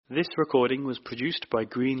This recording was produced by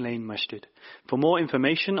Green Lane Masjid. For more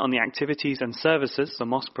information on the activities and services the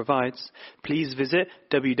mosque provides, please visit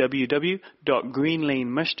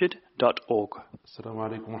www.greenlanemasjid.org. Assalamu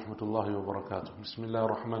alaikum wa rahmatullahi wa barakatuh. Bismillah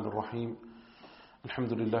ar-Rahman ar-Rahim.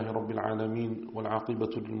 Alhamdulillahi Rabbil Alameen.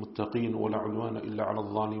 Wal-aqibatu lil-muttaqeen. Wa la udwana illa ala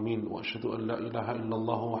al-zalimin. Wa ashhadu an la ilaha illa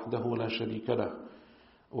Allah wahdahu la sharika lah.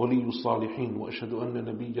 ولي الصالحين وأشهد أن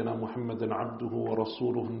نبينا محمدا عبده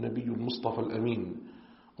ورسوله النبي المصطفى الأمين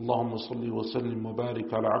اللهم صل وسلم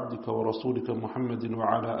وبارك على عبدك ورسولك محمد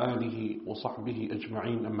وعلى آله وصحبه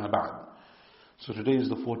أجمعين أما بعد. So today is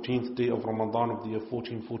the 14th day of Ramadan of the year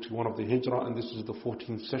 1441 of the Hijrah, and this is the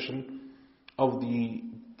 14th session of the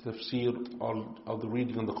tafsir, of the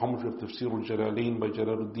reading and the commentary of Tafsir al-Jalalain by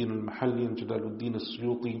Jalaluddin al-Mahalli and Jalaluddin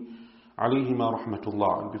al-Suyuti alayhima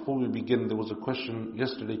rahmatullah. And before we begin, there was a question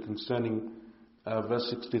yesterday concerning verse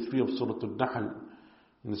 63 of Surah Al-Nahl,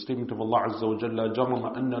 in the statement of Allah Azza wa Jalla, جَرَمَ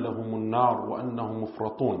أَنَّ لَهُمُ النَّارُ وَأَنَّهُمْ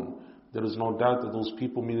مُفْرَطُونَ. There is no doubt that those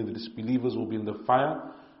people, meaning the disbelievers, will be in the fire,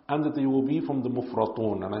 and that they will be from the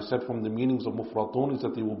mufratun. And I said from the meanings of mufratun is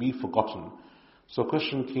that they will be forgotten. So a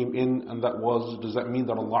question came in, and that was, does that mean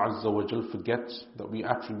that Allah Azza wa Jalla forgets, that we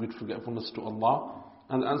attribute forgetfulness to Allah?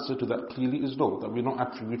 And the answer to that clearly is no, that we don't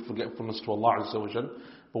attribute forgetfulness to Allah Azza wa Jalla.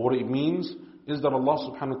 But what it means is that Allah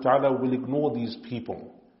subhanahu wa ta'ala will ignore these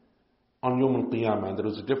people on Yawm al-Qiyamah. And there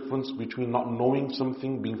is a difference between not knowing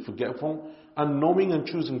something, being forgetful, and knowing and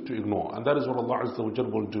choosing to ignore. And that is what Allah Azza wa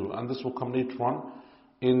Jalla will do. And this will come later on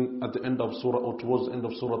at the end of Surah, or towards the end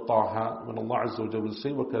of Surah Taha, when Allah Azza wa Jalla will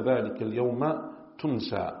say, وَكَذَلِكَ الْيَوْمَ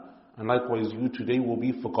تُنْسَى. And likewise you today will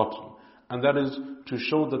be forgotten. And that is to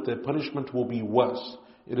show that their punishment will be worse.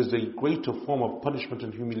 It is a greater form of punishment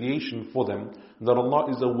and humiliation for them, that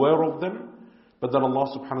Allah is aware of them, but that Allah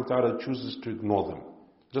subhanahu wa ta'ala chooses to ignore them.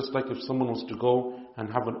 Just like if someone was to go and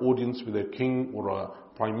have an audience with a king or a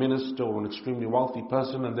prime minister or an extremely wealthy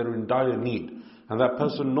person, and they're in dire need. And that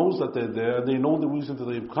person knows that they're there, they know the reason that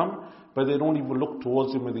they've come, but they don't even look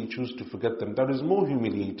towards them and they choose to forget them. That is more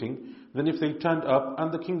humiliating than if they turned up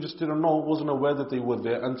and the king just didn't know, wasn't aware that they were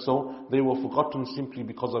there, and so they were forgotten simply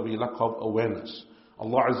because of a lack of awareness.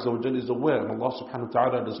 Allah Azza wa Jalla is aware, and Allah subhanahu wa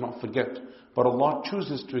ta'ala does not forget. But Allah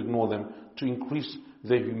chooses to ignore them to increase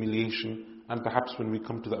their humiliation. And perhaps when we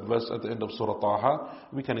come to that verse at the end of Surah Taha,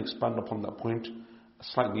 we can expand upon that point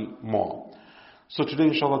slightly more. So today,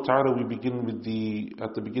 inshallah ta'ala, we begin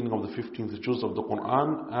at the beginning of the 15th juz of the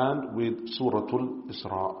Quran, and with Surah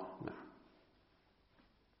Al-Isra.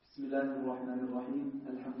 Bismillahirrahmanirrahim.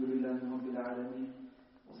 Alhamdulillahi Rabbil Alameen.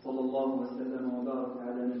 Wa sallallahu wa sallam wa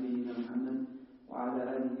baraka ala nabiyyina Muhammad wa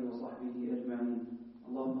ala alihi wa sahbihi ajma'in.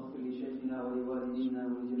 Allahumma ighfir li shaykhina wa li walidina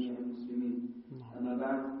wa li jami'il muslimin. Amma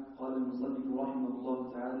ba'd. قال المصنف رحمه الله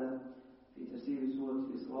تعالى في تفسير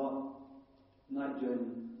سورة الإسراء Night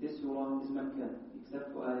Journey. This surah is Mecca,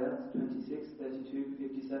 except for ayat 26, 32,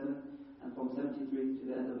 57, and from 73 to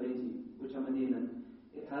the end of 80, which are Medina.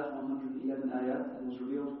 It has 111 ayat and was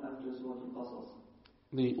revealed after Surah Al-Qasas.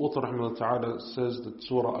 The author rahimahullah ta'ala says that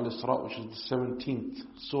Surah Al-Isra, which is the 17th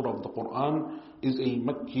surah of the Quran, is a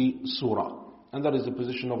Makki surah. And that is the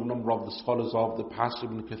position of a number of the scholars of the past,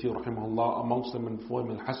 Ibn Kathir rahimahullah, amongst them, and for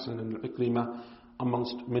him Al-Hassan and Al-Ikrimah,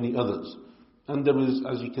 amongst many others. And there is,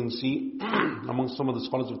 as you can see, amongst some of the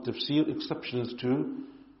scholars of tafsir, exceptions to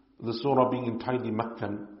the surah being entirely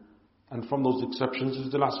Meccan. And from those exceptions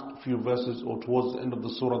is the last few verses, or towards the end of the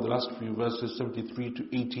surah, the last few verses, 73 to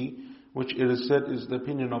 80, which it is said is the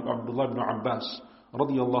opinion of Abdullah ibn Abbas,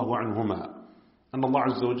 radiyallahu anhuma. And Allah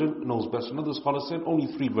Azza wa Jal knows best. Another scholar said only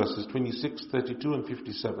 3 verses, 26, 32 and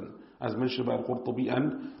 57, as mentioned by Al-Qurtubi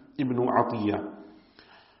and Ibn Atiyah.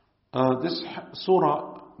 This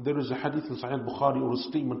surah, there is a hadith in Sahih al-Bukhari, or a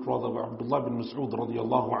statement rather, by Abdullah bin Mas'ud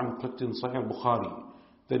radiyallahu anhu, collected in Sahih al-Bukhari,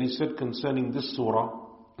 that he said concerning this surah,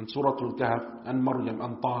 and Surah Al-Kahf, and Maryam,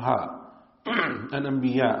 and Taha, and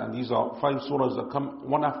Anbiya, and these are 5 surahs that come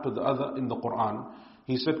one after the other in the Quran.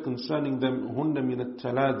 He said concerning them, هُنَّ مِنَ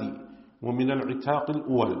التَّلَادِي وَمِنَ الْعِتَاقِ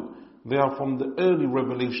الْأُوَلِ. They are from the early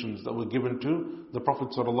revelations that were given to the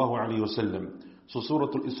Prophet sallallahu alaihi wasallam. So Surah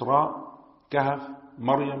Al-Isra, Kahf,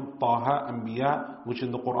 Maryam, Taha, Anbiya, which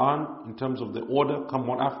in the Quran, in terms of the order, come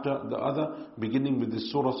one after the other, beginning with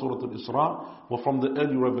this surah, Surah Al-Isra, were from the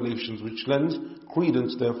early revelations, which lends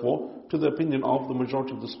credence, therefore, to the opinion of the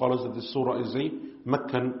majority of the scholars that this surah is a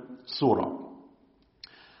Meccan surah.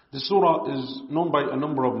 The surah is known by a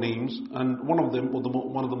number of names, and one of them, or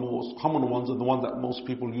one of the most common ones, and the one that most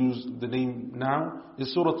people use the name now,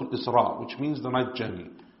 is Surah Al-Isra, which means the night journey.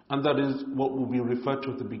 And that is what will be referred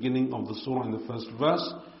to at the beginning of the surah in the first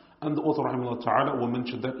verse, and the author rahimahullah ta'ala will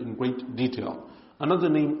mention that in great detail. Another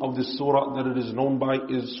name of this surah that it is known by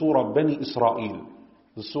is Surah Bani Israel,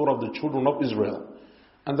 the surah of the children of Israel.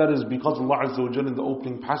 And that is because Allah Azza wa Jal in the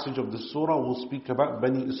opening passage of this surah will speak about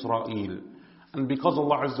Bani Israel. And because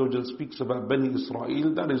Allah Azza wa Jal speaks about Bani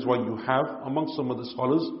Israel, that is why you have amongst some of the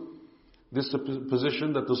scholars this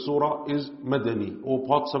position that the surah is Madani, or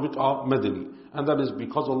parts of it are Madani. And that is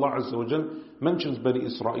because Allah Azza wa Jal mentions Bani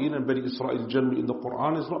Israel, and Bani Israel generally in the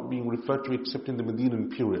Quran is not being referred to except in the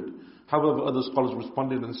Medinan period. However, other scholars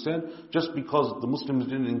responded and said, just because the Muslims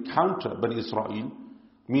didn't encounter Bani Israel,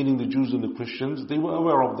 meaning the Jews and the Christians, they were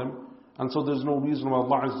aware of them. And so there's no reason why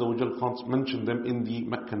Allah Azza wa Jal can't mention them in the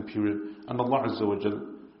Meccan period. And Allah Azza wa Jal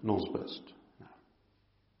knows best.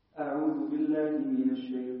 أعوذ بالله من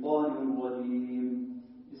الشيطان الرجيم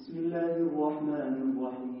بسم الله الرحمن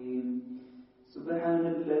الرحيم سبحان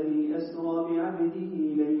الذي أسرى بعبده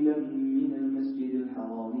ليلا من المسجد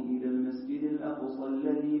الحرام إلى المسجد الأقصى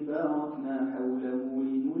الذي باركنا حوله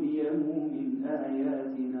لنريه من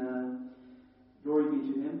آياتنا. Glory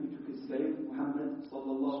be to him who took his slave Muhammad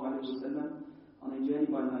sallallahu alayhi wa sallam on a journey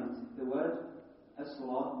by night. The word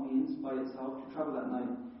Asra means by itself to travel at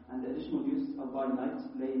night, and the additional use of by night,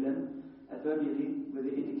 laylan, adverbially, where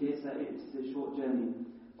it indicates that it's a short journey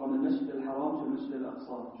from the Masjid al-Haram to Masjid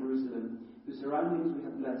al-Aqsa, Jerusalem, whose surroundings we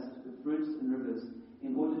have blessed with fruits and rivers,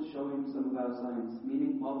 in order to show him some of our signs,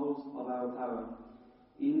 meaning marvels of our power.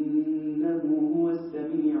 إِنَّهُ هُوَ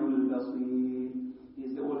السَّمِيعُ الْبَصِيرُ. He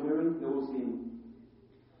is the all-hearing, the all-seeing.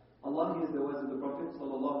 Allah hears the words of the Prophet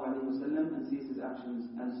ﷺ and sees his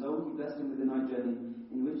actions, and so He blessed him with a night journey,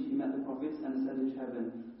 in which he met the prophets and ascended to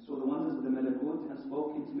heaven, saw the wonders of the Malakut, and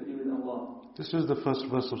spoke intimately with Allah. This is the first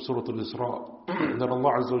verse of Surah Al-Isra that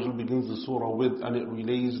Allah Azza wa Jal begins the surah with, and it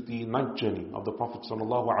relays the night journey of the Prophet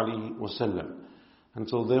ﷺ. And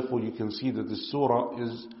so therefore you can see that this surah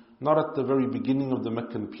is not at the very beginning of the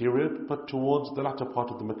Meccan period, but towards the latter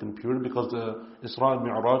part of the Meccan period, because the Isra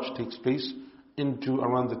al-Mi'raj takes place into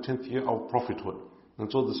around the 10th year of prophethood. And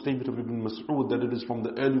so the statement of Ibn Mas'ud that it is from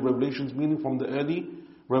the early revelations, meaning from the early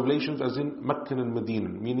revelations as in Meccan and Medina,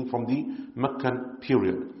 meaning from the Meccan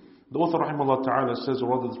period. The author rahimahullah ta'ala says, or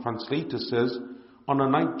rather the translator says, on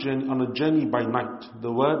a journey by night,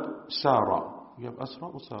 the word Sara. You have Asra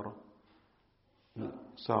or Sara? No,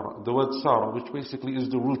 Sara. The word Sara, which basically is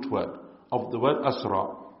the root word of the word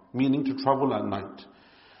Asra, meaning to travel at night.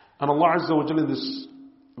 And Allah Azza wa Jalla in this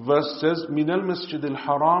verse says, مِنَ الْمَسْجِدِ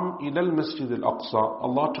الْحَرَامِ إِلَى الْمَسْجِدِ الْأَقْصَى.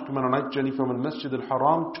 Allah took him on a night journey from al-Masjid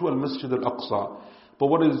al-Haram to al-Masjid al-Aqsa. But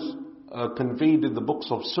what is conveyed in the books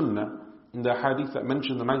of Sunnah, in the hadith that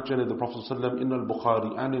mention the night journey of the Prophet ﷺ in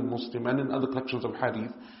al-Bukhari and in Muslim and in other collections of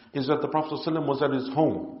hadith, is that the Prophet ﷺ was at his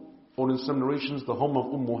home, or in some narrations the home of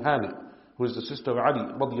Hani, who is the sister of Ali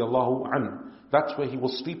radiyallahu anhu. That's where he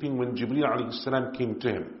was sleeping when Jibreel alayhi salam came to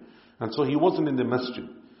him. And so he wasn't in the masjid.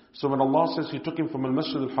 So when Allah says He took him from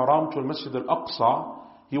al-Masjid al-Haram to al-Masjid al-Aqsa,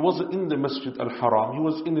 he wasn't in the Masjid al-Haram, he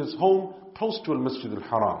was in his home close to al-Masjid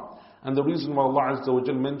al-Haram. And the reason why Allah Azza wa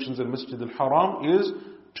Jal mentions al-Masjid al-Haram is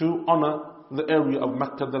to honor the area of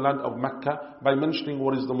Mecca, the land of Mecca, by mentioning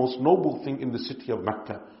what is the most noble thing in the city of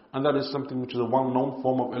Mecca. And that is something which is a well-known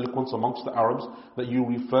form of eloquence amongst the Arabs, that you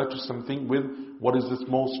refer to something with what is its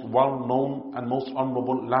most well-known and most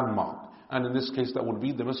honorable landmark. And in this case that would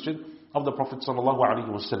be the Masjid of the Prophet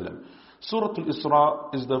ﷺ. Surah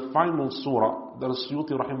Al-Isra is the final surah that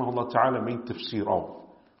As-Suyuti rahimahullah ta'ala made tafsir of.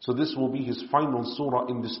 So this will be his final surah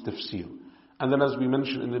in this tafsir. And then as we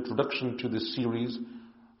mentioned in the introduction to this series,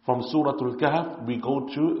 from Surah Al-Kahf we go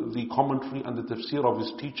to the commentary and the tafsir of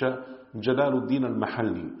his teacher Jalaluddin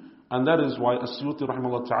al-Mahalli. And that is why As-Suyuti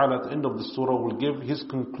rahimahullah ta'ala at the end of the surah will give his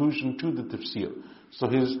conclusion to the tafsir. So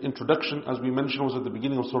his introduction, as we mentioned, was at the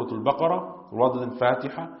beginning of Surah Al-Baqarah rather than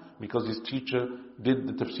Fatiha, because his teacher did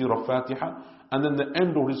the tafsir of Fatiha. And then the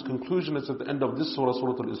end or his conclusion is at the end of this surah,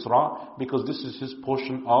 Surah Al-Isra, because this is his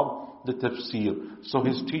portion of the tafsir. So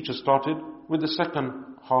his teacher started with the second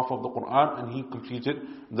half of the Quran and he completed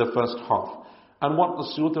the first half. And what the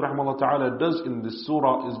Suyuti rahimahullah ta'ala does in this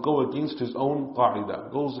surah is go against his own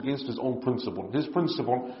qa'idah, goes against his own principle. His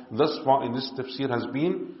principle thus far in this tafsir has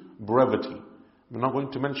been brevity. We're not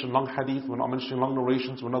going to mention long hadith, we're not mentioning long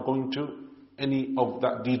narrations, we're not going to any of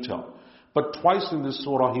that detail. But twice in this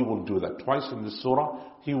surah he will do that. Twice in this surah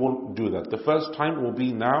he will do that. The first time will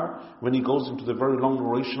be now when he goes into the very long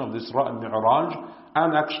narration of the Isra and Mi'raj.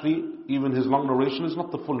 And actually even his long narration is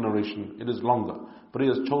not the full narration, it is longer. But he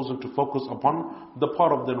has chosen to focus upon the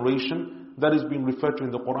part of the narration that is being referred to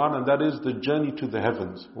in the Quran, and that is the journey to the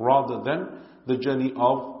heavens, rather than the journey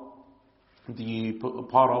of the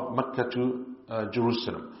part of Mecca to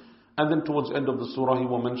Jerusalem. And then towards the end of the surah, he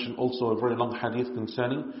will mention also a very long hadith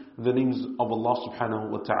concerning the names of Allah subhanahu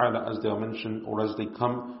wa ta'ala as they are mentioned or as they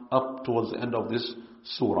come up towards the end of this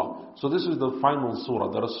surah. So this is the final surah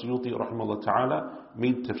that As-Suyuti rahimahullah ta'ala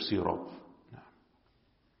made tafsir of.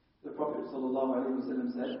 The Prophet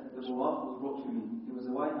ﷺ said, the buraq was brought to me. It was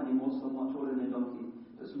a white animal, somewhat taller than a donkey,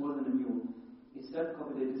 but smaller than a mule. Its step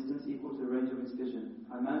covered a distance equal to the range of its vision.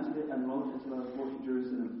 I mounted it and rode until I was brought to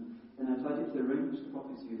Jerusalem. Then I tied it to the ring which the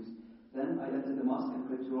prophets used. Then I entered the mosque and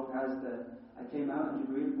prayed 2 rak'ahs there. I came out and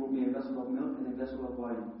Jibreel brought me a vessel of milk and a vessel of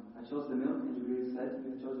wine. I chose the milk and Jibreel said,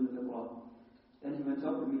 you have chosen the buraq. Then he went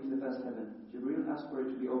up with me to the first heaven. Jibreel asked for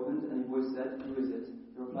it to be opened and a voice said, who is it?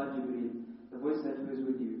 He replied, Jibreel. The voice said, who is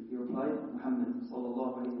with you? He replied, Muhammad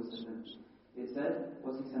sallallahu alayhi wa sallam. It said,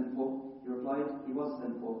 was he sent for? He replied, he was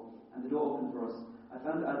sent for. And the door opened for us. I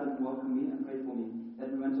found Adam who welcomed me and prayed for me.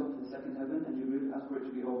 Then we went up to the second heaven and Jibreel asked for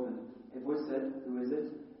it to be opened. A voice said, who is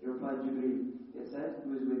it? He replied, Jibreel. It said,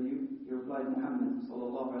 who is with you? He replied, Muhammad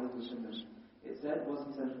sallallahu alayhi wa sallam. It said, was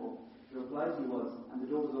he sent for? He replied, he was. And the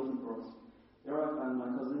door was opened for us. There I found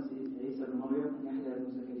my cousins, Isa ibn Maryam and Yahya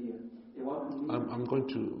ibn Zakaria. They welcomed me. I'm going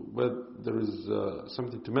to, where there is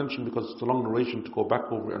something to mention because it's a long narration to go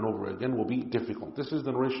back over and over again will be difficult. This is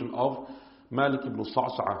the narration of Malik ibn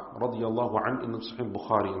Sa'sa'a radiyallahu anhu in Sahih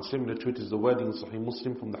Bukhari, and similar to it is the wording in Sahih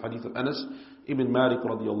Muslim from the hadith of Anas ibn Malik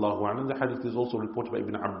radiyallahu anhu. And the hadith is also reported by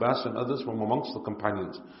Ibn Abbas and others from amongst the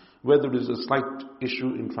companions. Where there is a slight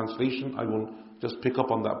issue in translation, I will just pick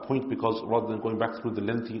up on that point because rather than going back through the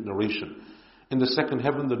lengthy narration. In the second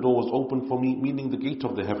heaven the door was opened for me, meaning the gate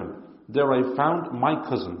of the heaven. There I found my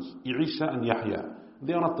cousins, Isa and Yahya.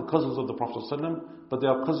 They are not the cousins of the Prophet ﷺ, but they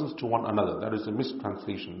are cousins to one another. That is a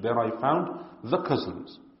mistranslation. There I found the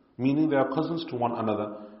cousins, meaning they are cousins to one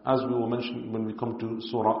another, as we will mention when we come to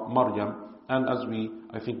Surah Maryam, and as we,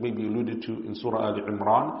 I think, maybe alluded to in Surah Al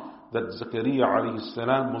Imran, that Zakaria alayhi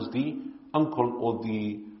salam was the uncle or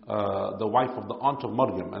the wife of the aunt of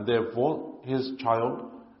Maryam, and therefore his child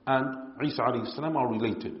and Isa alayhi salam are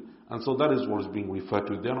related. And so that is what is being referred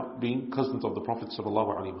to. They are not being cousins of the Prophet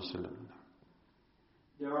sallallahu alaihi wasallam.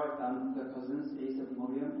 There I found the cousins Isa ibn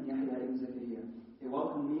Maryam and Yahya ibn Zakaria. They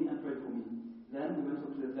welcomed me and prayed for me. Then we went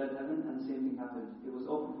up to the third heaven and the same thing happened. It was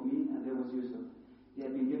open for me and there was Yusuf. He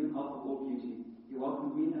had been given half of all beauty. He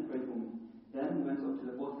welcomed me and prayed for me. Then we went up to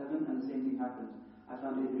the fourth heaven and the same thing happened. I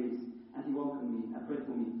found Idris and he welcomed me and prayed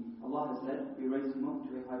for me. Allah has said, we raised him up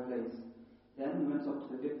to a high place. Then we went up to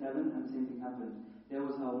the fifth heaven and the same thing happened. There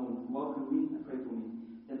was Harun, who welcomed me and prayed for me.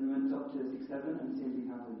 Then we went up to the sixth heaven and the same thing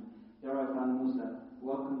happened. There I found Musa, who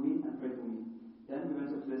welcomed me and prayed for me. Then we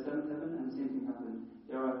went up to the seventh heaven and the same thing happened.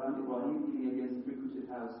 There I found Ibrahim leaning against the frequented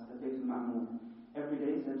house, the Bayt al-Ma'mur. Every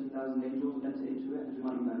day 70,000 angels would enter into it and do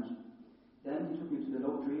not emerge. Then he took me to the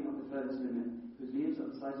low tree of the furthest limit, whose leaves are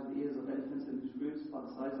the size of the ears of elephants and whose fruits are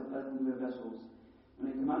the size of earthenware vessels. When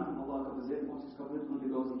a command from Allah covers it, what is covered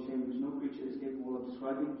undergoes a change which no creature is capable of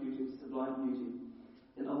describing due to its sublime beauty.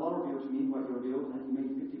 Then Allah revealed to me what He revealed, and He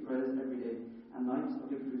made 50 prayers every day and night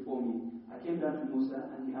of victory for me. I came down to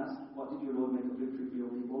Musa, and he asked, what did your Lord make of victory for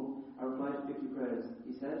your people? I replied, 50 prayers.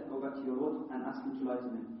 He said, go back to your Lord and ask Him to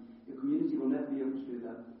lighten it. Your community will never be able to do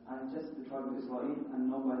that. I have tested the tribe of Israel and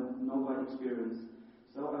know by experience.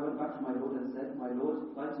 So I went back to my Lord and said, my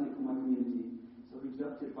Lord, lighten it for my community. So He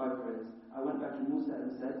deducted 5 prayers. I went back to Musa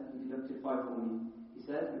and said, He deducted 5 for me. He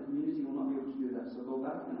said, your community will not be able to do that, so go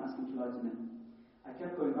back and ask Him to lighten it. I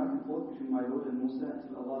kept going back and forth between my Lord and Musa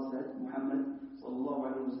until Allah said, Muhammad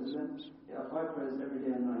sallallahu alayhi wa sallam, there are 5 prayers every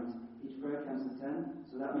day and night. Each prayer counts as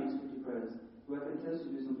 10, so that makes 50 prayers. Whoever intends to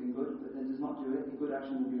do something good, but then does not do it, a good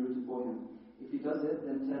action will be rooted for him. If he does it,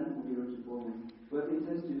 then 10 will be rooted for him. Whoever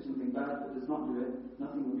intends to do something bad, but does not do it,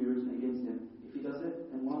 nothing will be written against him. If he does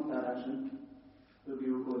it, then 1 bad action will be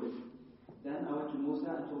recorded. Then I went to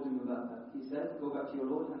Musa and told him about that. He said, go back to your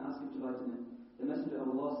Lord and ask him to lighten it. The Messenger of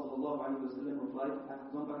Allah sallallahu alayhi wa sallam replied, I have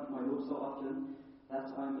gone back to my Lord so often that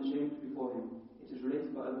I am ashamed before him. It is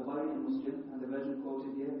related by Al-Bukhari and Muslim, and the version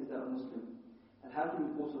quoted here is that of Muslim.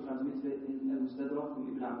 Al-Hakim also transmitted it in Al-Mustadrak from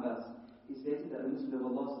Ibn Abbas. He stated that the Messenger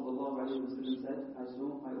of Allah sallallahu alayhi wa sallam said, I saw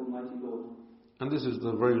my Almighty Lord. And this is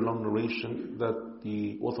the very long narration that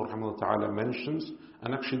the author Rahimahullah Ta'ala mentions,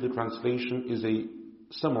 and actually the translation is a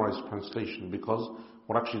summarized translation because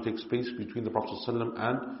what actually takes place between the Prophet ﷺ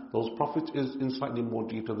and those prophets is in slightly more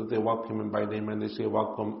detail, that they welcome him by name and they say,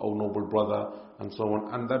 welcome, O noble brother, and so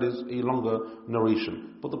on. And that is a longer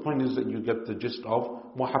narration. But the point is that you get the gist of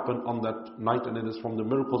what happened on that night, and it is from the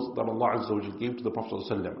miracles that Allah Azza wa Jal gave to the Prophet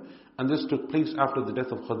ﷺ. And this took place after the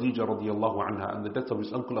death of Khadija radiallahu anha and the death of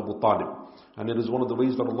his uncle Abu Talib. And it is one of the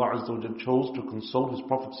ways that Allah Azza wa Jal chose to console his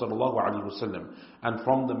Prophet sallallahu alaihi wasallam. And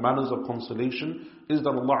from the manners of consolation is that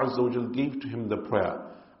Allah Azza wa Jal gave to him the prayer.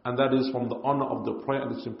 And that is from the honor of the prayer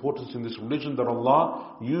and its importance in this religion, that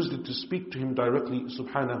Allah used it to speak to him directly,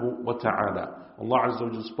 subhanahu wa ta'ala. Allah Azza wa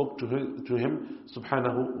Jal spoke to him,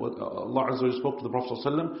 subhanahu wa ta'ala. Allah Azza wa Jal spoke to the Prophet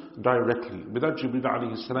ﷺ directly, without Jibreel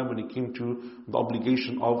alayhi salam when it came to the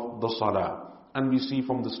obligation of the salah. And we see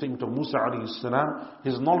from the statement of Musa alayhi salam,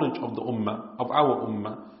 his knowledge of the ummah, of our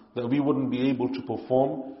ummah, that we wouldn't be able to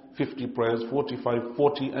perform 50 prayers, 45,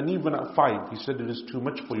 40, and even at 5. He said it is too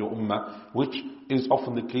much for your ummah, which is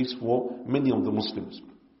often the case for many of the Muslims.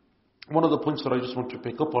 One of the points that I just want to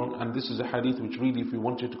pick up on, and this is a hadith which really, if we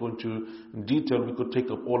wanted to go into detail, we could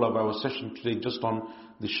take up all of our session today just on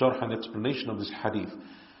the sharh and explanation of this hadith.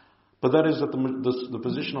 But that is that the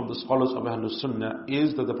position of the scholars of Ahlul Sunnah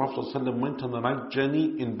is that the Prophet ﷺ went on the night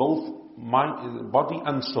journey in both mind, body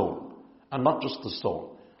and soul, and not just the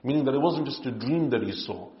soul. Meaning that it wasn't just a dream that he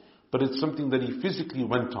saw, but it's something that he physically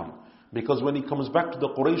went on. Because when he comes back to the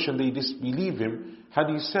Quraysh and they disbelieve him, had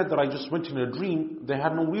he said that I just went in a dream, they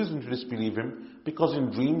had no reason to disbelieve him, because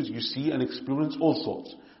in dreams you see and experience all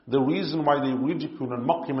sorts. The reason why they ridicule and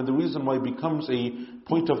mock him, and the reason why it becomes a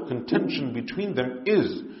point of contention between them,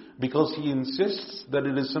 is because he insists that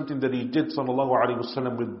it is something that he did, sallallahu alaihi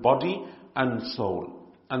wasallam, with body and soul.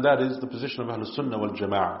 And that is the position of Ahlul Sunnah wal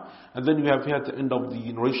Jama'ah. And then you have here at the end of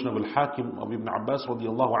the narration of Al-Hakim of Ibn Abbas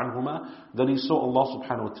radiallahu anhuma, that he saw Allah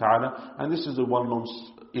subhanahu wa ta'ala. And this is a well-known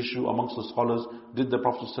issue amongst the scholars. Did the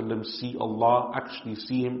Prophet ﷺ see Allah, actually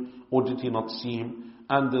see him, or did he not see him?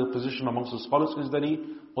 And the position amongst the scholars is that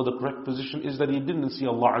the correct position is that he didn't see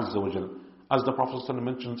Allah Azza wa Jal. As the Prophet ﷺ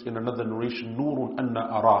mentions in another narration, Nurun anna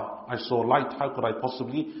arah. I saw light, how could I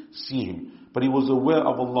possibly see him? But he was aware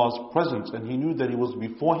of Allah's presence and he knew that he was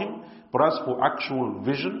before him. But as for actual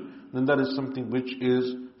vision, then that is something which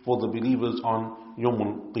is for the believers on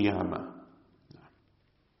Yawmul Qiyamah.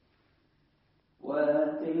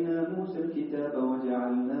 وآتينا موسى الكتاب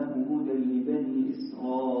وجعلناه هدى لبني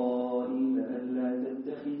إسرائيل ألا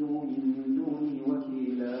تتخذوا من دوني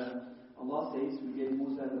وكيلا. Allah says, we gave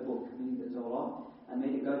Musa the book, meaning the Torah, and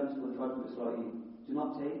made a guidance for the tribe of Israel. Do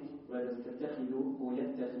not take, whereas تتخذوا or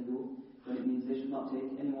يتخذوا, when it means they should not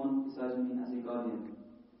take anyone besides me as a guardian.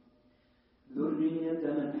 ذرية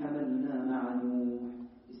من حملنا مع نوح,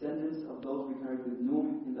 descendants of those we carried with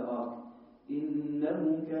Nuh in the ark.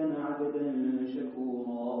 إنه كان عبدا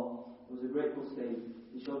شكورا, he was a grateful slave.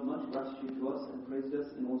 He showed much gratitude to us and praised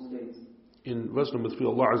us in all states. In verse number 3,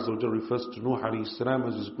 Allah Azza wa Jalla refers to Nuh alayhi salam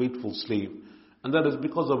as his grateful slave. And that is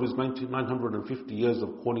because of his 950 years of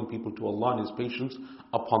calling people to Allah and his patience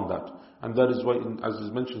upon that. And that is why, as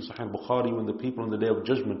is mentioned in Sahih Bukhari, when the people on the Day of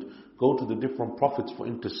Judgment go to the different prophets for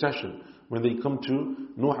intercession, when they come to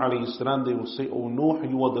Nuh alayhi salam, they will say, "O Nuh,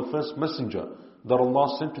 you are the first messenger that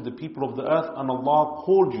Allah sent to the people of the earth, and Allah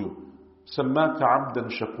called you, سَمَّاكَ عَبْدًا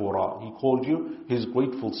شَكُورًا. He called you his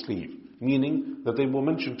grateful slave." Meaning that they will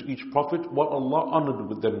mention to each prophet what Allah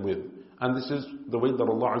honored them with. And this is the way that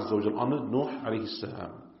Allah Azza wa Jalla honored Nuh alayhi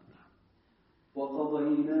salam.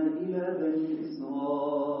 وَقَضَيْنَا إِلَى بَنِي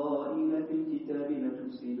إِسْرَائِيلَ فِي الْكِتَابِ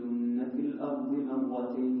لَتُفْسِدُنَّ فِي الْأَرْضِ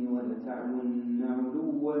مَرَّتَيْنِ وَلَتَعْلُنَّ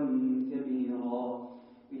عُلُوًّا كَبِيرًا.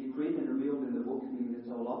 We decreed and revealed in the book, meaning the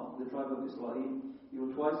Torah, the tribe of Israel, you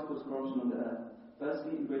will twice cause corruption on the earth.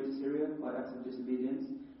 Firstly, in Greater Syria, by acts of disobedience,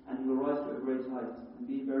 and you will rise to a great height, and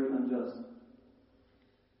be very unjust.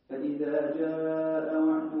 فإذا جاء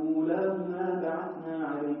وعد أولاهما بعثنا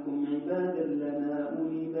عليكم عبادا لنا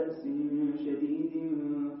أولي بأس شديد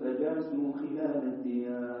فجاسوا خلال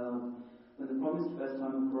الديار. When the promised first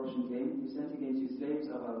time of corruption came, we sent against you slaves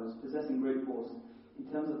of ours, possessing great force,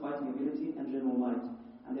 in terms of fighting ability and general might.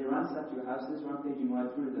 And they ransacked your houses, rampaging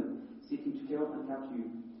right through them, seeking to kill and capture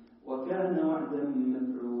you. وَكَانَ وَعْدًا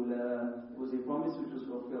مَفْعُولًا. It was a promise which was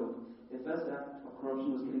fulfilled. The first act of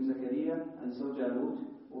corruption was killing Zechariah and so Jalut,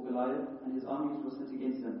 or Goliath, and his armies were sent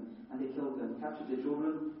against them. And they killed them, captured their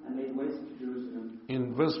children, and laid waste to Jerusalem.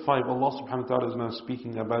 In verse 5, Allah subhanahu wa ta'ala is now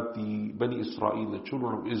speaking about the Bani Israel, the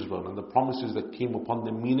children of Israel, and the promises that came upon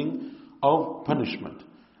them, meaning of punishment.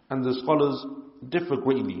 And the scholars differ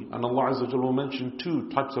greatly, and Allah Azza wa Jalla will mention two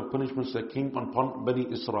types of punishments that came upon Bani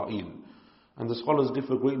Israel. And the scholars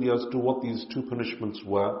differ greatly as to what these two punishments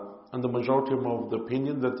were. And the majority are of the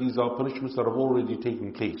opinion that these are punishments that have already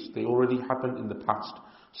taken place. They already happened in the past.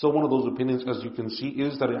 So one of those opinions, as you can see,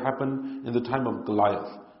 is that it happened in the time of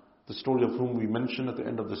Goliath. the story of whom we mentioned at the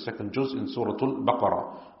end of the second juz in Surah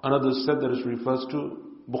Al-Baqarah. Others said that it refers to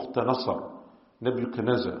Bukhtanasar,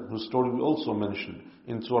 Nebuchadnezzar, whose story we also mentioned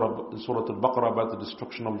in Surah Al-Baqarah about the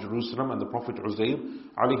destruction of Jerusalem and the Prophet Uzair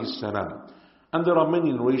alayhi salam. And there are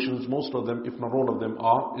many narrations, most of them, if not all of them,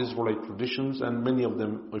 are Israelite traditions, and many of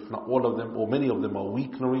them, if not all of them, or many of them are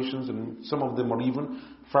weak narrations, and some of them are even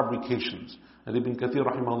fabrications. And Ibn Kathir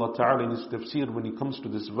rahimahullah ta'ala in his tafsir, when he comes to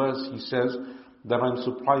this verse, he says that I'm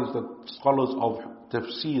surprised that scholars of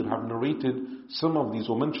tafsir have narrated some of these,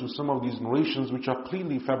 or mentioned some of these narrations which are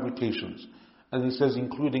clearly fabrications. And he says,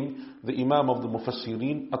 including the Imam of the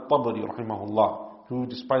Mufassirin, At-Tabari rahimahullah, who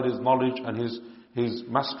despite his knowledge and his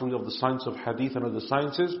mastery of the science of hadith and other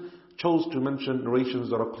sciences, chose to mention narrations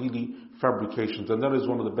that are clearly fabrications. And that is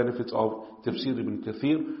one of the benefits of Tafsir ibn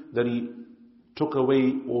Kathir, that he took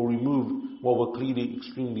away or removed what were clearly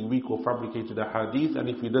extremely weak or fabricated hadith, and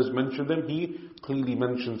if he does mention them, he clearly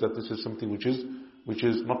mentions that this is something which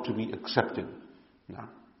is not to be accepted. Now.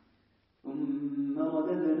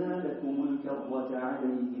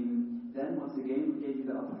 Then once again we gave you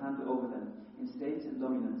the upper hand over them in state and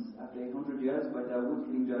dominance after 800 years by Dawood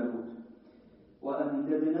killing Jalut.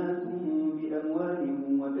 وَأَمْدَدْنَاكُمْ بِأَمْوَالٍ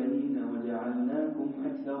وَبَنِينَ وَجَعَلْنَاكُمْ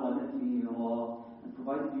أَكْثَرَ نَفِيرًا, and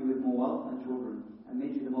provided you with more wealth and children and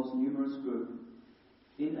made you the most numerous group.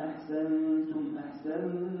 إِنْ أَحْسَنْتُمْ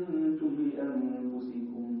أَحْسَنْتُمْ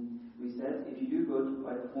لِأَنفُسِكُمْ. We said, if you do good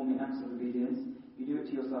by performing acts of obedience, you do it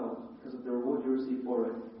to yourself because of the reward you receive for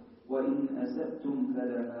it. وَإِنْ أَسَأْتُمْ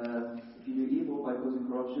فَلَهَا. If you do evil by causing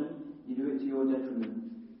corruption, you do it to your detriment.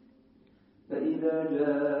 فَإِذَا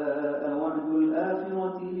جَاءَ وَعْدُ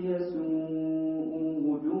الْآخِرَةِ لِيَسُوءُوا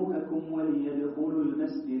وُجُوهَكُمْ وَلِيَدْخُلُوا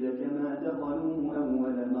الْمَسْجِدَ كَمَا دَخَلُوهُ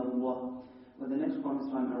أَوَّلَ مَرَّةٍ. When the next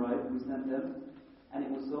promised time arrived, we sent them, and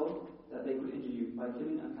it was so that they could injure you by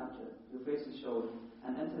killing and capture, your faces showed,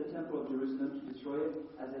 and enter the temple of Jerusalem to destroy it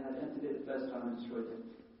as they had entered it the first time and destroyed it.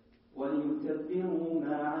 وَلِيُتَبِّرُوا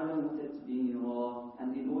مَا عَلَوْا تَتْبِيرًا.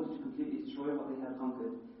 And in order to completely destroy what they had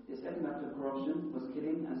conquered. The second act of corruption was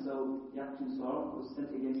killing, and so Yaqtun Sar was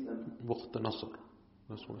sent against them. Bukhtanasar,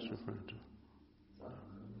 that's what it's referring to.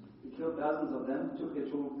 He killed thousands of them, took their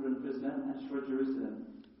children prisoner, and destroyed Jerusalem.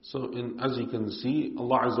 So as you can see,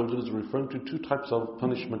 Allah Azza wa Jalla is referring to two types of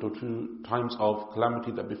punishment, or two times of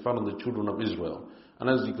calamity that befell on the children of Israel. And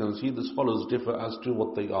as you can see, the scholars differ as to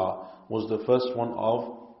what they are. Was the first one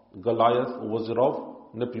of Goliath, or was it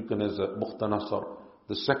of Nebuchadnezzar, Bukhtanasar?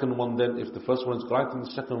 The second one then, if the first one is Goliath, then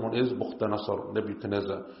the second one is Bukhtanasar,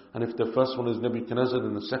 Nebuchadnezzar. And if the first one is Nebuchadnezzar,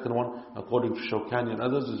 then the second one, according to Shawkani and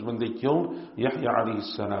others, is when they killed Yahya alayhi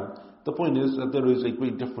salam. The point is that there is a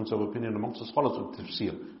great difference of opinion amongst the scholars of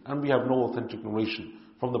tafsir, and we have no authentic narration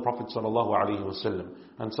from the Prophet sallallahu alaihi wasallam.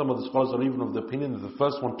 And some of the scholars are even of the opinion that the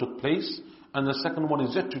first one took place, and the second one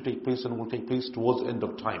is yet to take place and will take place towards the end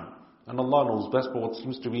of time. And Allah knows best, but what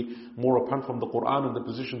seems to be more apparent from the Quran and the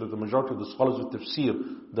position that the majority of the scholars of tafsir,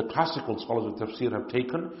 the classical scholars of tafsir have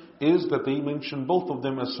taken, is that they mention both of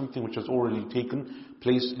them as something which has already taken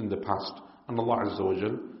place in the past. And Allah Azza wa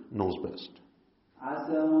Jal knows best.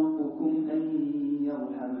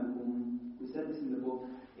 We said this in the book.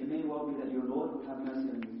 It may well be that your Lord will have mercy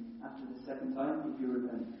on you after the second time if you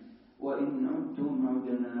repent. وَإِنْ عُدْتُمْ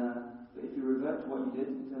عُدْنَا. But if you revert to what you did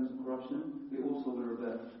in terms of corruption, we also will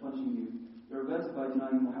revert, punishing you. You reverted by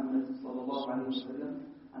denying Muhammad sallallahu alayhi wa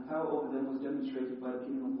sallam, and power over them was demonstrated by the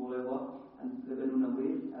kingdom of Qurayza and the Banu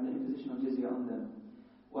Nadir and the imposition of jizya on them.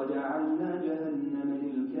 وَجَعَلْنَا جَهَنَّمَ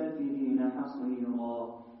لِلْكَافِرِينَ حَصِيرًا.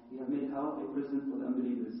 We have made hell a prison for the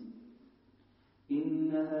unbelievers.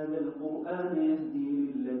 إِنَّ هَذَا الْقُرْآنَ يَهْدِي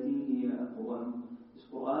لِلَّتِي هِيَ أَقْوَمُ. This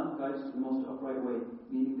Qur'an guides to the most upright way,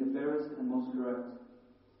 meaning the fairest and most correct.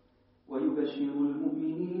 وَيُبَشِّرُ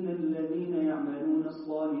الْمُؤْمِنِينَ الَّذِينَ يَعْمَلُونَ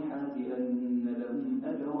الصَّالِحَاتِ أَنَّ لَهُمْ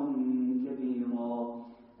أَجْرًا كَبِيرًا.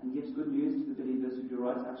 And gives good news to the believers who do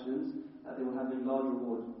right actions, that they will have a large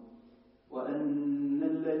reward. وَأَنَّ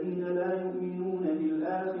الَّذِينَ لَا يُؤْمِنُونَ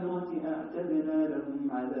بِالْآخِرَةِ أَعْتَدْنَا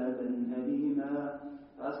لَهُمْ عَذَابًا أَلِيمًا.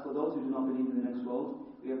 As for those who do not believe in the next world,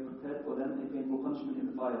 we have prepared for them a painful punishment in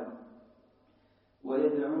the fire.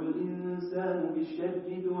 وَيَدْعُ الْإِنسَانُ بِالشَّرِّ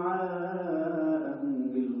دُعَاءَهُ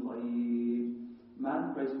بِالْخَيْرِ.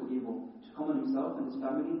 Man prays for evil, to common himself and his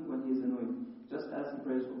family when he is annoyed, just as he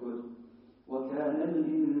prays for good. وَكَانَ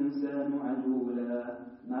الْإِنسَانُ عَجُولًا.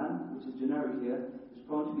 Man, which is generic here, is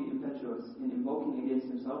prone to be impetuous in invoking against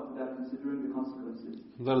himself without considering the consequences.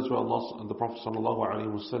 That is what Allah and the Prophet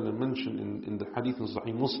ﷺ mentioned in the hadith in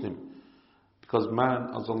Sahih Muslim. Because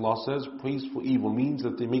man, as Allah says, prays for evil means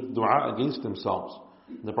that they make dua against themselves.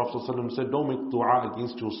 The Prophet ﷺ said, don't make dua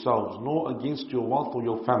against yourselves, nor against your wealth or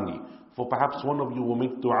your family. For perhaps one of you will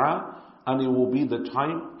make dua, and it will be the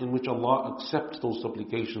time in which Allah accepts those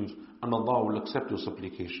supplications, and Allah will accept your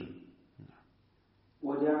supplication.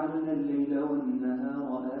 وَجَعَلْنَا اللَّيْلَ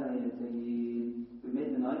وَالنَّهَارَ آيَتَيْنِ. We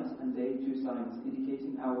made the night and day two signs,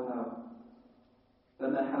 indicating our power.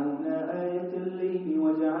 فَمَحَوْنَا آيَةَ اللَّيْلِ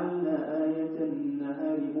وَجَعَلْنَا آيَةَ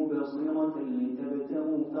النَّهَارِ مُبْصِرَةً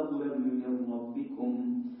لِتَبْتَغُوا فَضْلًا مِّن رَّبِّكُمْ.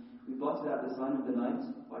 We blotted out the sign of the night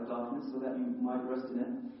by darkness so that you might rest in it,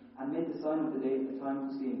 and made the sign of the day a time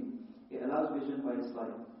for seeing. It allows vision by its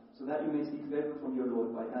light, so that you may seek favor from your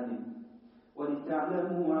Lord by earning.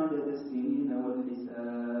 وَلِتَعْلَمُوا عَدَدَ السِّنِينَ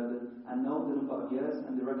وَالْحِسَابِ, and know the number of years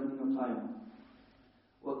and the reckoning of time.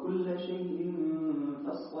 وَكُلَّ شَيْءٍ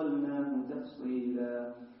فَصَّلْنَاهُ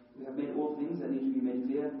تَفْصِيلًا. We have made all things that need to be made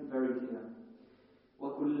clear, very clear.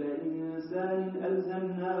 وَكُلَّ إِنسَانٍ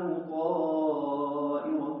أَلْزَمْنَاهُ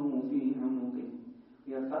طَائِرَهُ فِي عُنُقِهِ.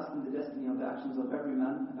 We have fastened the destiny of the actions of every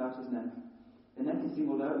man about his neck. The neck is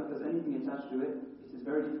singled out because anything attached to it is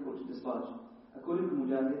very difficult to dislodge. According to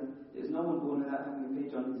Mujahid, there is no one born without having a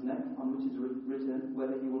page on his neck on which is written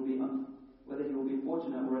whether he will be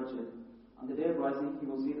fortunate or wretched. On the day of rising, he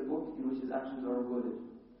will see the book in which his actions are recorded.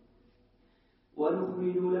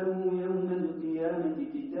 وَنُخْرِجُ لَهُ يَوْمَ الْقِيَامَةِ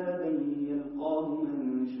كِتَابًا يَلْقَاهُ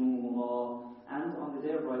مَنشُورًا. And on the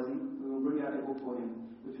day of rising, we will bring out a book for him,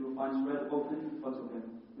 which he will find spread open in front of him,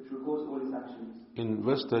 which records all his actions. In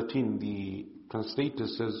verse 13, the translator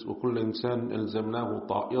says, وَكُلَّ إِنسَانٍ أَلْزَمْنَاهُ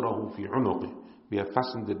طَائِرَهُ فِي عُنُقِهِ. We have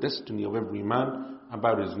fastened the destiny of every man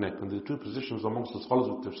about his neck. And the two positions amongst the scholars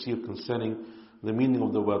of tafsir concerning the meaning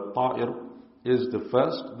of the word ta'ir is the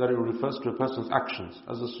first, that it refers to a person's actions,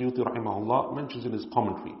 as the Suyuti rahimahullah mentions in his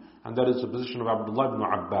commentary, and that is the position of Abdullah ibn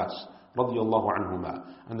Abbas radiyallahu anhuma.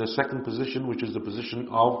 And the second position, which is the position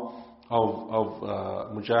of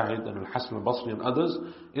Mujahid and Al-Hasan al-Basri and others,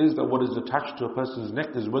 is that what is attached to a person's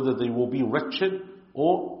neck is whether they will be wretched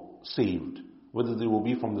or saved, whether they will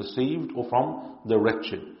be from the saved or from the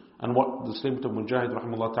wretched. And what the statement of Mujahid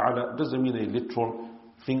rahimahullah ta'ala doesn't mean a literal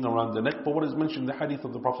thing around the neck, but what is mentioned in the hadith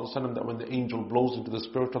of the Prophet ﷺ, that when the angel blows into the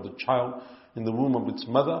spirit of the child in the womb of its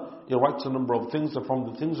mother, it writes a number of things, and from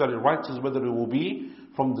the things that it writes is whether it will be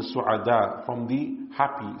from the su'ada, from the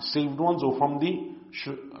happy, saved ones, or from the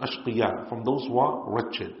ashqiya, from those who are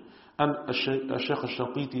wretched. And Shaykh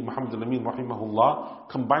al-Shanqiti, Muhammad al-Amin rahimahullah,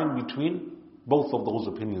 combined between both of those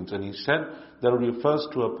opinions, and he said that it refers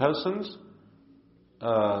to a person's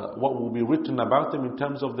what will be written about them in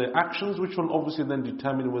terms of their actions, which will obviously then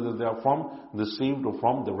determine whether they are from the saved or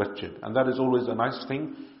from the wretched. And that is always a nice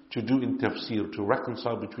thing to do in tafsir, to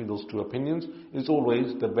reconcile between those two opinions is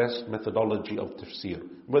always the best methodology of tafsir,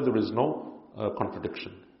 where there is no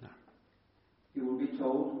contradiction. You will be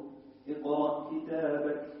told, اقرأ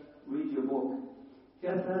كتابك, read your book.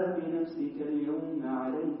 كفى بنفسك اليوم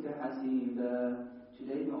عليك حسيبا.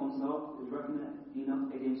 Today your own self is reckoning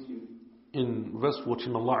enough against you. In verse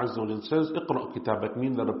 14, Allah Azza wa Jalla says, اقرأ كتابك,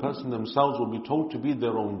 means that a person themselves will be told to be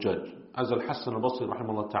their own judge. As Al-Hasan al-Basri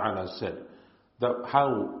rahimahullah ta'ala said, that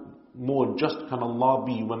how more just can Allah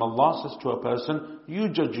be when Allah says to a person, you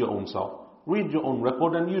judge your own self, read your own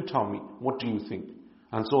record and you tell me, what do you think?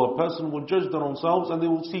 And so a person will judge their own selves and they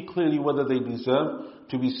will see clearly whether they deserve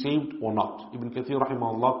to be saved or not. Ibn Kathir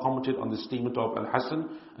rahimahullah commented on the statement of Al-Hasan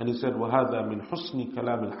and he said, وَهَذَا مِنْ حُسْنِ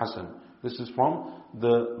كَلَامِ الْحَسَنِ. This is from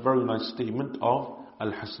the very nice statement of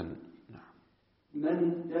Al-Hasan.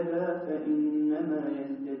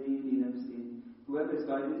 Whoever is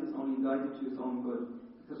guided is only guided to his own good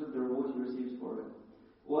because of the reward he receives for it.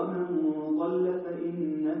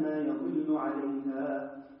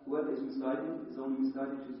 Whoever is misguided is only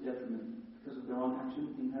misguided to his detriment because of their own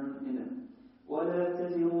action inherent in it.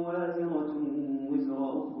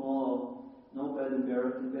 No burden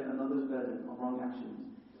bearer can bear another's burden of wrong actions.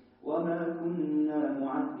 وَمَا كُنَّا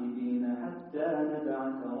مُعَذِّبِينَ حَتَّى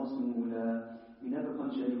نَبْعَثَ رَسُولًا. We never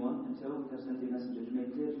punish anyone until we have sent a messenger to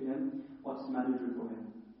make clear to him what is mandatory for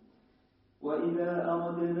him. وَإِذَا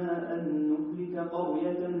أَرَدْنَا أَن نُهْلِكَ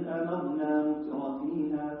قَرْيَةً أَمَرْنَا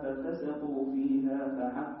مُتْرَفِيهَا فَفَسَقُوا فِيهَا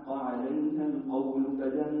فَحَقَّ عَلَيْهَا الْقَوْلُ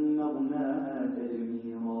فَدَمَّرْنَاهَا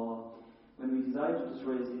تَدْمِيرًا. When we decide to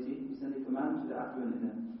destroy a city, we send a command to the affluent in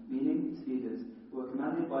it, meaning its leaders, who are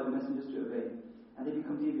commanded by the messengers to obey. And they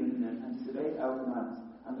become deviant in it and disobey our commands.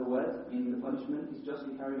 And the word, meaning the punishment, is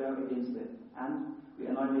justly carried out against it. And we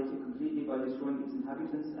annihilate it completely by destroying its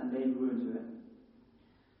inhabitants and laying ruin to it.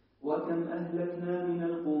 وَكَمْ أَهْلَكْنَا مِنَ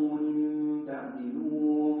الْقُرُونِ مِنْ بَعْدِ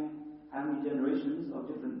نُوحٍ. How many generations of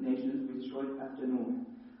different nations we destroyed after Nuh.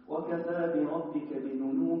 وَكَفَى بِرَبِّكَ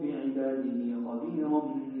بِذُنُوبِ عِبَادِهِ خَبِيرًا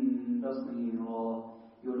بَصِيرًا.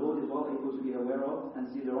 be aware of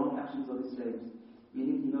and see the wrong actions of his slaves,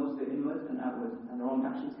 meaning he knows the inward and outward, and the wrong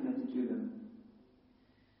actions connected to them.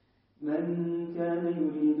 من كان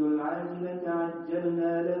يريد العاجلة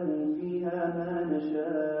عجلنا له فيها ما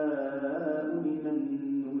نشاء لمن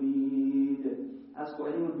نريد. As for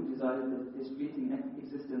anyone who desires his fleeting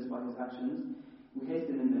existence by his actions, we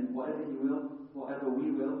hasten in it whatever we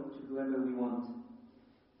will to whoever we want.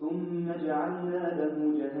 ثم جعلنا له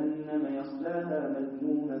جهنم يصلاها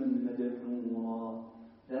مذموما مدحورا.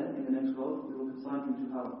 Then in the next world we will consign him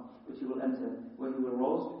to hell, which he will enter, where he will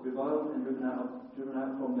roast, reviled, and driven out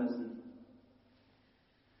from mercy.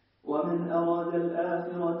 ومن أراد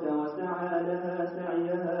الآخرة وسعى لها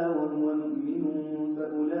سعيها وهو مؤمن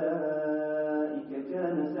فأولئك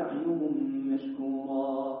كان سعيهم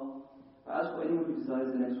مشكورا. As for anyone who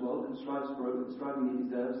desires the next world and strives for it with the striving he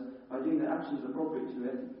deserves, by doing the actions appropriate to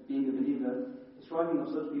it, being a believer, the striving of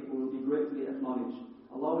such people will be gratefully acknowledged.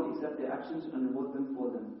 Allah will accept their actions and reward them for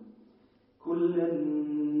them. كُلًّا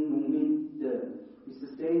نُمِدَّ. We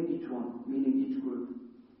sustain each one, meaning each group.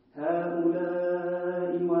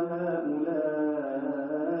 هَؤُلَاءِ وَهَؤُلَاءِ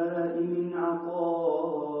مِنْ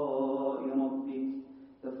عَطَاءِ رَبِّكَ.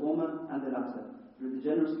 The former and the latter, through the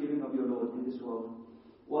generous giving of your Lord in this world.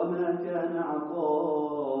 وَمَا كَانَ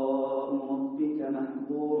عَطَاءُ رَبِّكَ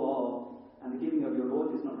مَحْظُورًا. And the giving of your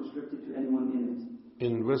Lord is not restricted to anyone in it.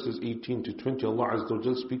 In verses 18 to 20, Allah Azza wa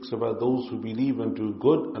Jal speaks about those who believe and do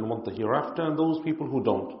good and want the hereafter, and those people who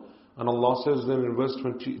don't. And Allah says then in verse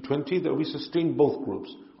 20 that we sustain both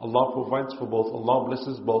groups. Allah provides for both, Allah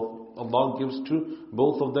blesses both, Allah gives to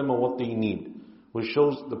both of them and what they need. Which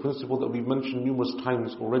shows the principle that we've mentioned numerous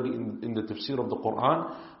times already in the tafsir of the Quran,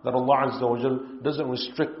 that Allah Azza wa Jal doesn't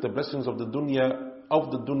restrict the blessings of the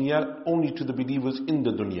dunya only to the believers in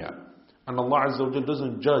the dunya. And Allah Azza wa Jal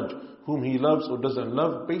doesn't judge whom He loves or doesn't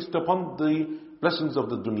love based upon the blessings of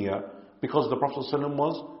the dunya. Because the Prophet ﷺ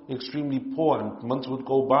was extremely poor, and months would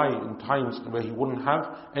go by in times where he wouldn't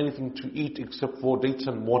have anything to eat except for dates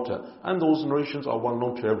and water. And those narrations are well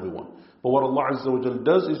known to everyone. But what Allah Azza wa Jal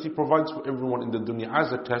does is He provides for everyone in the dunya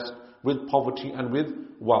as a test with poverty and with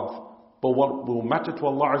wealth. But what will matter to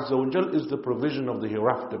Allah Azza wa Jal is the provision of the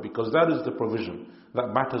hereafter, because that is the provision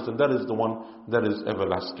that matters, and that is the one that is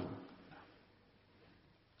everlasting.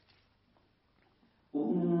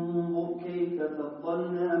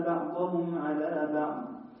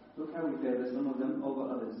 Look how we favor some of them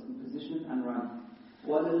over others in position and rank.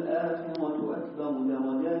 وَلَلْآخِرَةُ أَكْبَرُ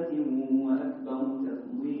دَرَجَاتٍ وَأَكْبَرُ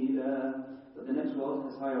تَفْضِيلًا. But the next world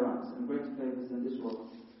has higher ranks and greater favors than this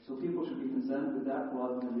world. So people should be concerned with that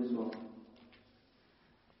rather than this world.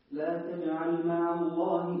 لا تجعل مع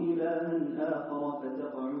الله إلها آخر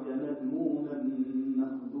فتقعد مذموما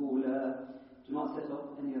مخذولا. Do not set up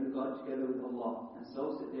any other God together with Allah, and so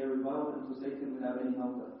sit there reviled and forsaken without any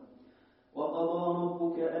helper. وَقَضَى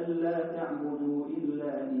رَبُّكَ أَلَّا تَعْبُدُوا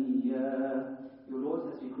إِلَّا إِيَّاهُ. Your Lord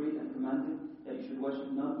has decreed and commanded that you should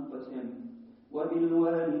worship none but Him.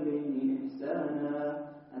 وَبِالْوَالِدَيْنِ إِحْسَانًا.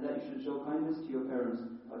 And that you should show kindness to your parents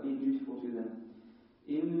by being dutiful to them.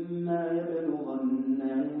 إِمَّا يَبْلُغَنَّ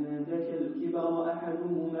عِندَكَ الْكِبَرَ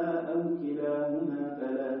أَحَدُهُمَا أَوْ كِلَاهُمَا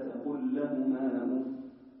فَلَا تَقُلْ لَهُمَا أُفٍّ.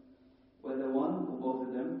 Whether one or both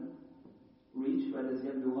of them reach, whether it's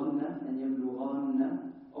يَبْلُغَنَّ and يَبْلُغَنَّ,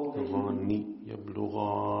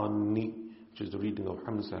 يبلغاني, which is the reading of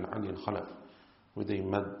Hamza and Ali and Khalaf with a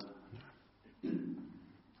mad.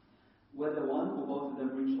 Whether one or both of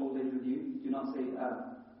them reach old age with you, do not say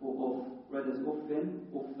or off. Whether it's uffin,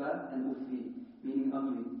 uffa, and uffi, meaning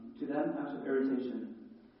ugly, to them out of irritation.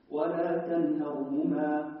 وَلَا تَنْهَرْهُمَا.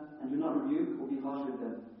 And do not rebuke or be harsh with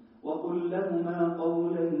them. وَقُلْ لَهُمَا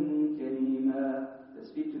قَوْلًا كَرِيمًا. But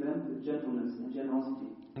speak to them with gentleness and generosity.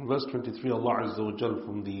 In verse 23, Allah Azza wa Jal,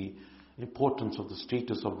 from the importance of the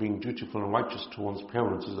status of being dutiful and righteous to one's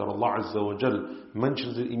parents, is that Allah Azza wa Jal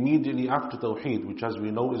mentions it immediately after Tawheed, which as we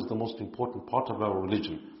know is the most important part of our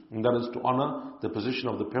religion. And that is to honor the position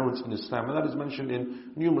of the parents in Islam. And that is mentioned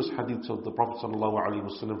in numerous hadiths of the Prophet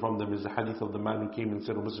ﷺ. From them is the hadith of the man who came and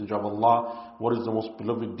said, O Messenger of Allah, what is the most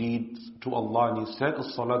beloved deed to Allah? And he said,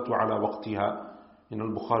 As-salatu ala waqtiha. In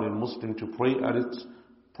Al-Bukhari and Muslim, to pray at its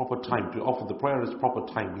proper time, to offer the prayer at its proper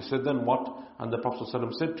time. He said then what? And the Prophet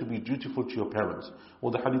ﷺ said to be dutiful to your parents.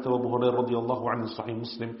 Or the hadith of Abu Hurairah radiallahu anhu in Sahih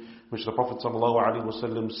Muslim, which the Prophet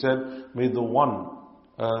ﷺ said,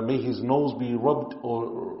 may his nose be rubbed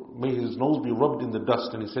in the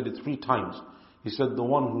dust. And he said it 3 times. He said the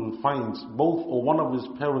one who finds both or one of his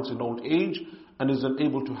parents in old age and is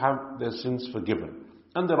unable to have their sins forgiven.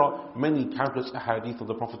 And there are many countless ahadith of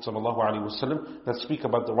the Prophet ﷺ that speak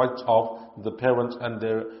about the rights of the parents and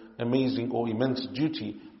their amazing or immense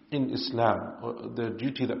duty in Islam, the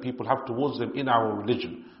duty that people have towards them in our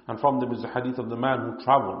religion. And from them is the hadith of the man who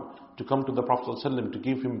traveled to come to the Prophet ﷺ to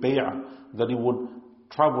give him bay'ah, that he would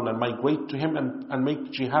travel and migrate to him and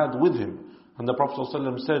make jihad with him. And the Prophet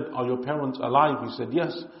ﷺ said, are your parents alive? He said,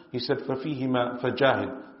 yes. He said, فَفِيهِمَا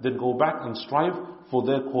فَجَاهِدْ. Then go back and strive for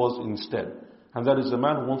their cause instead. And that is the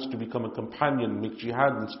man who wants to become a companion, make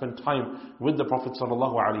jihad and spend time with the Prophet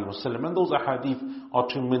ﷺ. And those ahadith are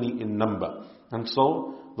too many in number. And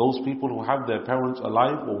so, those people who have their parents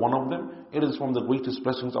alive, or one of them, it is from the greatest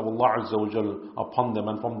blessings of Allah Azza wa Jal upon them,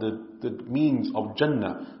 and from the means of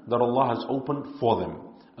Jannah that Allah has opened for them.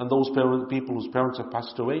 And those people whose parents have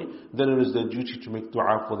passed away, then it is their duty to make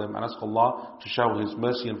dua for them and ask Allah to shower His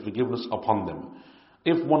mercy and forgiveness upon them.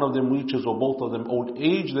 If one of them reaches, or both of them, old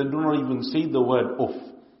age, then do not even say the word uff.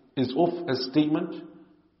 Is uff a statement,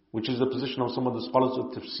 which is the position of some of the scholars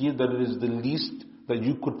of tafsir, that it is the least that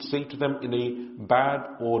you could say to them in a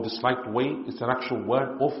bad or disliked way? It's an actual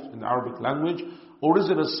word, uff, in the Arabic language. Or is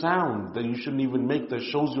it a sound that you shouldn't even make that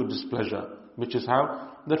shows your displeasure? Which is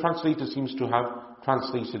how the translator seems to have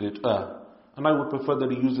translated it. And I would prefer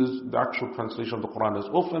that he uses the actual translation of the Quran as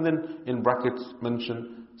uff, and then in brackets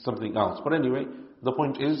mention something else. But anyway, the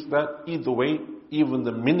point is that either way, even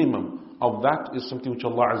the minimum of that is something which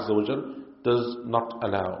Allah Azza wa Jal does not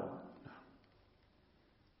allow.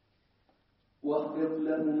 وَاخْفِضْ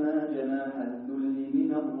لَهُمَا جَنَاحَ الذُّلِّ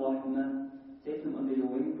مِنَ الرَّحْمَةِ. Take them under your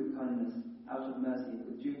wing with kindness, out of mercy,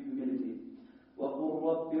 with due humility. وَقُلْ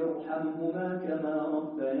رَبِّ ارْحَمْهُمَا كَمَا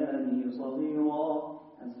رَبَّيَانِي صَغِيرًا.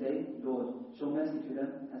 And say, Lord, show mercy to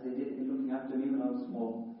them as they did in looking after me when I was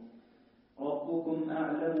small. رَبُّكُمْ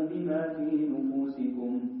أَعْلَمُ بِمَا فِي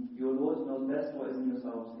نُفُوسِكُمْ. Your Lord knows best what is in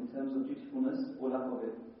yourselves, in terms of dutifulness or lack of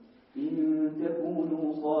it. إِن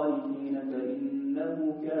تَكُونُوا صَالِحِينَ فَإِنَّهُ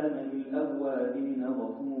كَانَ لِلْأَوَّابِينَ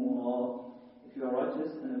غَفُورًا. If you are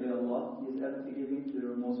righteous and obey Allah, He is ever forgiving to the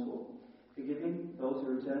remorseful, forgiving those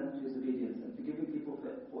who return to His obedience, and forgiving people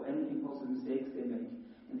for any impulsive mistakes they make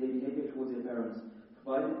in their behavior towards their parents,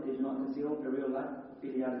 provided they do not conceal a real lack of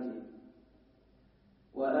filiality.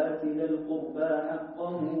 وَآتِ ذَا الْقُرْبَى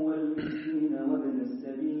حَقَّهُ وَالْمِسْكِينَ وَابْنَ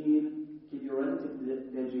السَّبِيلِ. Give your relatives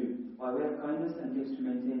their due, by way of kindness and gifts to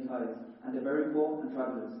maintain ties, and the very poor and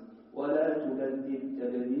travellers. وَلَا تُبَذِّرْ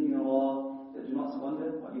تَبْذِيرًا. But do not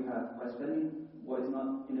squander what you have by spending what is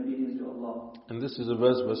not in obedience to Allah. And this is a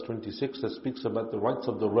verse 26, that speaks about the rights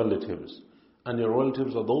of the relatives. And your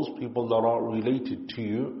relatives are those people that are related to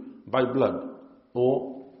you by blood,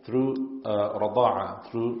 or through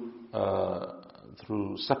rada'a, through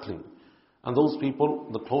suckling. And those people,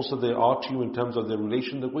 the closer they are to you in terms of their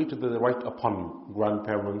relation, the greater the right upon you.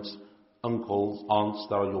 Grandparents, uncles, aunts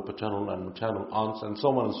that are your paternal and maternal aunts, and so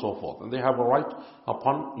on and so forth. And they have a right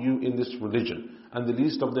upon you in this religion. And the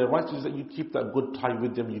least of their rights is that you keep that good tie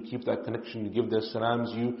with them, you keep that connection, you give their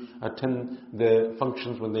salams, you attend their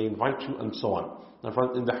functions when they invite you, and so on.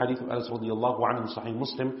 And in the hadith of Anas radiallahu anhu in Sahih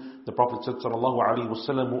Muslim, the Prophet said, sallallahu alayhi wa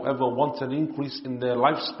sallam, whoever wants an increase in their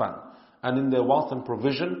lifespan and in their wealth and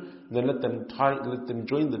provision, then let them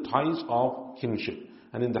join the ties of kinship.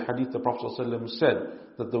 And in the hadith, the Prophet ﷺ said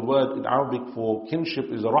that the word in Arabic for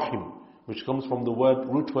kinship is rahim, which comes from the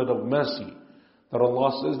root word of mercy. That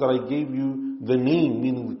Allah says that I gave you the name,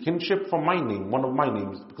 meaning the kinship, from my name, one of my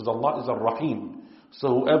names, because Allah is Ar-Rahim.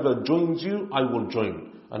 So whoever joins you, I will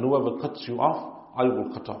join. And whoever cuts you off, I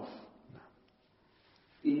will cut off.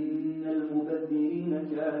 إِنَّ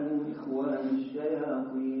الْمُبَذِّرِينَ كَانُوا إِخْوَانَ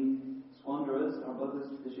الشَّيَاطِينِ. Squanderers are brothers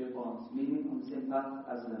to the shaitans, meaning on the same path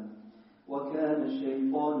as them. وَكَانَ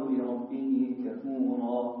الشَّيْطَانُ لِرَبِّهِ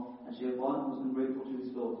كَفُورًا. And shaitan was ungrateful to his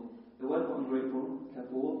Lord. The word for ungrateful,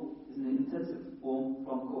 kafur, is an intensive form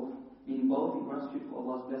from kufr, meaning both ingratitude for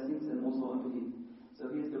Allah's blessings and also unbelief. So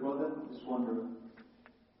he is the brother of the squanderer.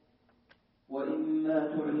 وَإِمَّا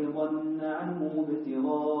تُعْرِضَنَّ عَنْهُمُ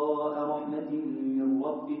ابْتِغَاءَ رَحْمَةٍ مِّن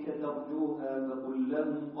رَّبِّكَ تَرْجُوهَا فَقُل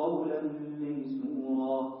لَّهُمْ قَوْلًا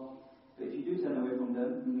مَيْسُورًا. But if you do turn away from them,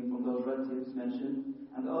 meaning from those relatives mentioned,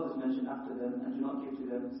 and the others mentioned after them, and do not give to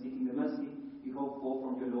them, seeking the mercy you hope for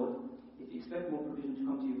from your Lord, if you expect more provision to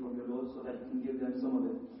come to you from your Lord so that you can give them some of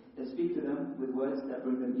it, then speak to them with words that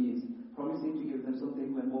bring them ease, promising to give them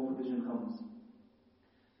something when more provision comes.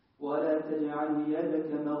 وَلَا تَجْعَلْ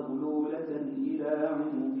يَدَكَ مَغْلُولَةً إِلَىٰ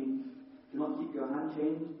عُنُقِكَ. Do not keep your hand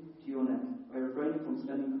chained to your neck, by refraining from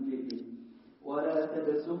spending completely. وَلَا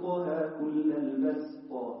تَبْسُطْهَا كُلَّ الْبَسْطِ.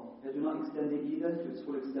 But do not extend it either to its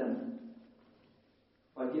full extent,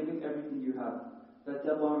 by giving everything you have.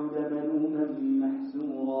 فَتَقْعُدَ مَلُومًا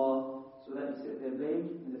مَحْسُورًا. So that you sit there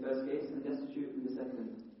vain in the first case and destitute in the second.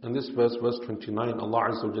 In this verse 29, Allah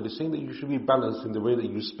Azza wa Jalla is saying that you should be balanced in the way that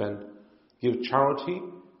you spend. Give charity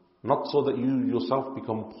Not so that you yourself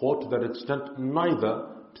become poor to that extent, neither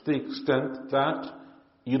to the extent that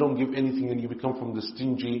you don't give anything and you become from the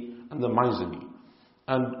stingy and the miserly.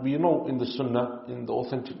 And we know in the Sunnah, in the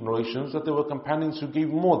authentic narrations, that there were companions who gave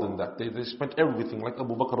more than that. They spent everything, like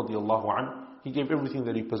Abu Bakr radiallahu anh, he gave everything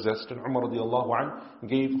that he possessed, and Umar radiallahu anh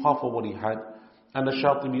gave half of what he had. And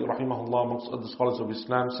Ash-Shatibi rahimahullah, amongst other scholars of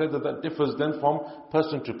Islam, said that differs then from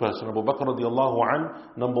person to person. Abu Bakr radiallahu anh,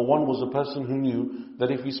 number one, was a person who knew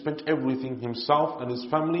that if he spent everything, himself and his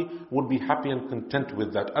family would be happy and content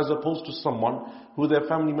with that, as opposed to someone who their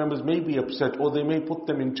family members may be upset or they may put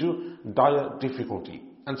them into dire difficulty.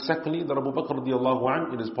 And secondly, that Abu Bakr radiallahu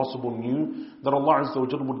anh, it is possible, knew that Allah Azza wa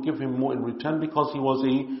Jalla would give him more in return because he was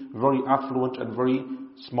a very affluent and very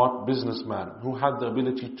smart businessman who had the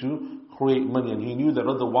ability to create money, and he knew that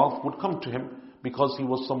other wealth would come to him because he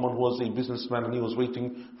was someone who was a businessman and he was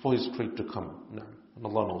waiting for his trade to come. And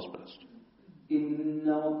Allah knows best. إن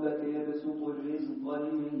ربك يبسط الرزق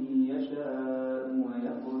لمن يشاء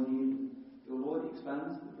ويقدر. Your Lord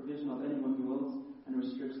expands the provision of anyone who wills and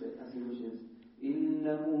restricts it as he wishes.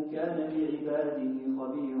 إنه كان بعباده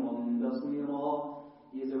خبيرا بصيرا.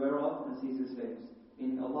 He is aware of and sees his slaves.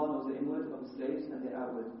 In Allah knows the inward of the slaves and the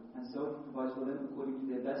outward, and so He provides for them according to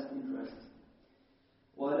their best interests.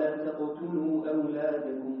 وَلَا تَقْتُلُوا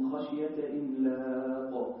أَوْلَادَكُمْ خَشْيَةَ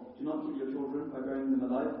إِمْلَاقٍ. Do not kill your children by burying them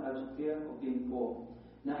alive out of fear of being poor.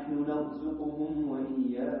 نَحْنُ نَرْزُقُهُمْ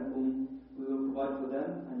وَإِيَّاكُمْ. We will provide for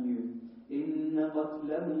them and you. إِنَّ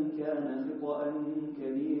قَتْلَهُمْ كَانَ خِطَأً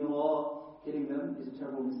كَبِيرًا. Killing them is a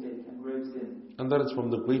terrible mistake and grave sin. And that is from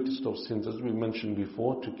the greatest of sins, as we mentioned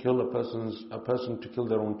before, to kill a person to kill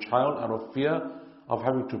their own child out of fear of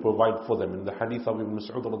having to provide for them. In the hadith of Ibn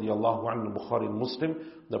Mas'ud radiallahu anhu, Bukhari and Muslim,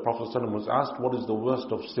 the Prophet ﷺ was asked, what is the worst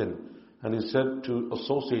of sin? And he said, to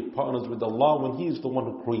associate partners with Allah when He is the one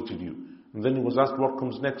who created you. And then he was asked, what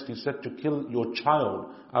comes next? He said, to kill your child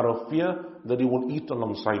out of fear that he will eat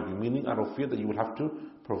alongside you, meaning out of fear that you will have to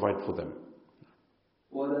provide for them.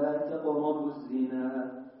 وَلَا تَقْرَبُوا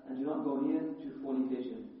الزِّنَا. And do not go near to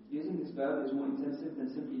fornication. Using this verb is more intensive than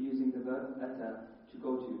simply using the verb ata, to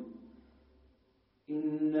go to.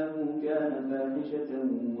 إِنَّهُ كَانَ فَاحِشَةً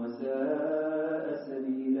وَسَاءَ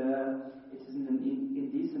سَبِيلًا. It is an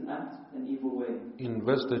indecent act, an evil way. In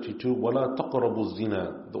verse 32, وَلَا تَقْرَبُوا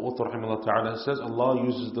الزِّنَا, the author rahimahullah ta'ala says, Allah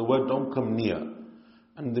uses the word don't come near.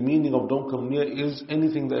 And the meaning of don't come near is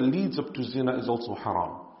anything that leads up to zina is also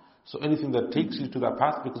haram. So anything that takes you to that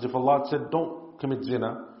path, because if Allah said don't commit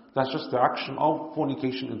zina, that's just the action of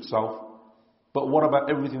fornication itself. But what about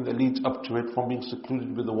everything that leads up to it, from being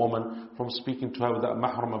secluded with a woman, from speaking to her without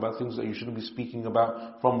mahram about things that you shouldn't be speaking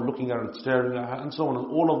about, from looking at her and staring at her, and so on, and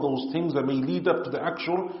all of those things that may lead up to the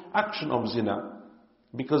actual action of zina.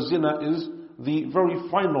 Because zina is the very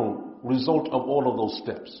final result of all of those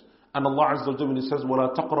steps. And Allah Azza wa Jalla, when He says,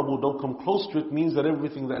 وَلَا تَقْرَبُوا, don't come close to it, means that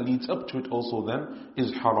everything that leads up to it also then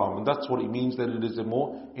is haram. And that's what it means, that it is a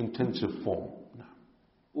more intensive form.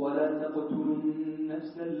 وَلَا تَقْتُلُوا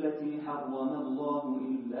النَّفْسَ الَّتِي حَرَّمَ اللَّهُ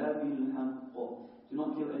إِلَّا بِالْحَقِّ. Do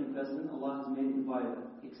not kill any person Allah has made inviolate,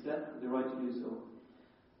 except the right to do so.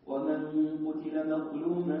 وَمَنْ قُتِلَ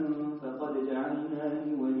مَظْلُومًا فَقَدْ جَعَلْنَا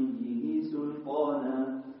لِوَلِيِّهِ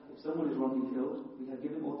سُلْطَانًا. If someone is wrongly killed, we have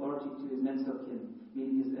given authority to his next of kin,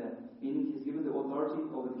 meaning his heir, meaning he is given the authority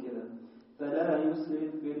over the killer. فَلَا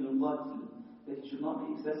يُسْرِفْ فِي الْقَتْلِ. That he should not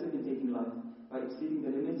be excessive in taking life, by exceeding the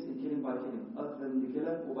limits in killing by killing, other than the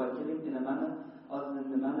killer, or by killing in a manner other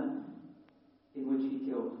than the manner in which he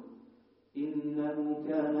killed. إِنَّهُ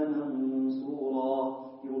كَانَ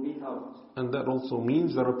مَنْصُورًا. He will be helped. And that also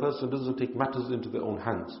means that a person doesn't take matters into their own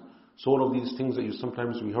hands. So all of these things that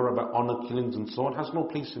we hear about honor killings and so on, has no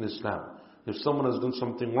place in Islam. If someone has done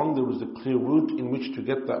something wrong, there is a clear route in which to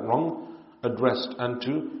get that wrong addressed and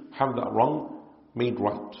to have that wrong made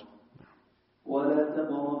right. وَلَا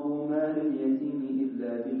تَقْرَبُوا مَالَ الْيَتِيمِ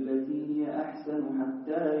إِلَّا بِالَّتِي هِيَ أَحْسَنُ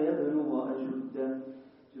حَتَّى يَبْلُغَ أَشُدَّهُ.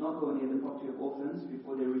 Do not go near the property of orphans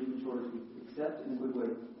before they reach maturity, except in a good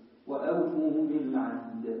way. وَأَوْفُوا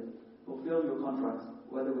بِالْعَهْدِ. Fulfill your contracts,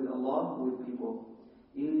 whether with Allah or with people.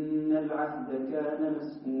 إِنَّ الْعَهْدَ كَانَ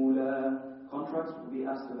مَسْئُولًا. Contracts will be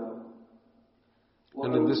asked about.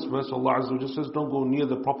 And in this verse, Allah Azza wa Jalla says, don't go near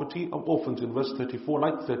the property of orphans, in verse 34,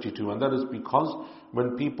 like 32. And that is because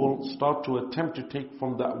when people start to attempt to take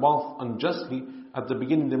from that wealth unjustly, at the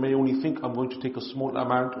beginning they may only think, I'm going to take a small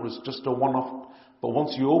amount, or it's just a one-off. But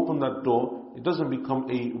once you open that door, it doesn't become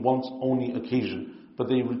a once-only occasion, but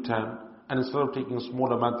they return. And instead of taking a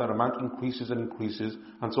small amount, that amount increases and increases.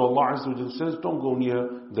 And so Allah Azza wa Jalla says, don't go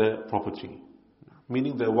near their property,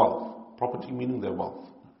 meaning their wealth. Property meaning their wealth.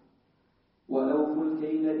 وأوفوا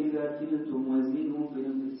الكيل إذا كلتم وزنوا في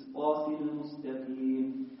القسطاس المستقيم.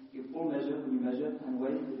 Give full measure when you measure and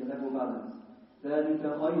weigh with a level balance. ذلك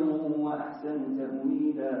خير وأحسن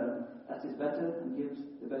تأويلا. That is better and gives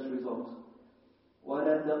the best result.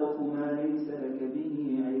 ولا تقف ما ليس لك به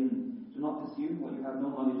علم. Do not pursue what you have no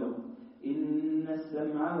knowledge of. إن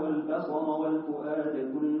السمع والبصر والفؤاد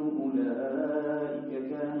كل أولئك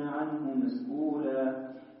كان عنه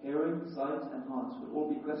مسؤولا. Hearing, sight and heart will all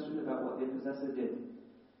be questioned about what their possessor did.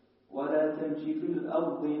 ولا تمشي في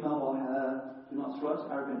الأرض مرحا. Do not strut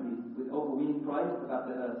arrogantly with overweening pride about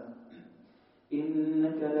the earth.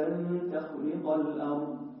 إنك لن تخرق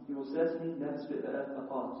الأرض. You will certainly never split the earth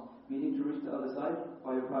apart, meaning to reach the other side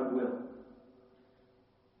by your proud will.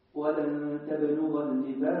 وَلَن تَبْلُغَ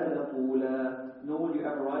الْجِبَالَ طُولًا. Nor will you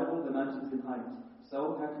ever rival the mountains in height.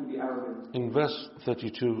 So how can you be arrogant? In verse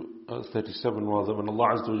 37 rather, when Allah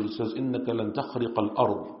Azza wa Jalla says, إِنَّكَ لَن تَخْرِقَ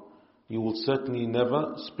الْأَرْضِ, you will certainly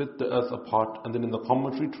never split the earth apart, and then in the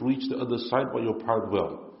commentary, to reach the other side by your proud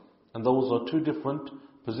will. And those are two different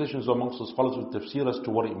positions amongst the scholars of tafsir as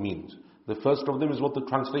to what it means. The first of them is what the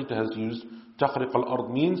translator has used. تَخْرِقَ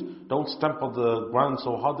الْأَرْض means, don't stamp on the ground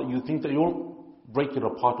so hard that you think that you'll break it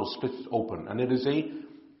apart or split it open. And it is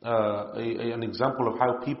an example of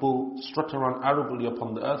how people strut around arrogantly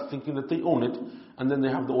upon the earth thinking that they own it, and then they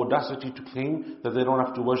have the audacity to claim that they don't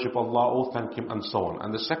have to worship Allah or thank Him and so on.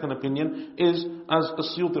 And the second opinion is, as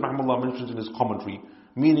As-Suyuti rahimahullah mentions in his commentary,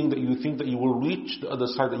 meaning that you think that you will reach the other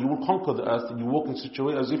side, that you will conquer the earth, and you walk in such a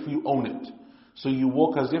way as if you own it. So you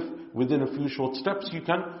walk as if within a few short steps you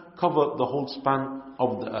can cover the whole span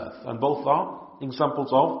of the earth. And both are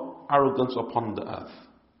examples of arrogance upon the earth.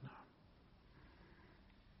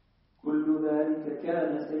 كل ذلك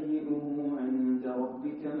كان سيئه عند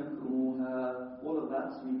ربك مكروها. All of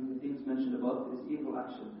that, meaning the things mentioned above, is evil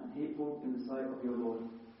action and hateful in the sight of your Lord.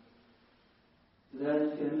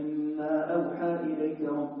 ذلك مما أوحى إليك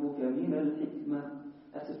ربك من الحكمة.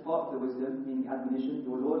 That is part of the wisdom, meaning admonition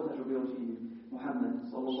your Lord has revealed to you, Muhammad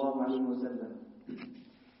sallallahu alayhi wa sallam.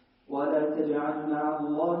 ولا تجعل مع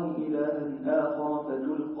الله إلها آخر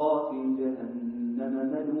فتلقى في جهنم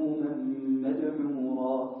ملوما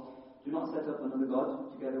مدحورا. Do not set up another God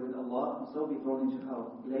together with Allah and so be thrown into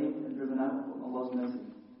hell, blamed and driven out from Allah's mercy.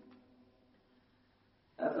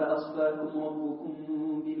 أفأصفاكم ربكم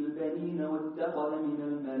بالبنين واتخذ من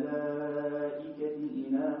الملائكة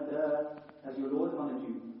إناثا. Has your Lord honored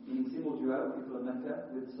you, meaning singled you out, people of Mecca,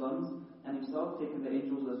 with sons, and himself taken the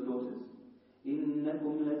angels as daughters.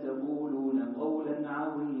 إنكم لتقولون قولا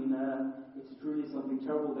عظيما. It's truly something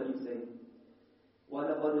terrible that you say.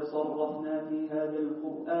 وَلَقَدْ صَرَّفْنَا فِي هَذَا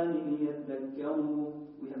الْقُرْآنِ لِيَذَّكَّرُوا.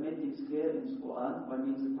 We have made things clear in this Qur'an by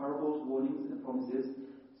means of parables, warnings and promises,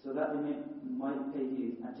 so that they might pay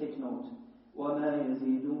heed and take note. وَمَا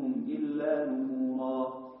يَزِيدُهُمْ إِلَّا نُفُورًا.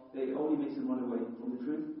 They only makes them run away from the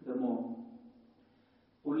truth the more.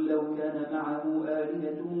 قُلْ لَوْ كَانَ مَعَهُ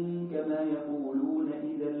آلِهَةٌ كَمَا يَقُولُونَ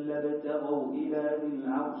إِذًا لَابْتَغَوْا إِلَى ذِي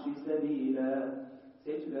الْعَرْشِ سَبِيلًا.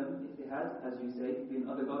 Say to them, if they had, as you say, been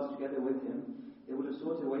other gods together with him, they would have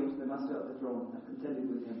sought a way to the master of the throne and contended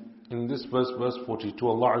with him. In this verse 42,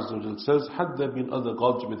 Allah Azza wa Jalla says, had there been other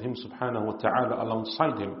gods with him subhanahu wa ta'ala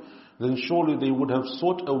alongside him, then surely they would have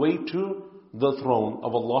sought a way to the throne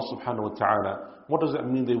of Allah subhanahu wa ta'ala. What does that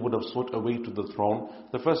mean, they would have sought a way to the throne?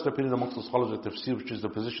 The first opinion amongst the scholars of tafsir, which is the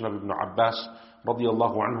position of Ibn Abbas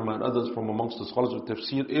radiyallahu anhum and others from amongst the scholars of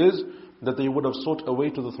tafsir, is that they would have sought a way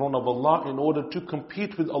to the throne of Allah in order to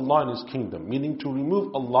compete with Allah in His kingdom, meaning to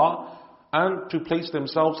remove Allah and to place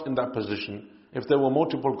themselves in that position. If there were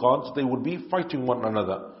multiple gods, they would be fighting one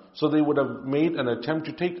another. So they would have made an attempt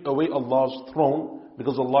to take away Allah's throne,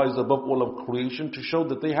 because Allah is above all of creation, to show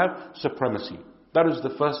that they have supremacy. That is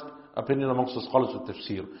the first opinion amongst the scholars of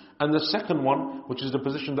tafsir. And the second one, which is the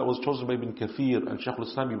position that was chosen by Ibn Kathir and Shaykh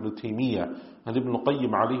al-Islam Ibn Taymiyyah and Ibn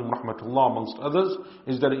Qayyim alayhim rahmatullah amongst others,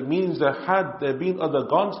 is that it means that had there been other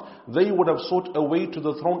gods, they would have sought a way to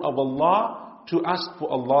the throne of Allah to ask for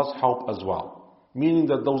Allah's help as well. Meaning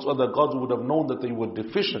that those other gods would have known that they were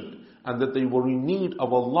deficient and that they were in need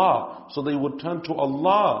of Allah, so they would turn to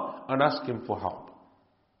Allah and ask Him for help.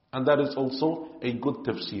 And that is also a good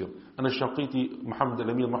tafsir. And Al-Shanqiti Muhammad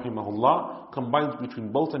al-Amin rahimahullah combines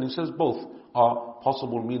between both, and he says both are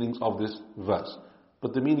possible meanings of this verse.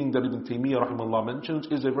 But the meaning that Ibn Taymiyyah rahimahullah mentions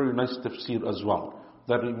is a very nice tafsir as well.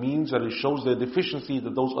 That it means that it shows their deficiency,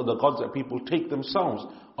 that those other gods that people take themselves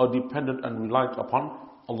are dependent and reliant upon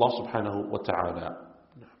Allah subhanahu wa ta'ala.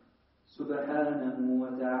 سبحانه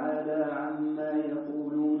وتعالى عما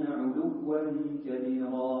يقولون علوا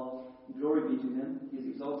كبيرا. Glory be to Him, He is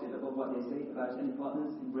exalted above what they say about any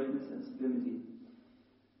partners in greatness and sublimity.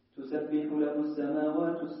 تسبح له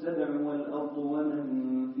السماوات السبع والأرض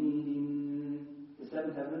ومن فيهن. The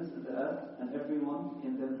seven heavens and the earth and everyone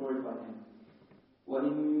in them glorify Him.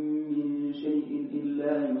 وَإِن مِّن شَيْءٍ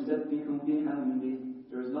إِلَّا يُسَبِّحُ بِحَمْدِهِ.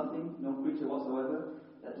 There is nothing, no creature whatsoever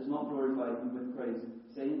that does not glorify Him with praise,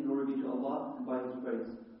 saying, Glory be to Allah, and by His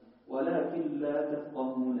praise. وَلَكِنْ لَا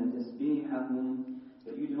تَفْقَهُونَ تَسْبِيحَهُمْ.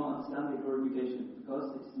 But you do not understand their glorification,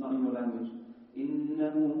 because it is not in your language.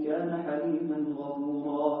 إِنَّهُ كَانَ حَلِيمًا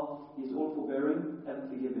غَفُورًا. He is all forbearing, ever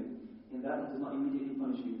forgiving. In that He does not immediately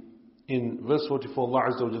punish you. In verse 44, Allah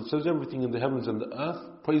Azza wa Jalla says, everything in the heavens and the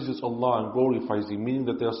earth praises Allah and glorifies Him, meaning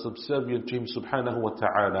that they are subservient to Him subhanahu wa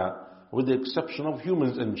ta'ala, with the exception of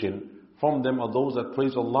humans and jinn. From them are those that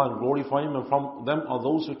praise Allah and glorify Him, and from them are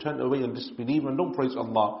those who turn away and disbelieve and don't praise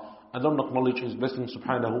Allah and don't acknowledge His blessing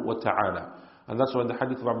subhanahu wa ta'ala. And that's why in the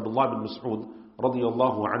hadith of Abdullah bin Mas'ud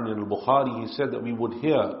radiyallahu anhu in al-Bukhari, he said that we would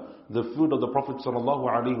hear the food of the Prophet sallallahu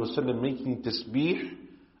alaihi wasallam making tasbih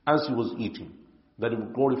as he was eating. That he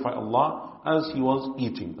would glorify Allah as he was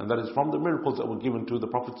eating. And that is from the miracles that were given to the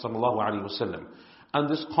Prophet sallallahu alaihi wasallam. And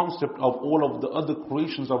this concept of all of the other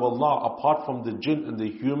creations of Allah, apart from the jinn and the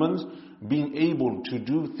humans, being able to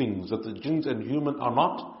do things that the jinns and human are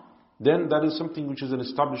not, then that is something which is an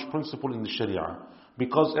established principle in the Sharia.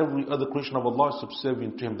 Because every other creation of Allah is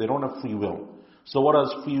subservient to Him. They don't have free will. So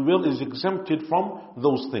whereas free will is exempted from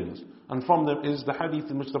those things. And from them is the hadith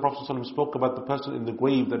in which the Prophet ﷺ spoke about the person in the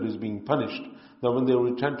grave that is being punished. That when they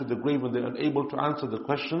return to the grave and they are unable to answer the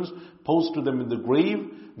questions posed to them in the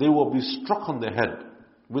grave, they will be struck on the head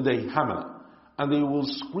with a hammer. And they will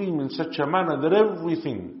scream in such a manner that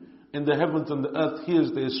everything in the heavens and the earth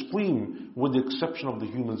hears their scream, with the exception of the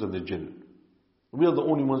humans and the jinn. We are the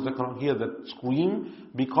only ones that can hear that scream,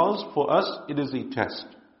 because for us it is a test.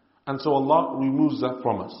 And so Allah removes that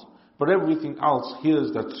from us. But everything else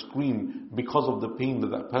hears that scream because of the pain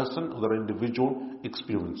that that person or that individual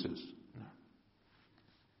experiences.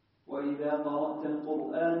 وَإِذَا قَرَأْتَ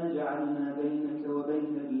الْقُرْآنَ جَعَلْنَا بَيْنَكَ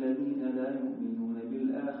وَبَيْنَ الَّذِينَ لَا يُؤْمِنُونَ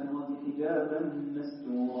بِالْآخِرَةِ حِجَابًا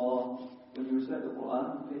مَسْتُورًا. When you recite the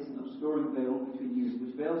Quran, place an obscuring veil between you,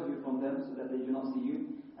 which veils you from them so that they do not see you,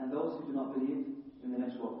 and those who do not believe in the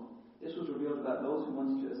next world. This was revealed about those who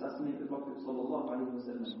wanted to assassinate the Prophet sallallahu alaihi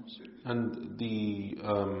wasallam. And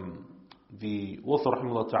the author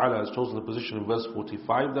rahimahullah ta'ala has chosen the position in verse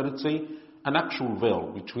 45 that it's an actual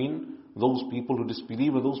veil between those people who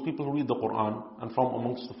disbelieve and those people who read the Quran. And from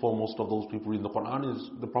amongst the foremost of those people reading the Quran is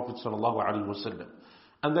the Prophet sallallahu alaihi wasallam.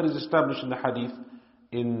 And that is established in the hadith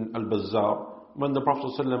in Al-Bazzar, when the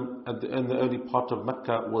Prophet ﷺ in the early part of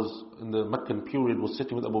Mecca was, in the Meccan period, was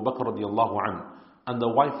sitting with Abu Bakr radiallahu anhu, and the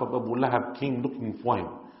wife of Abu Lahab came looking for him,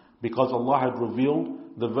 because Allah had revealed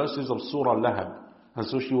the verses of Surah Lahab, and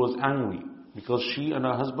so she was angry, because she and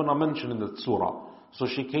her husband are mentioned in that surah. So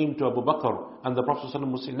she came to Abu Bakr, and the Prophet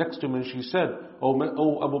ﷺ was sitting next to him, and she said,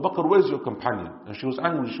 oh Abu Bakr, where's your companion? And she was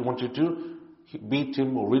angry, she wanted to beat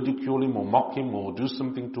him, or ridicule him, or mock him, or do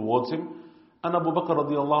something towards him. And Abu Bakr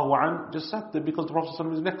radiallahu anhu just sat there because the Prophet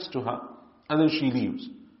ﷺ is next to her. And then she leaves.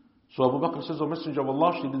 So Abu Bakr says, O Messenger of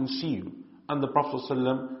Allah, she didn't see you. And the Prophet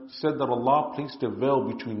ﷺ said that Allah placed a veil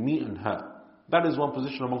between me and her. That is one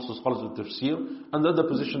position amongst the scholars of tafsir. And the other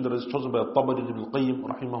position that is chosen by Tabari ibn al-Qayyim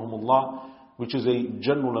rahimahumullah, which is a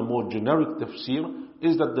general and more generic tafsir,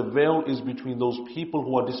 is that the veil is between those people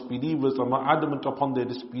who are disbelievers and are adamant upon their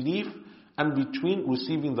disbelief, and between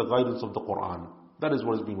receiving the guidance of the Quran. That is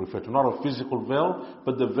what is being referred to. Not a physical veil,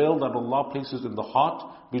 but the veil that Allah places in the heart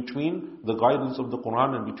between the guidance of the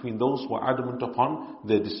Quran and between those who are adamant upon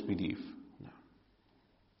their disbelief.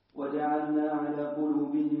 وَجَعَلْنَا عَلَى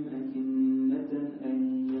قُلُوبِهِمْ أَكِنَّةً أَن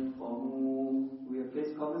يَفْقَهُوا. We have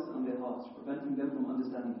placed covers on their hearts, preventing them from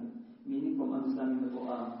understanding it, meaning from understanding the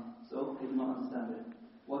Quran, so they do not understand it.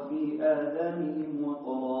 وَفِي آذَانِهِمْ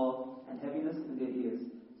وَقْرًا, and heaviness in their ears,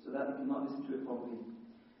 so that they cannot listen to it properly.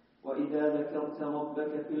 وَإِذَا ذَكَرْتَ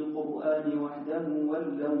رَبَّكَ فِي الْقُرْآنِ وَحْدَهُ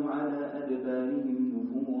وَلَّوْا عَلَى أَدْبَارِهِمْ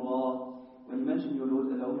نُفُورًا. When you mention your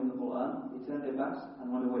Lord alone in the Quran, they turn their backs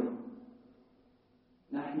and run away.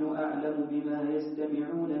 نَحْنُ أَعْلَمُ بِمَا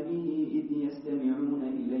يَسْتَمِعُونَ بِهِ إِذْ يَسْتَمِعُونَ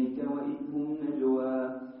إِلَيْكَ وَإِذْ هُمْ نَجْوَى.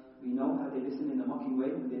 We know how they listen in a mocking way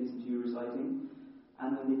when they listen to you reciting,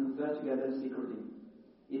 and when they confer together secretly.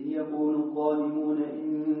 إِذْ يَقُولُ الظَّالِمُونَ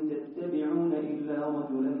إِن تَتَّبِعُونَ إِلَّا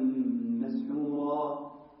رَجُلًا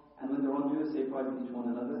مَسْحُورًا. And when the wrongdoers say privately to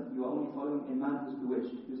one another, you are only following a man who is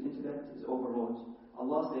bewitched, whose intellect is overwrought.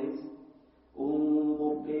 Allah says,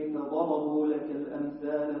 انظر كيف ضربوا لك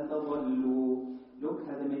الأمثال فضلوا. Look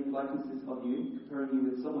how they make likenesses of you, comparing you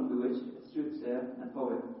with someone bewitched, a soothsayer and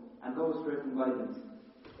poet, and go astray from guidance.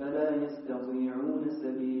 فلا يستطيعون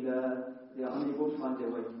سبيلا. They are unable to find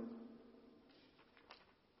their way.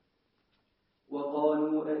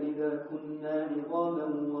 وقالوا أإذا كنا عظاما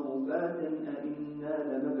ورفاتا أإنا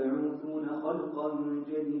لمبعوثون خلقا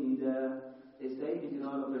جديدا. They say in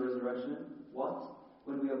denial of the resurrection, what?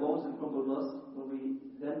 When we are bones and crumbled dust, will we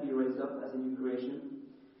then be raised up as a new creation?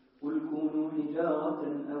 قل كونوا حجارة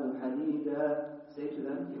أو حديدا. Say to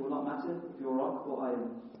them, it will not matter if you are rock or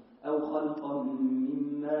iron. أو خلقا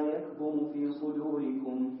مما يكبر في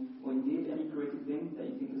صدوركم. Or indeed any created thing that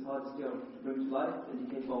you think is hard still to bring to life and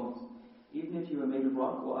decay bones. Even if you are made of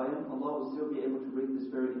rock or iron, Allah will still be able to breathe the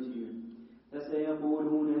Spirit into you.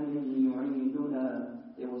 فَسَيَقُولُونَ مَنْ يُعِيدُنَا.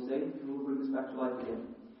 They will say, who will bring us back to life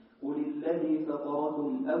again? قُلِ الَّذِي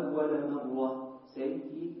فَطَرَكُمْ أَوَّلَ مَرَّةٍ. Say,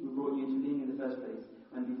 he who brought you into being in the first place,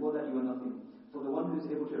 and before that you were nothing. For the one who is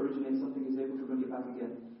able to originate something is able to bring it back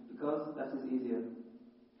again, because that is easier.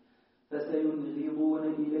 فَسَيُنْغِضُونَ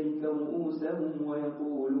إِلَيْكَ رُؤُوسَهُمْ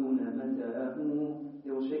وَيَقُولُونَ مَتَىٰ.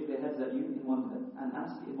 They will shake their heads at you in wonder and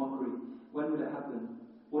ask in mockery, when will it happen?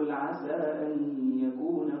 قُلْ عَسَىٰ أَن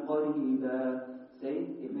يَكُونَ قَرِيبًا. Say,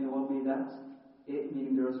 it may well be that it,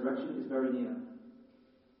 meaning the resurrection, is very near.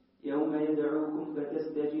 يَوْمَ يَدْعُوكُمْ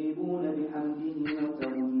فَتَسْتَجِيبُونَ بِحَمْدِهِ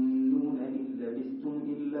وَتَظُنُّونَ إِن لَّبِثْتُمْ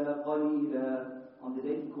إِلَّا قَلِيلًا. On the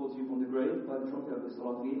day he calls you from the grave by the trumpet of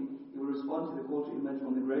Israfil, you will respond to the call to emerge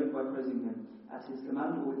from the grave by praising him, at his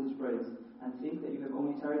command or with his praise, and think that you have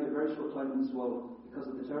only tarried a very short time in this world, because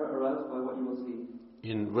of the terror aroused by what you will see.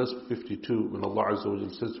 In verse 52, when Allah Azza wa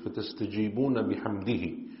Jalla says, فَتَسْتَجِيبُونَ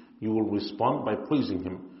بِحَمْدِهِ, you will respond by praising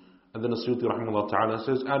him. And then As-Suyuti rahimahullah ta'ala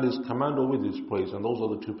says, at his command or with his praise. And those are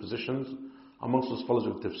the two positions amongst the scholars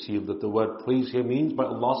of tafsir, that the word praise here means by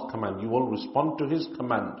Allah's command. You will respond to his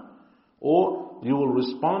command. Or you will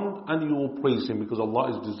respond and you will praise him, because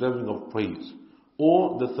Allah is deserving of praise.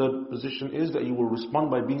 Or the third position is that you will respond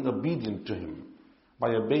by being obedient to him,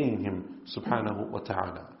 by obeying him subhanahu wa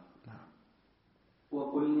ta'ala.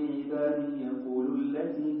 وَقُلْ لِعِبَادِي يَقُولُوا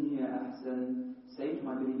الَّتِي هِيَ أَحْسَنُ. Say to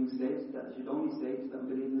my believing slaves that they should only say to the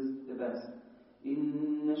unbelievers the best.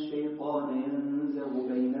 إِنَّ الشَّيْطَانَ يَنزَغُ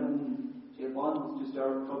بَيْنَهُمْ. Shaitan wants to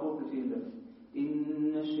stir up trouble between them.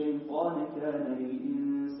 إِنَّ الشَّيْطَانَ كَانَ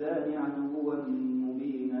لِلْإِنسَانِ عَدُوًّا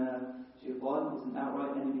مُبِينًا. Shaitan is an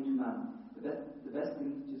outright enemy to man. The best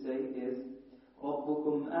thing to say is,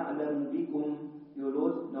 رَبُّكُمْ أَعْلَمُ بِكُمْ. Your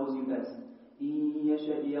Lord knows you best. إِن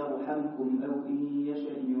يَشَأْ يَرْحَمْكُمْ أَوْ إِن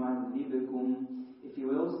يَشَأْ يُعَذِّبْكُمْ. If he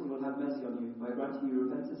wills, he will have mercy on you by granting you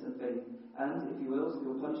repentance and faith. And if he wills, he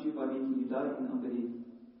will punish you by making you die in unbelief.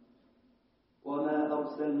 وَمَا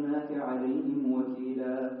أَرْسَلْنَاكَ عَلَيْهِمْ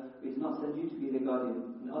وَكِيلًا. We did not send you to be their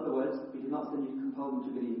guardian. In other words, we did not send you to compel them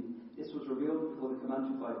to believe. This was revealed before the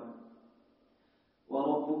command to fight.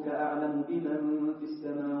 وَرَبُّكَ أَعْلَمُ بِمَنْ فِي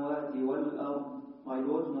السَّمَاوَاتِ وَالْأَرْضِ. My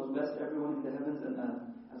Lord knows best everyone in the heavens and earth,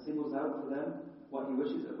 and singles out for them what he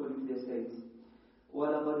wishes according to their states.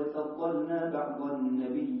 وَلَقَدْ فَضَّلْنَا بَعْضَ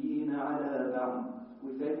النَّبِيِّينَ عَلَى بَعْضٍ.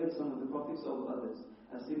 We favored some of the prophets over others,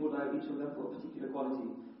 and singled out each of them for a particular quality,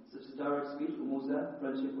 such as direct speech for Musa,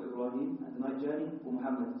 friendship for Ibrahim, and the night journey for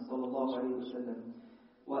Muhammad sallallahu alayhi wa sallam.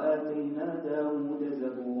 وَآتَيْنَا دَاوُودَ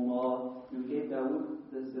زَبُورًا. We gave Dawood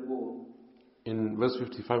the Zabur. In verse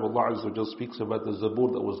 55, Allah Azza wa Jalla speaks about the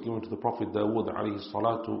Zabur that was given to the Prophet Dawood alayhi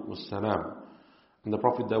salatu wassalam. And the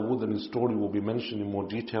Prophet Dawood and his story will be mentioned in more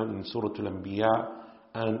detail in Surah Al-Anbiya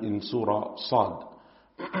and in Surah Sad.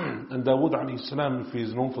 And Dawood alayhi salam, if he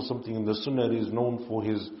is known for something in the Sunnah, he is known for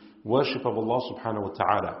his worship of Allah subhanahu wa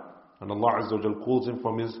ta'ala. And Allah Azza wa Jalla calls him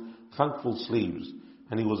from his thankful slaves.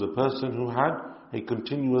 And he was a person who had a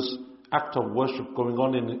continuous act of worship going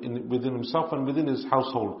on within himself and within his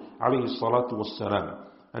household, alayhi salatu wassalam.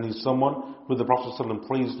 And he's someone who the Prophet ﷺ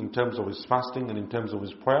praised in terms of his fasting and in terms of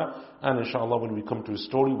his prayer. And inshallah, when we come to his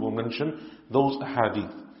story, we'll mention those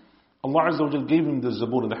hadith. Allah Azza wa Jal gave him the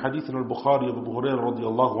Zabur. In the hadith in Al-Bukhari of Abu Hurairah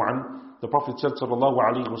radiallahu anhu, the Prophet said sallallahu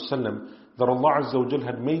alayhi wa sallam, that Allah Azza wa Jal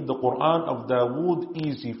had made the Quran of Dawood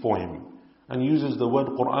easy for him. And uses the word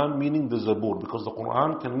Quran meaning the Zabur, because the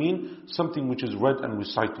Quran can mean something which is read and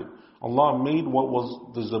recited. Allah made what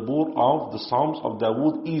was the Zabur of the Psalms of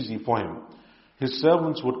Dawood easy for him. His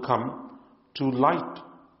servants would come to light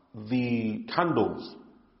the candles.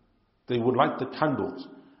 They would light the candles.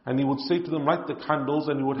 And he would say to them, light the candles,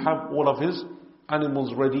 and he would have all of his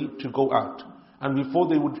animals ready to go out. And before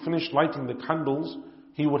they would finish lighting the candles,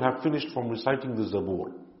 he would have finished from reciting the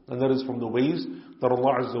Zabur. And that is from the ways that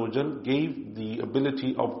Allah Azza wa Jal gave the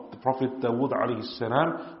ability of the Prophet Dawood alayhi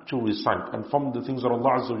salam to recite. And from the things that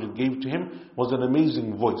Allah Azza wa Jal gave to him was an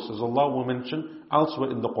amazing voice, as Allah will mention elsewhere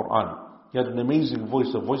in the Quran. He had an amazing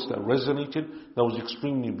voice, a voice that resonated, that was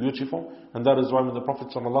extremely beautiful. And that is why when the Prophet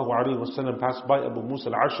ﷺ passed by Abu Musa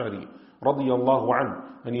al-Ash'ari radiyallahu anhu,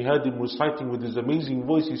 and he heard him reciting with his amazing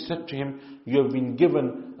voice, he said to him, you have been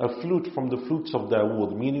given a flute from the flutes of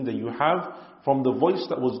Dawood, meaning that you have from the voice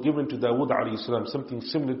that was given to Dawood alayhi salam, something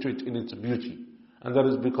similar to it in its beauty. And that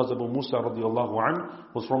is because Abu Musa radiyallahu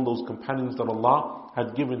anhu was from those companions that Allah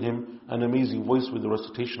had given him an amazing voice with the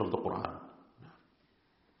recitation of the Quran.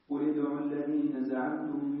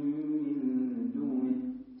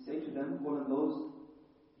 Say to them, call on those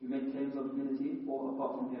who make claims of divinity or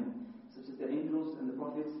apart from him, such as the angels and the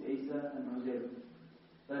prophets Isa and Uzair.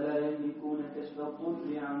 فَلَا يَمْلِكُونَ كَشْفَ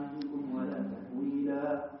الضُّرِّ عَنْكُمْ وَلَا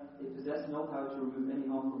تَحْوِيلًا. They possess no power to remove any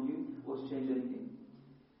harm from you or to change anything.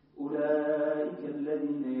 أولئك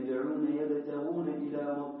الذين يدعون يبتغون إلى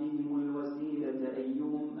ربهم الوسيلة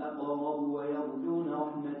أيهم أقرب ويرجون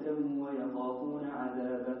رحمته ويخافون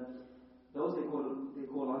عذابه. Those they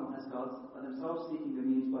call on as gods are themselves seeking the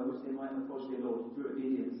means by which they might approach their Lord through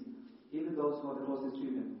obedience, even those who are the closest to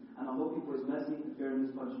him, and are hoping for his mercy and fearing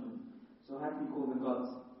his punishment. So how can you call them gods?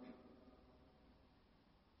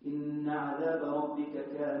 إن عذاب ربك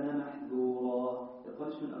كان محذورا. The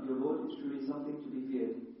punishment of your Lord is truly something to be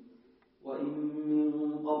feared. وإن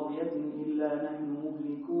من قرية إلا نحن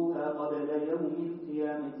مهلكوها قبل يوم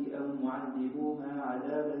القيامة أو معذبوها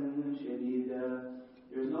عذابا شديدا.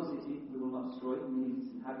 There is no city we will not destroy, meaning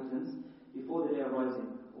its inhabitants, before the day of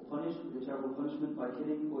rising, or punish with a terrible punishment by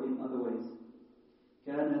killing or in other ways.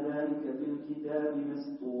 كان ذلك في الكتاب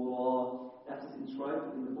مسطورا. That is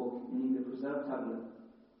inscribed in the book, meaning the preserved tablet.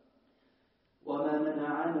 وما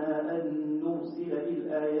منعنا أن نرسل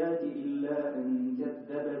بالآيات إلا أن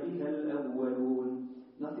كذب بها الأولون.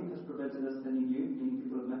 Nothing has prevented us sending you, meaning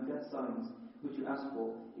people of Mecca, signs which you asked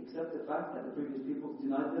for, except the fact that the previous people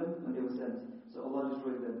denied them when they were sent. So Allah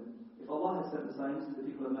destroyed them. If Allah had sent the signs to the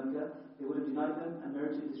people of Mecca, they would have denied them and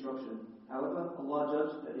merited destruction. However, Allah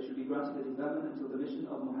judged that they should be granted a deferment until the mission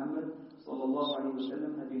of Muhammad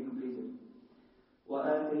ﷺ had been completed.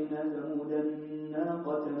 وآتينا ثمود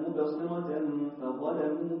الناقة مبصرة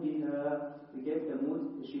فظلموا بها. We gave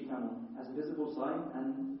Thamud the she-camel as a visible sign,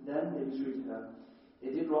 and then they mistreated her.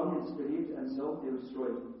 They did wrong and disbelieved, and so they were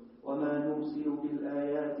destroyed. وَمَا نُرْسِلُ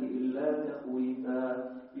بِالْآيَاتِ إِلَّا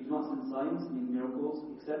تَخْوِيفًا. We do not send signs, meaning miracles,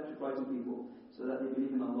 except to frighten people, so that they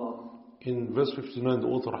believe in Allah. In verse 59, the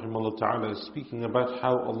author rahimahullah ta'ala is speaking about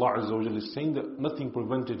how Allah Azza wa Jalla is saying that nothing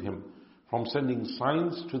prevented him from sending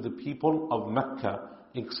signs to the people of Mecca,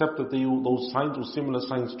 except that those signs or similar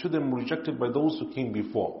signs to them were rejected by those who came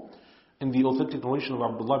before. In the authentic narration of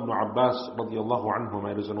Abdullah ibn Abbas radiyallahu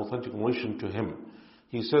anhuma, it is an authentic narration to him.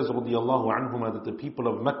 He says radiyallahu anhuma that the people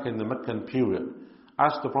of Mecca in the Meccan period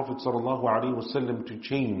asked the Prophet sallallahu alaihi wasallam to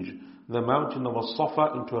change the mountain of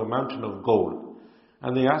As-Safa into a mountain of gold.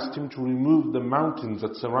 And they asked him to remove the mountains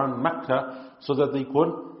that surround Mecca so that they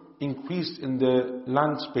could increase in the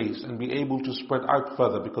land space and be able to spread out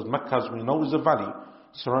further, because Mecca, as we know, is a valley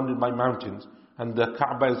surrounded by mountains, and the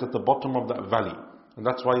Kaaba is at the bottom of that valley. And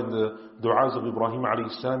that's why in the du'as of Ibrahim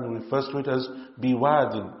alayhi salam, he refers to it as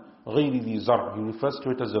biwadin ghayri dhi zar. He refers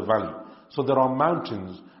to it as a valley. So there are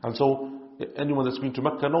mountains, and so anyone that's been to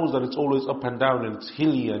Mecca knows that it's always up and down, and it's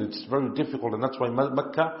hilly, and it's very difficult, and that's why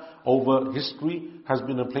Mecca over history has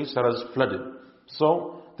been a place that has flooded.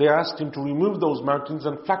 So they asked him to remove those mountains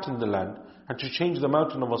and flatten the land, and to change the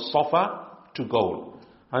mountain of As-Safa to gold.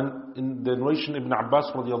 And in the narration, Ibn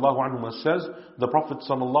Abbas radiallahu anhu says, the Prophet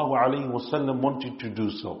sallallahu alaihi wasallam wanted to do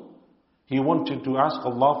so. He wanted to ask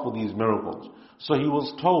Allah for these miracles. So he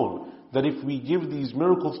was told that if we give these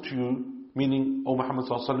miracles to you, meaning, O Muhammad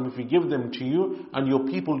sallallahu alaihi wasallam, if we give them to you and your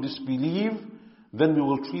people disbelieve, then we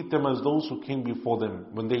will treat them as those who came before them.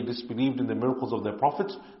 When they disbelieved in the miracles of their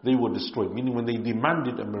prophets, they were destroyed. Meaning when they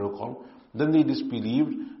demanded a miracle, then they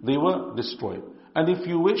disbelieved, they were destroyed. And if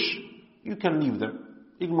you wish, you can leave them,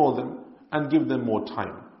 ignore them, and give them more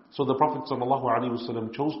time. So the Prophet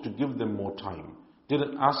ﷺ chose to give them more time.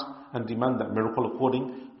 Didn't ask and demand that miracle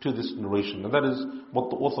according to this narration. And that is what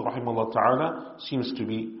the author rahimahullah ta'ala seems to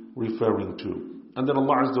be referring to. And then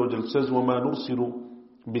Allah Azza wa Jalla says, وَمَا نُرْسِلُ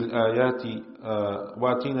بِالْآيَاتِ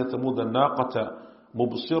وَآتِينَا ثَمُودَ النَّاقَةَ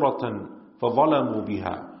مُبْصِرَةً فَظَلَمُوا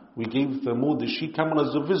بِهَا. We gave Thamud the she-camel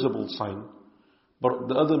as a visible sign. But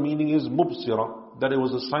the other meaning is mubsira, that it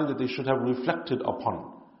was a sign that they should have reflected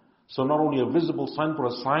upon. So not only a visible sign, but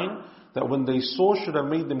a sign that when they saw should have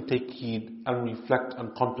made them take heed and reflect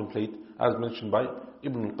and contemplate, as mentioned by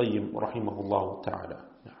Ibn al-Qayyim rahimahullah ta'ala.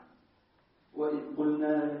 وَإِذْ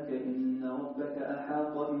قُلْنَا لَكَ إِنَّ رَبَّكَ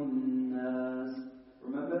أَحَاطَ بِالنَّاسِ.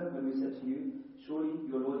 Remember when we said to you, surely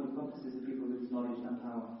your Lord encompasses the people with his knowledge and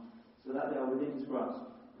power. so that they are within his grasp.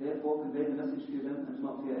 Therefore convey the message to them and do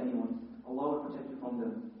not fear anyone. Allah will protect you from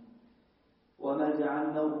them. وَمَا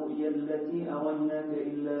جَعَلْنَا الرُّؤْيَا الَّتِي أَرَيْنَاكَ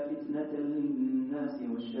إِلَّا فِتْنَةً لِلنَّاسِ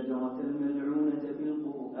وَالشَّجَرَةَ الْمَلْعُونَةَ فِي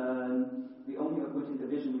الْقُرْآنِ. We only appointed the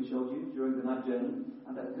vision we showed you during the night journey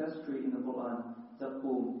and that cursed tree in the Quran,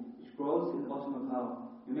 Zaqqum, which grows in the bottom of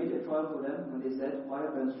hell. We made a trial for them when they said, fire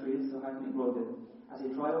burns trees, so how can it grow there? As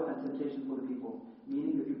a trial and temptation for the people,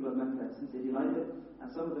 meaning the people of Mecca, since they denied it,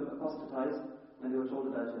 and some of them apostatized when they were told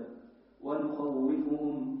about it.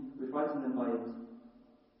 وَنُخَوِّفُهُمْ, we frighten them by it.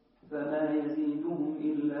 فَمَا يَزِيدُهُمْ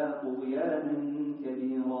إِلَّا طُغْيَانًا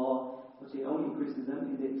كَبِيرًا, but it only increases them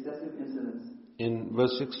in the excessive insolence. In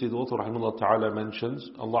verse 60, the author rahimahullah ta'ala mentions,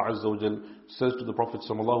 Allah Azza wa Jal says to the Prophet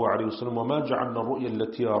sallallahu alayhi wa sallam, وَمَا جَعَلْنَا الرُّؤْيَا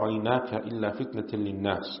الَّتِي أَرَيْنَاكَ إِلَّا فِتْنَةً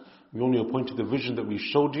لِلنَّاسِ. We only appointed the vision that we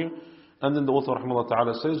showed you. And then the author rahimahullah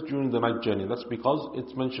ta'ala says, during the night journey. That's because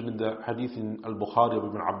it's mentioned in the hadith in Al-Bukhari of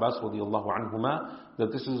Ibn Abbas radiyallahu anhuma,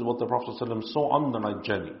 that this is what the Prophet ﷺ saw on the night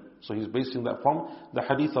journey. So he's basing that from the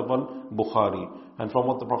hadith of Al-Bukhari. And from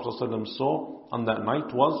what the Prophet ﷺ saw on that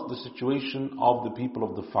night was the situation of the people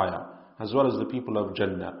of the fire, as well as the people of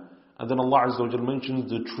Jannah. And then Allah Azza wa Jal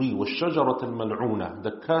mentions the tree, وَالشَّجَرَةَ الْمَلْعُونَةِ,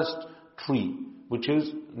 the cursed tree, which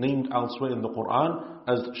is named elsewhere in the Quran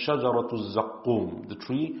as Shajaratu Zaqqum, the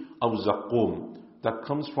tree of Zaqqum, that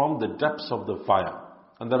comes from the depths of the fire.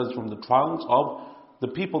 And that is from the trials of the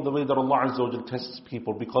people, the way that Allah Azza wa Jal tests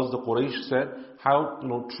people, because the Quraysh said, how,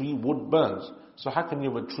 tree wood burns. So how can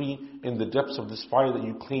you have a tree in the depths of this fire that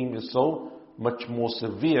you claim is so much more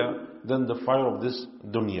severe than the fire of this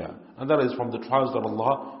dunya? And that is from the trials that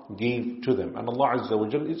Allah gave to them. And Allah Azza wa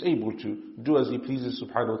Jal is able to do as He pleases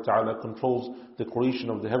subhanahu wa ta'ala, controls the creation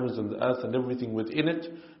of the heavens and the earth and everything within it.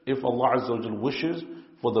 If Allah Azza wa Jal wishes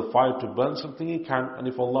for the fire to burn something, He can. And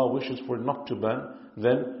if Allah wishes for it not to burn,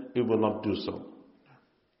 then it will not do so.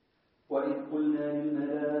 وَإِذْ قُلْنَا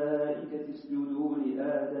لِلْمَلَائِكَةِ اسْجُدُوا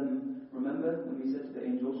لِآدَمَ. Remember when we said to the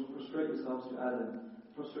angels, prostrate yourselves to Adam.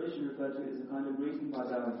 Prostration referred to as a kind of greeting by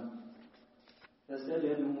bowing.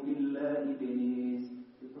 فَسَجَدُوا إِلَّا إِبْلِيسَ.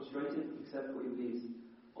 We prostrated except for Iblis.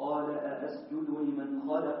 قَالَ أَأَسْجُدُ لِمَنْ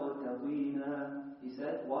خَلَقَكَ طِينًا. He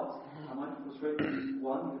said, what? Am I to prostrate to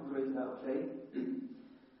one who created out of clay?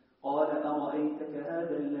 قَالَ أَرَأَيْتَكَ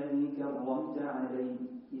هَذَا الَّذِي كَرَّمْتَ عَلَيْهِ.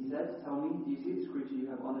 He said, tell me, do you see this creature you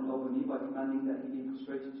have honored over me by commanding that he be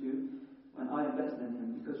prostrated to when I am better than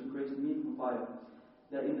him, because you created me from fire?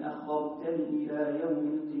 لئن أخرتني إلى يوم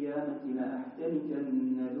القيامة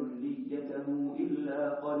لأحتركن ذريته إلا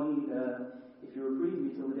قليلا. If you reprieve me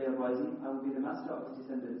till the day of rising, I will be the master of his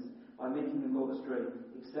descendants by making them go astray,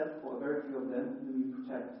 except for a very few of them whom you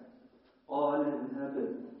protect. قال اذهب.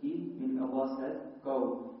 He, meaning Allah, said,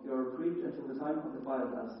 go, you are reprieved until the time of the fire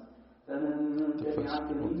blast. Or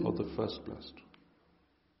the first blast.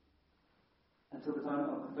 Until the time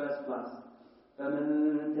of the first blast.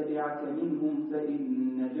 فَمَنْ تَبِعَكَ مِنْهُمْ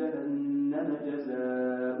فَإِنَّ جَهَنَّمَ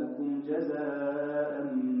جَزَاؤُكُمْ جَزَاءً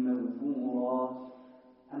مَوْفُورًا.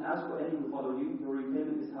 And as for any who follow you, your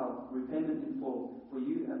repayment is hell, repayment in full, for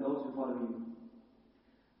you and those who follow you.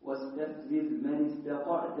 وَاسْتَفْزِزْ مَنِ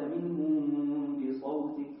اسْتَطَعْتَ مِنْهُمْ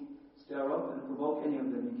بِصَوْتِكَ. Stir up and provoke any of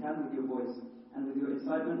them you can with your voice, and with your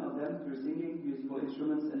incitement of them through singing, musical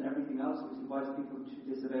instruments, and everything else which invites people to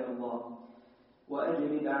disobey Allah.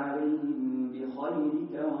 وَأَجْلِبْ عَلَيْهِمْ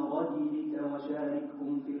بِخَيْلِكَ وَرَجِلِكَ وَشَارِكْهُمْ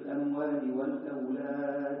فِي الْأَمْوَالِ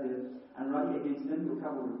وَالْأَوْلَادِ. And rally against them your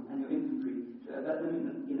cavalry and your infantry, to abet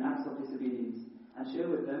them in acts of disobedience, and share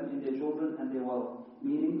with them in their children and their wealth,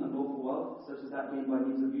 meaning unlawful wealth, such as that gained by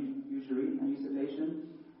means of usury and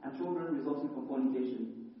usurpation, and children resulting from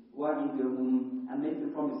fornication. وَعِدْهُمْ, and make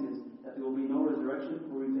them promises that there will be no resurrection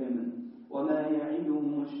or repayment. وَمَا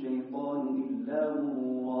يَعِدُهُمُ الشَّيْطَانُ إِلَّا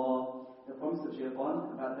غُرُورًا. The promise of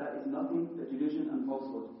shaitan about that is nothing but delusion and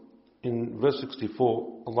falsehood. In verse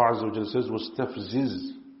 64, Allah Azza wa Jalla says,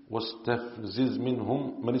 وَاسْتَفْزِزْ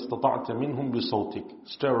مِنْهُمْ مَنِ اسْتَطَعْتَ مِنْهُمْ بِصَوْتِكَ.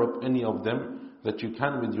 Stir up any of them that you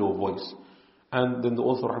can with your voice. And then the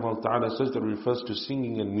author rahimahullah ta'ala says that it refers to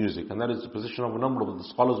singing and music, and that is the position of a number of the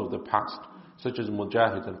scholars of the past, such as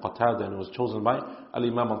Mujahid and Qatada, and it was chosen by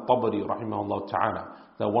Al-Imam al-Tabari rahimahullah ta'ala,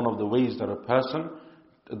 that one of the ways that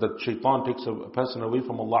that shaitan takes a person away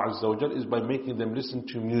from Allah Azza wa Jal is by making them listen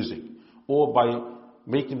to music, or by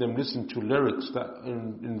making them listen to lyrics that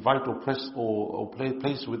invite or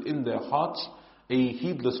place within their hearts a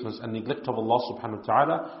heedlessness and neglect of Allah subhanahu wa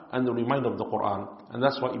ta'ala and the reminder of the Quran. And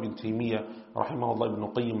that's why Ibn Taymiyyah rahimahullah,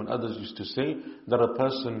 Ibn Qayyim and others used to say that a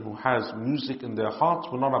person who has music in their hearts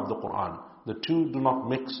will not have the Quran. The two do not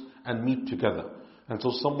mix and meet together. And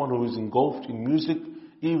so someone who is engulfed in music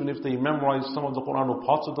even if they memorize some of the Quran or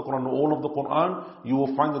parts of the Quran or all of the Quran, you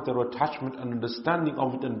will find that their attachment and understanding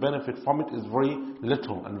of it and benefit from it is very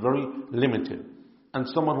little and very limited. And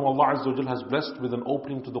someone who Allah Azza wa Jal has blessed with an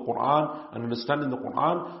opening to the Quran and understanding the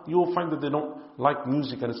Quran, you will find that they don't like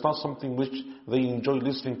music, and it's not something which they enjoy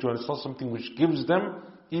listening to, and it's not something which gives them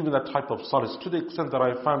even that type of solace. To the extent that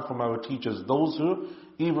I found from our teachers, those who,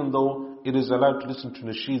 even though it is allowed to listen to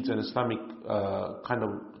nasheeds and Islamic kind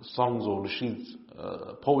of songs or nasheeds,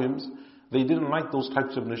 poems, they didn't like those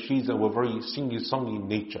types of nasheeds that were very singy-songy in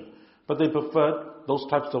nature. But they preferred those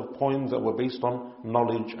types of poems that were based on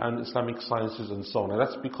knowledge and Islamic sciences and so on. And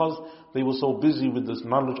that's because they were so busy with this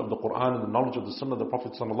knowledge of the Quran and the knowledge of the Sunnah of the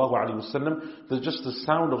Prophet ﷺ, that just the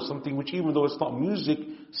sound of something which, even though it's not music,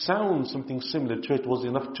 sounds something similar to it, was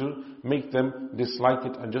enough to make them dislike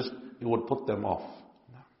it, and just it would put them off.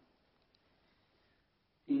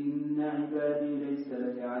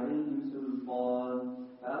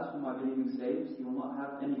 As for my believing slaves, you will not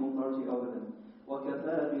have any authority over them.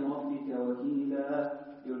 وَكَفَى بِرَبِّكَ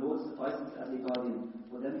وَكِيلًا. Your Lord suffices as a guardian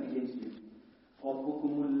for them against you.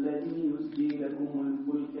 رَبُّكُمُ الَّذِي يُزْجِي لَكُمُ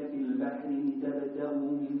الْفُلْكَ فِي الْبَحْرِ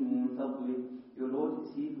لِتَبْتَغُوا مِن فَضْلِهِ. Your Lord is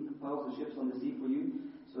He who compels the ships on the sea for you,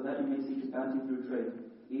 so that you may seek His bounty through trade.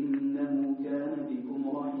 إِنَّهُ كَانَ بِكُمْ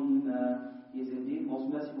رَحِيمًا. He is indeed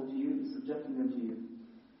most merciful to you in subjecting them to you.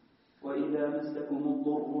 وَإِذَا مَسَّكُمُ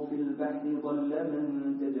الضُّرُّ فِي الْبَحْرِ ضَلَّ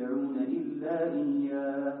مَن تَدْعُونَ إِلَّا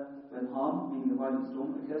إِيَّاهُ. When harm, meaning the violent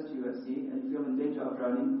storm, occurs to you at sea, and you feel in danger of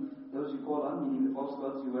drowning, those you call on, meaning the false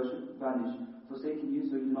gods you worship, vanish, forsaking you,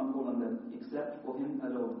 so you do not call on them, except for Him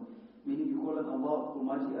alone. Meaning you call on Allah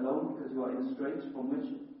Almighty alone, because you are in a strait from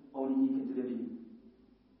which only He can deliver you.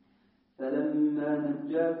 فَلَمَّا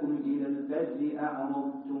نَجَّاكُمْ إِلَى الْبَرِّ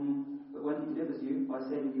أَعْرَضْتُمْ. But when He delivers you, by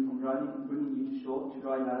saving you from drowning and bringing you to shore, to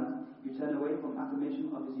dry land, you turn away from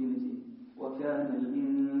affirmation of His unity. وَكَانَ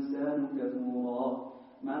الْإِنسَانُ كَفُورًا.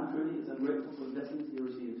 Man truly is ungrateful for the blessings he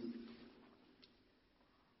receives.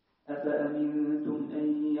 أَفَأَمِنْتُمْ أَنْ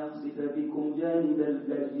يَخْسِفَ بِكُمْ جَانِبَ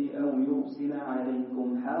الْبَرِّ أَوْ يُرْسِلَ عَلَيْكُمْ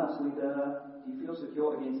حَاصِبًا. Do you feel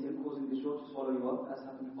secure against him, causing the shore to swallow you up, as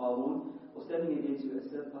happened to Qarun, or standing against you as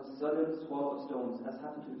a sudden swallow of stones, as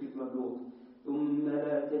happened to the people of Lut? ثُمَّ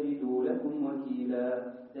لَا تَجِدُوا لَكُمْ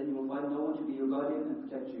وَكِيلًا. Then you will find no one to be your guardian and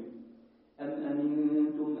protect you. أَمْ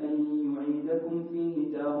أَمِنْتُمْ أَنْ يُعِيدَكُمْ فِيهِ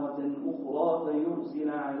تَارَةً أُخْرَى فَيُرْسِلَ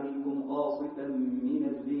عَلَيْكُمْ قَاصِفًا مِنَ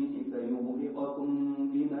الرِّيحِ فَيُغْرِقَكُمْ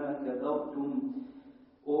بِمَا كَفَرْتُمْ.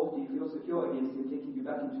 Or do you feel secure against him taking you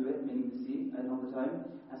back into it, meaning the sea, at another time,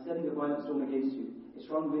 and sending a violent storm against you, a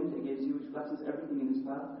strong wind against you which flattens everything in its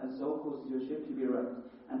path, and so causes your ship to be wrecked,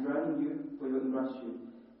 and drowning you for your ingratitude?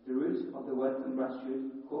 The root of the word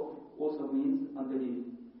ingratitude, kufr, also means unbelief.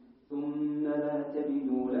 ثُمَّ لَا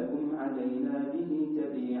تَجِدُوا لَكُمْ عَلَيْنَا بِهِ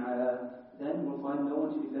تَبِيعًا. Then we'll find no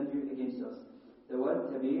one to defend you against us. The word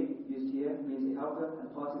tabi' used here means a helper and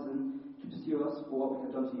partisan to pursue us for what we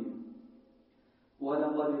have done to you.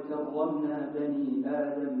 وَلَقَدْ كَرَّمْنَا بَنِي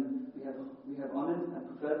آدَمَ. We have honored and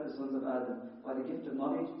preferred the sons of Adam by the gift of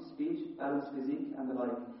knowledge, speech, balanced physique, and the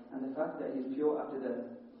like, and the fact that he is pure after death.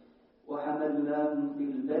 وَحَمَلْنَاهُمْ فِي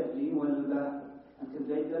الْبَرِّ وَالْبَحْرِ. And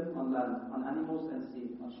conveyed them on land, on animals and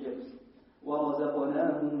sea, on ships.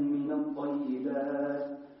 وَرَزَقْنَاهُمْ مِنَ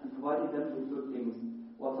الطَّيِّبَاتِ. And provided them with good things.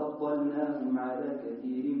 وَفَضَّلْنَاهُمْ عَلَى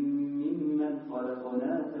كَثِيرٍ مِّمَّنْ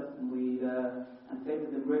خَلَقْنَا تَفْضِيلًا. And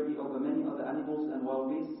favored them greatly over many other animals and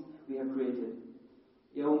wild beasts we have created.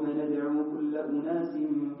 يَوْمَ نَدْعُو كُلَّ أُنَاسٍ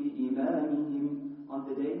بِإِمَامِهِمْ. On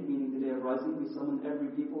the day, meaning the day of rising, we summon every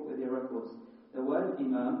people with their records. The word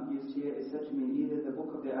imam used here is said to mean either the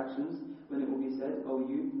book of their actions, when it will be said, O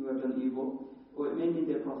you who have done evil, or it may mean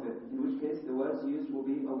their prophet, in which case the words used will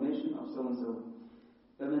be, O nation of so-and-so.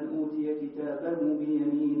 فَمَنْ أُوتِيَ كِتَابَهُ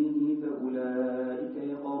بِيَمِينِهِ فَأُولَٰئِكَ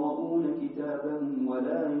يَقْرَؤُونَ كِتَابَهُمْ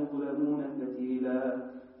وَلَا يُظْلَمُونَ فَتِيلًا.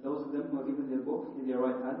 Those of them who are given their book in their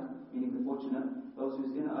right hand, meaning the fortunate, those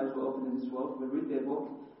whose inner eyes were opened in this world, will read their book,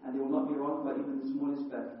 and they will not be wronged by even the smallest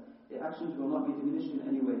speck. Their actions will not be diminished in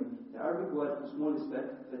any way. The Arabic word for smallest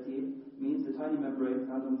speck, fatil, means the tiny membrane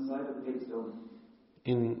found on the side of the big stone.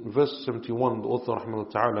 In verse 71, the author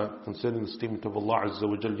rahmahullah ta'ala, concerning the statement of Allah Azza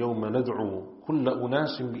wa Jal, يَوْمَ نَدْعُو كُلَّ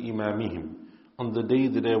أُنَاسٍ بِإِمَامِهِمْ. On the day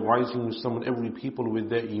that they are rising, we summon every people with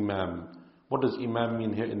their imam. What does imam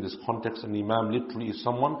mean here in this context? An imam literally is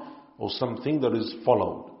someone or something that is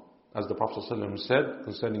followed. As the Prophet ﷺ said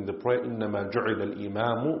concerning the prayer, إِنَّمَا جُعِلَ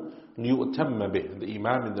الْإِمَامُ لِيُؤْتَمَّ بِهِ. The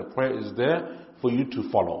imam in the prayer is there for you to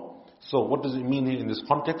follow. So what does it mean here in this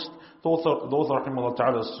context? The author rahimahullah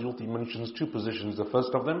ta'ala Suyuti mentions two positions. The first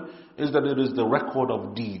of them is that it is the record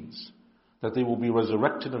of deeds. that they will be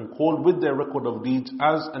resurrected and called with their record of deeds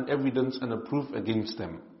as an evidence and a proof against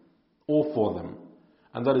them, or for them.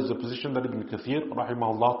 And that is the position that Ibn Kathir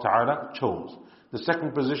rahimahullah ta'ala chose. The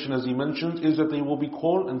second position, as he mentions, is that they will be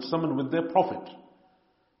called and summoned with their prophet.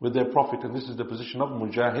 With their prophet, and this is the position of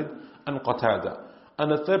Mujahid and Qatada.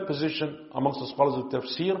 And the third position amongst the scholars of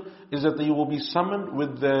tafsir is that they will be summoned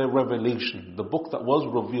with their revelation, the book that was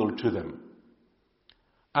revealed to them.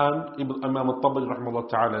 And Imam al-Tabari rahimahullah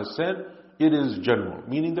ta'ala said, it is general,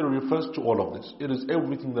 meaning that it refers to all of this. It is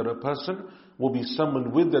everything that a person will be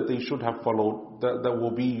summoned with that they should have followed, that will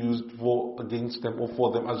be used for against them or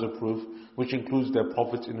for them as a proof, which includes their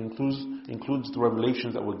prophets, it includes the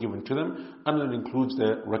revelations that were given to them, and it includes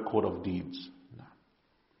their record of deeds.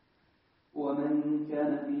 ومن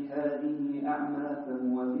كان في هذه أعمى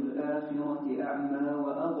فهو في الآخرة أعمى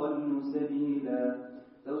وأضل سبيلا.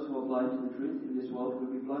 Those who are blind to the truth in this world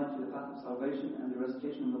will be blind to the path of salvation and the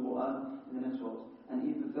recitation of the Quran in the next world, and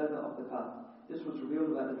even further off the path. This was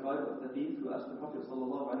revealed about the tribe of Thaqif who asked the Prophet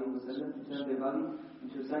ﷺ to turn their valley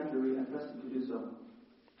into a sanctuary and pressed him to do so.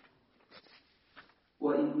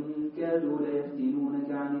 وَإِن كَادُوا لَيَفْتِنُونَكَ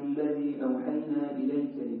عَنِ الَّذِي أَوْحَيْنَا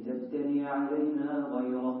إِلَيْكَ لِتَفْتَرِيَ عَلَيْنَا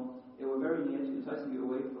غَيْرَهُ. They were very near to enticing you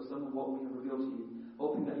away for some of what we have revealed to you,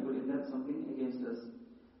 hoping that you would invent something against us.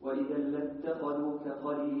 وَإِذَا لَاتَّخَذُوكَ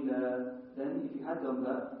خَلِيلًا. Then, if you had done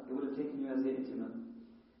that, they would have taken you as their intimate.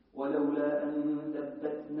 وَلَوْلَا أَن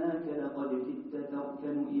ثَبَّتْنَاكَ لَقَدْ كِدتَّ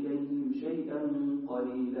تَرْكَنُ إِلَيْهِمْ شَيْئًا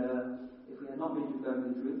قَلِيلًا. If we had not made you firm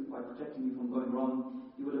in the truth by protecting you from going wrong,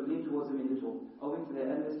 you would have leaned towards them a little, owing to their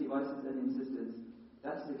endless devices and insistence.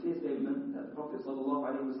 That is a clear statement that the Prophet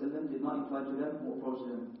ﷺ did not incline to them or approach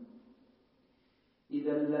them.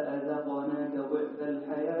 إِذًا لَأَذَقْنَاكَ ضِعْفَ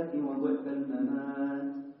الْحَيَاةِ وَضِعْفَ الْمَمَاتِ.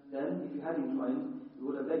 Then, if you had inclined, we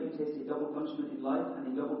would have let you taste a double punishment in life and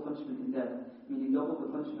a double punishment in death, meaning double the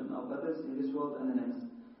punishment of others in this world and the next.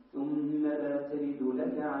 ثُمَّ لَا تَجِدُ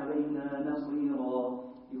لَكَ عَلَيْنَا نَصِيرًا.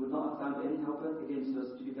 You would not have found any helper against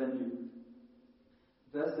us to defend you.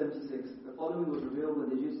 Verse 76. The following was revealed when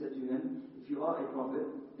the Jews said to him, if you are a prophet,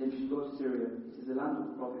 then you should go to Syria. It is the land of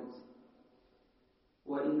the prophets.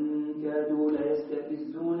 وَإِن كَادُوا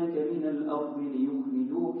لَيَسْتَفِزُّونَكَ مِنَ الْأَرْضِ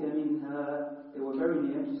لِيُخْرِجُوكَ مِنْهَا. They were very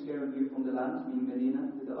near to scaring you from the land, meaning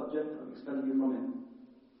Medina, with the object of expelling you from it.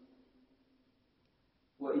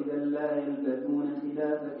 وَإِذًا لَا يَلْبَثُونَ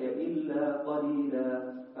خِلَافَكَ إِلَّا قَلِيلًا.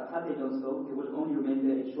 But had they done so, they would only remain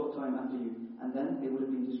there a short time after you, and then they would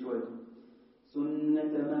have been destroyed.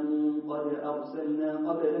 سُنَّةَ مَنْ قَدْ أَرْسَلْنَا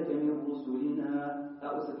قَبْلَكَ مِنْ رُسُلِنَا.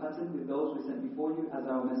 That was the pattern with those we sent before you as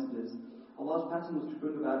our messengers. Allah's pattern was to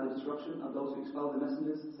bring about the destruction of those who expelled the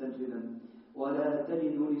messengers sent to them. وَلَا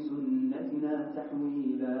تَجِدُ لِسُنَّتِنَا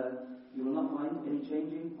تَحْوِيلًا. You will not find any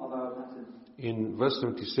changing of our pattern. In verse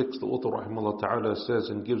 76, the author rahimahullah ta'ala says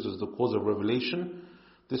and gives us the cause of revelation,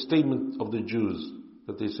 the statement of the Jews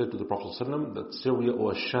that they said to the Prophet ﷺ that Syria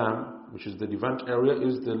or Sham, which is the Levant area,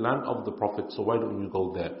 is the land of the Prophet, so why don't you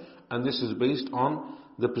go there? And this is based on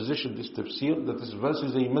the position, this tafsir, that this verse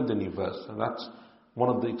is a Madani verse, and that's one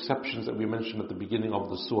of the exceptions that we mentioned at the beginning of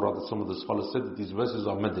the surah, that some of the scholars said that these verses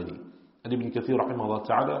are Madani. And Ibn Kathir rahimahullah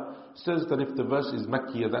ta'ala says that if the verse is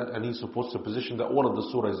Makki and he supports the position that all of the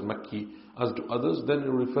surah is Makki as do others, then it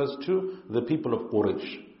refers to the people of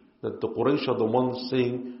Quraysh. That the Quraysh are the ones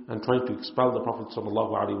saying and trying to expel the Prophet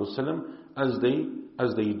sallallahu alaihi wasallam as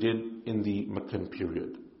they did in the Meccan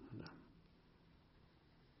period.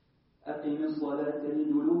 أقم الصلاة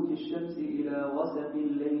لدلوك الشمس إلى غسق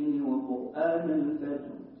الليل وقرآن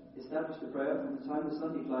الفجر. Establish the prayer from the time the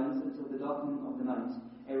sun declines until the darkening of the night.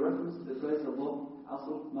 A reference to the prayers of Dhuhr,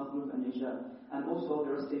 Asr, Maghrib and Isha, and also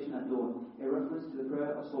the recitation at dawn. A reference to the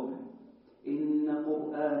prayer of Subh. إن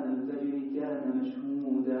قرآن الفجر كان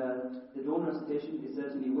مشهودا. The dawn recitation is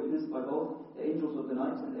certainly witnessed by both the angels of the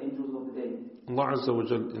night and the angels of the day. Allah Azza wa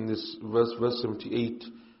Jal in this verse 78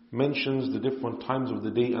 mentions the different times of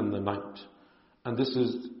the day and the night. And this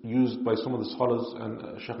is used by some of the scholars,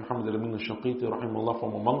 and Shaykh Muhammad al-Amin al-Shanqiti rahimahullah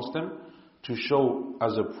from amongst them, to show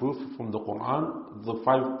as a proof from the Quran the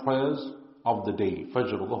 5 prayers of the day: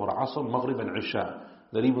 Fajr, Dhuhr, Asr, Maghrib and Isha.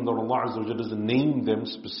 That even though Allah Azza wa Jalla doesn't name them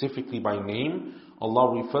specifically by name,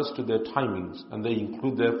 Allah refers to their timings, and they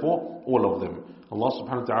include therefore all of them. Allah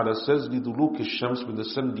subhanahu wa ta'ala says, لِدُلُوكِ الشَّمْسِ, when the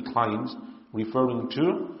sun declines, referring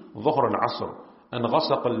to Dhuhr and Asr. And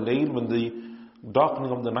غَسَقَ اللَّيْلِ, when the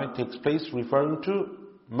darkening of the night takes place, referring to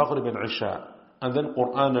Maghrib and Isha. And then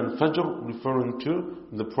Qur'an al-Fajr, referring to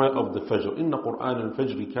the prayer of the Fajr. إِنَّ قُرْآنَ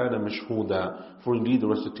الْفَجْرِ كَانَ مَشْهُودًا. For indeed the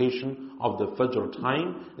recitation of the Fajr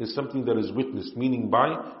time is something that is witnessed, meaning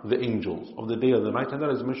by the angels of the day and the night. And that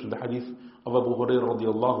is mentioned in the hadith of Abu Hurairah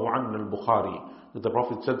radiallahu anhu al-Bukhari, that the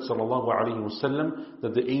Prophet said sallallahu alaihi wasallam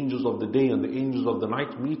that the angels of the day and the angels of the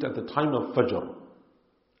night meet at the time of Fajr.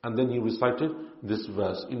 And then he recited this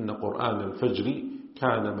verse, إِنَّ قُرْآنَ الْفَجْرِ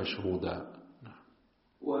كَانَ مَشْهُودًا.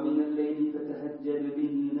 وَمِنَ اللَّيْلِ فَتَهَجَّدْ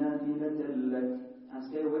بِهِ نَافِلَةً لَكَ. And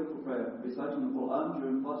stay awake for prayer, reciting the Quran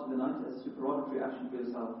during parts of the night as a supererogatory action for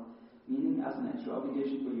yourself, meaning as an extra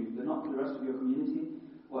obligation for you, but not for the rest of your community,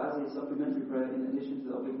 or as a supplementary prayer in addition to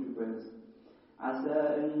the obligatory prayers.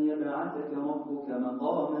 عَسَىٰ أَن يَبْعَثَكَ رَبُّكَ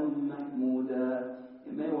مَقَامًا مَحْمُودًا.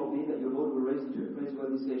 It may well be that your Lord will raise you to a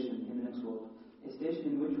praiseworthy station in the next world, a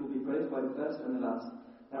station in which you will be praised by the first and the last.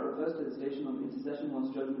 That refers to the station of intercession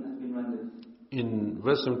once judgment has been rendered. In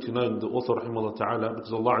verse 79, the author rahimahullah ta'ala,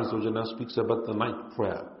 because Allah Azza wa Jalla speaks about the night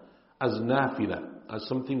prayer as nafila, as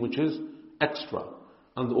something which is extra.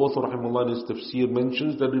 And the author rahimahullah in his tafsir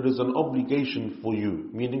mentions that it is an obligation for you,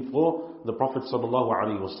 meaning for the Prophet sallallahu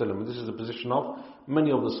alaihi wasallam. And this is the position of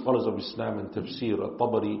many of the scholars of Islam and tafsir,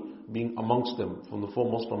 At-Tabari being amongst them, from the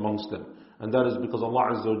foremost amongst them. And that is because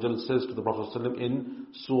Allah Azza wa Jalla says to the Prophet sallallahu alaihi wasallam in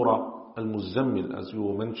Surah Al-Muzammil, as we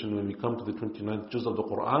will mention when we come to the 29th juz of the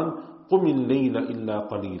Quran, قُمِ اللَّيْلَ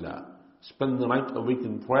إِلَّا قَلِيلًا. Spend the night awake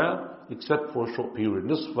in prayer except for a short period.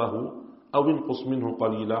 نِصْفَهُ أَوْ انْقُصْ مِنْهُ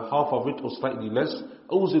قَلِيلًا. Half of it or slightly less,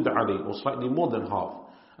 أَوْ زِدْ عَلَيْهِ, or slightly more than half.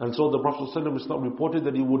 And so the Prophet ﷺ is not reported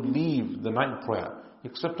that he would leave the night prayer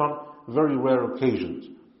except on very rare occasions.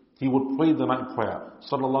 He would pray the night prayer,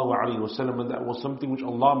 sallallahu alaihi wasallam, and that was something which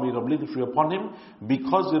Allah made obligatory upon him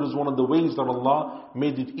because it is one of the ways that Allah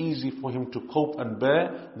made it easy for him to cope and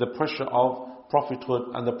bear the pressure of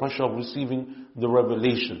prophethood and the pressure of receiving the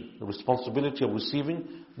revelation, the responsibility of receiving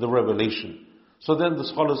the revelation. So then the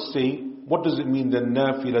scholars say, what does it mean then,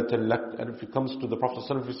 nafilatan lak? And if it comes to the Prophet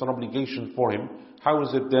ﷺ, it's an obligation for him, how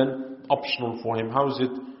is it then optional for him? How is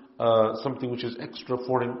it something which is extra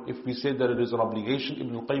for him? If we say that it is an obligation,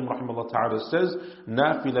 Ibn al-Qayyim rahimahullah ta'ala says,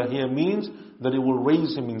 nafila here means that it will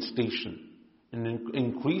raise him in station, an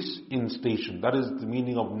increase in station. That is the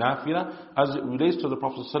meaning of nafila as it relates to the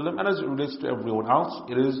Prophet ﷺ, and as it relates to everyone else,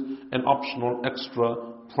 it is an optional extra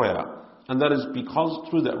prayer. And that is because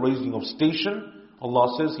through that raising of station,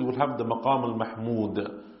 Allah says He will have the maqam al-mahmud,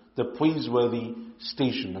 the praiseworthy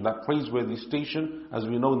station. And that praiseworthy station, as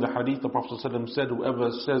we know in the hadith, the Prophet ﷺ said,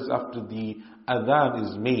 whoever says after the adhan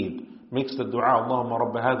is made, makes the dua, Allahumma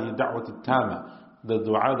rabba hadhihi da'wati tama, the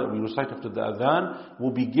dua that we recite after the adhan,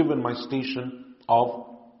 will be given my station of,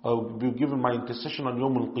 will be given my intercession on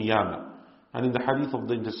Yawm al-Qiyamah. And in the hadith of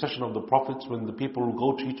the intercession of the prophets, when the people will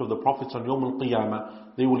go to each of the prophets on Yawm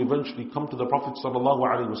al-Qiyamah, they will eventually come to the Prophet sallallahu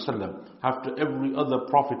alaihi wasallam after every other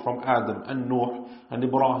prophet from Adam and Nuh and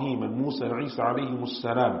Ibrahim and Musa and Isa alayhi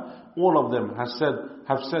salam. All of them have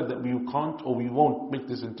said that we can't or we won't make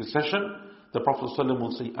this intercession. The Prophet ﷺ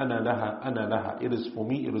will say, Ana laha, ana laha. It is for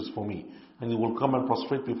me, it is for me. And he will come and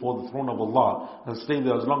prostrate before the throne of Allah and stay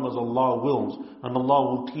there as long as Allah wills. And Allah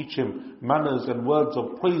will teach him manners and words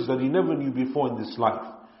of praise that he never knew before in this life.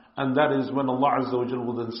 And that is when Allah Azza wa Jalla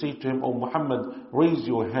will then say to him, O Muhammad, raise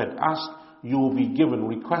your head, ask, you will be given,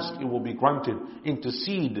 request, it will be granted,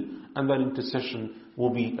 intercede, and that intercession will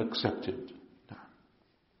be accepted.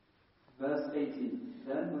 Verse 18.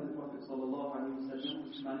 Then when the Prophet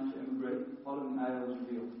ﷺ managed to immigrate, the following ayah was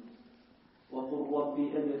revealed. وَقُلْ رَبِّ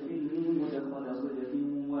أَدْخِلْنِي مُدْخَلَ صِدْقٍ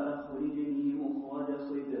وَأَخْرِجْنِي مُخْرَجَ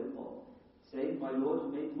صِدْقٍ. Say, my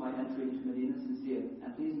Lord, make my entry into Medina sincere,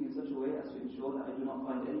 and please me in such a way as to ensure that I do not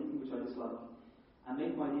find anything which I dislike. And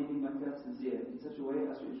make my leaving Mecca sincere, in such a way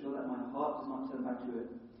as to ensure that my heart does not turn back to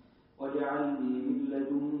it. وَجَعَلْنِي مِنْ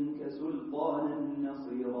لَدُنْكَ سُلْطَانًا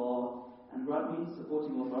نَصِيرًا. And grant me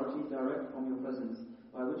supporting authority direct from your presence,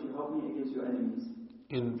 by which you help me against your enemies.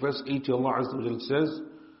 In verse 80, Allah Azza wa Jalla says,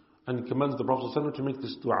 and He commands the Prophet ﷺ to make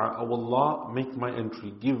this dua, O Allah, make my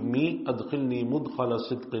entry. Give me, أَدْخِلْنِي مُدْخَلَ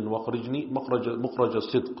صِدْقٍ وَخْرِجْنِي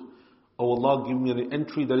مُخْرَجَ صِدْقٍ. O Allah, give me an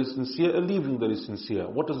entry that is sincere, a leaving that is sincere.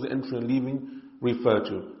 What does the entry and leaving refer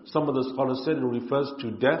to? Some of the scholars said it refers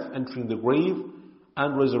to death, entering the grave,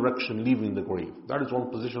 and resurrection, leaving the grave. That is one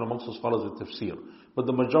position amongst the scholars of tafsir. But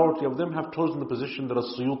the majority of them have chosen the position that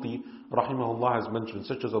As-Suyuti rahimahullah has mentioned,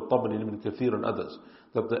 such as At-Tabari, Ibn Kathir and others,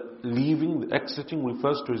 that the leaving, the exiting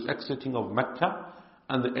refers to his exiting of Mecca,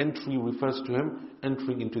 and the entry refers to him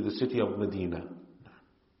entering into the city of Medina.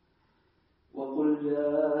 وَقُلْ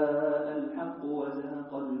جَاءَ الْحَقُّ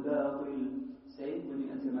وَزَهَقَ الْبَاطِلُ. Say, when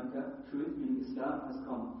you enter Mecca, truth meaning Islam has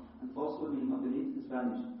come, and falsehood meaning unbelief has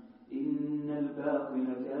vanished. إِنَّ الْبَاطِلَ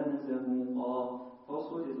كَانَ زَهُوقًا.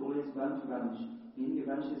 Falsehood is always bound to vanish, meaning it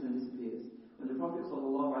vanishes and disappears. When the Prophet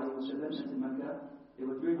ﷺ entered Mecca, there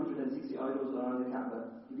were 360 idols around the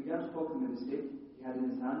Kaaba. He began to poke them with a stick he had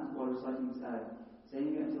in his hand while reciting this ayah.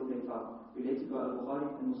 saying it until they fell. Related by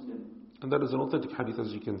Al-Bukhari and Muslim. And that is an authentic hadith,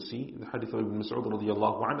 as you can see, the hadith of Ibn Mas'ud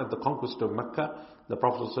radiallahu anhu. At the conquest of Mecca, the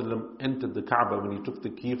Prophet ﷺ entered the Kaaba when he took the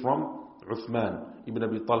key from Uthman ibn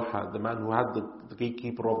Abi Talha, the man who had the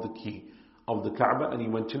gatekeeper of the key of the Kaaba, and he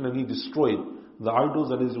went in and he destroyed the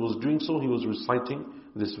idols, and as he was doing so, he was reciting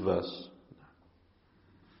this verse.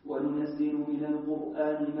 وَنُنَزِّلُ مِنَ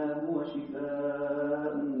الْقُرْآنِ مَا هُوَ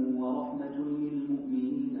شِفَاءٌ وَرَحْمَةٌ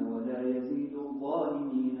لِلْمُؤْمِنِينَ وَلَا يَزِيدُ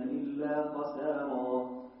الظَّالِمِينَ إِلَّا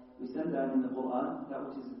خَسَارًا. We send down in the Quran that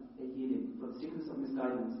which is a healing for the sickness of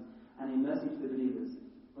misguidance and a mercy to the believers.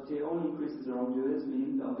 But it only increases the wrongdoers,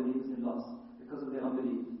 meaning the unbelievers in loss, because of their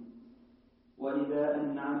unbelief. وَإِذَا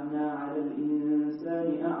أَنْعَمْنَا عَلَى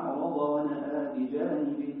الْإِنسَانِ أَعْرَضَ وَنَأَى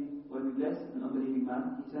بِجَانِبِهِ. When we bless an unbelieving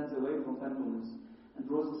man, he turns away from thankfulness and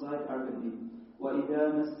draws aside arrogantly.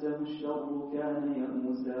 وَإِذَا مَسَّهُ الشَّرُّ كَانَ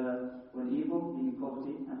يَأْمُسًا. When evil, meaning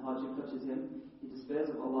poverty and hardship, touches him, he despairs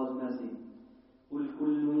of Allah's mercy. قُلْ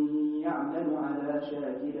كُلٌّ يَعْمَلُ عَلَى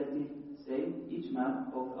شَاكِلَتِهِ. Say, each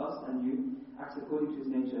man, both us and you, acts according to his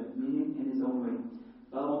nature, meaning in his own way.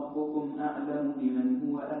 فَرَبُّكُمْ أَعْلَمُ بِمَنْ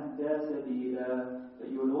هُوَ أَهْدَى سَبِيلًا.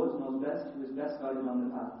 But your Lord knows best who is best guided on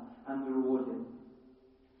the path, and will reward him.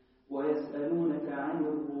 وَيَسْأَلُونَكَ عَنِ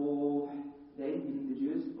الرُّوحِ. They, meaning the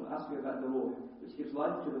Jews, will ask you about the ruh, which gives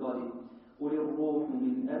life to the body. قُلِ الرُّوحُ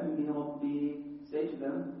مِنْ أَمْرِ رَبِّي. Say to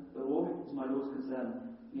them, the ruh is my Lord's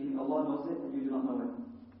concern, meaning Allah knows it and you do not know it.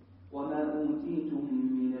 وَمَا أُوتِيتُم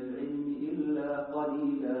مِّنَ الْعِلْمِ إِلَّا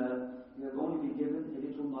قَلِيلًا. You have only been given a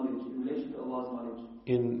little knowledge in relation to Allah's knowledge.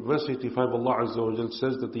 In verse 85, Allah Azza wa Jal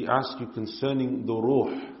says that they ask you concerning the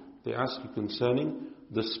ruh. They ask you concerning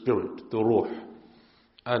the spirit, the ruh.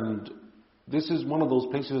 And this is one of those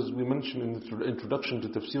places we mentioned in the introduction to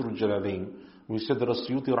Tafsir al-Jalalain. We said that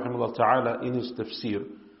As-Suyuti rahimahullah ta'ala in his tafsir,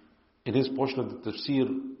 in his portion of the tafsir,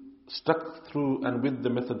 stuck through and with the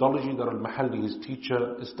methodology that Al-Mahalli, his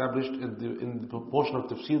teacher, established in the portion of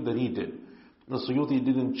tafsir that he did. The Suyuti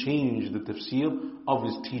didn't change the tafsir of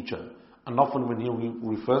his teacher. And often when he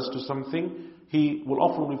refers to something, he will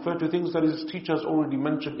often refer to things that his teacher has already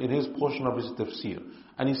mentioned in his portion of his tafsir.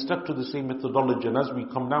 And he stuck to the same methodology. And as we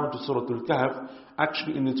come down to Surah Al-Kahf,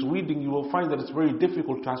 actually in its reading you will find that it's very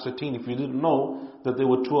difficult to ascertain. If you didn't know that there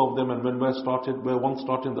were two of them and when one started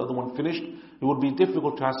and the other one finished, it would be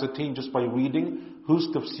difficult to ascertain just by reading whose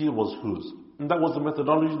tafsir was whose. And that was the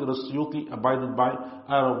methodology that As-Suyuti abided by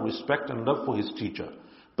out of respect and love for his teacher.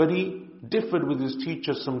 But he differed with his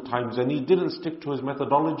teacher sometimes, and he didn't stick to his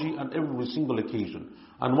methodology on every single occasion.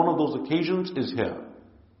 And one of those occasions is here.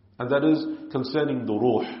 And that is concerning the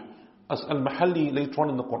ruh. As Al-Mahalli later on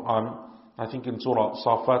in the Quran, I think in Surah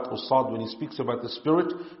Safat or Sad, when he speaks about the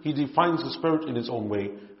spirit, he defines the spirit in his own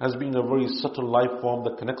way as being a very subtle life form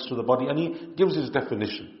that connects to the body, and he gives his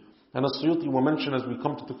definition. And As-Suyuti will mention as we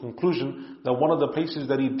come to the conclusion that one of the places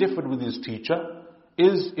that he differed with his teacher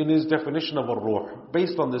is in his definition of a ruh,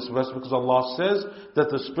 based on this verse, because Allah says that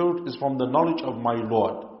the spirit is from the knowledge of my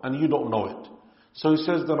Lord, and you don't know it. So he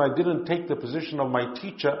says that I didn't take the position of my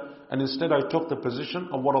teacher, and instead I took the position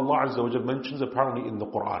of what Allah Azza wa Jalla mentions apparently in the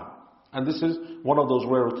Quran. And this is one of those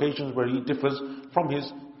rare occasions where he differs from his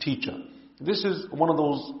teacher. This is one of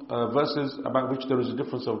those verses about which there is a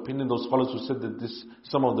difference of opinion. Those scholars who said that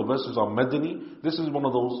some of the verses are Madani, this is one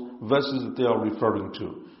of those verses that they are referring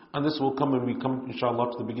to. And this will come when we come,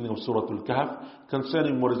 inshallah, to the beginning of Surah Al-Kahf,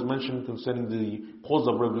 concerning what is mentioned concerning the cause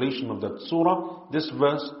of revelation of that surah. This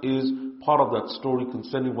verse is part of that story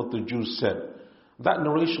concerning what the Jews said. That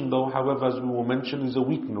narration, though, however, as we will mention, is a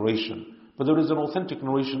weak narration. But there is an authentic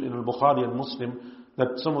narration in Al-Bukhari and Muslim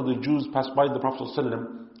that some of the Jews passed by the Prophet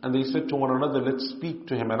ﷺ and they said to one another, let's speak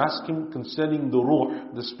to him and ask him concerning the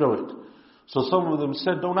ruh, the spirit. So some of them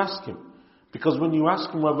said, don't ask him. Because when you ask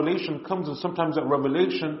him, revelation comes, and sometimes that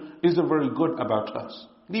revelation isn't very good about us.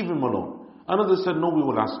 Leave him alone. Another said, no, we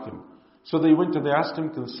will ask him. So they went and they asked him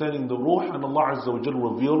concerning the ruh, and Allah Azza wa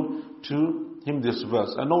Jalla revealed to him this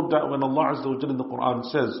verse. And no doubt when Allah Azza wa Jalla in the Quran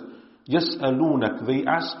says, يَسْأَلُونَكَ, they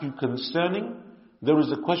ask you concerning, there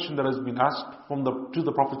is a question that has been asked to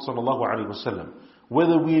the Prophet sallallahu alaihi wasallam.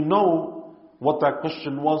 Whether we know what that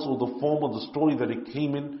question was, or the form of the story that it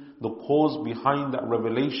came in, the cause behind that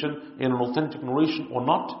revelation in an authentic narration or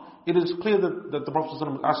not, it is clear that the Prophet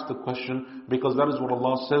ﷺ asked the question because that is what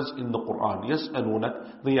Allah says in the Quran.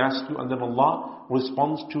 يَسْأَلُونَكَ, they ask you, and then Allah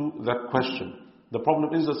responds to that question. The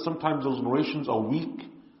problem is that sometimes those narrations are weak,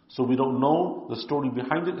 so we don't know the story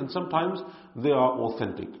behind it, and sometimes they are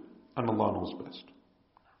authentic, and Allah knows best.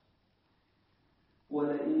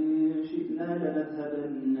 وَلَئِن شِئْنَا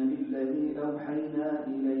لَنَذْهَبَنَّ بِالَّذِي أَوْحَيْنَا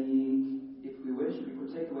إِلَيْكَ. If we wish, we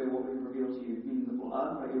could take away what we revealed to you, meaning the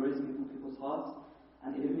Quran, by erasing it from people's hearts,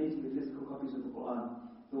 and eliminating the physical copies of the Quran.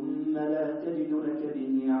 ثُمَّ لَا تَجِدُ لَكَ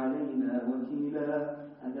بِهِ عَلَيْنَا وَكِيلًا,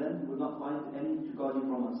 and then you will not find any to guard you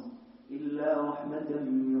from us. إِلَّا رَحْمَةً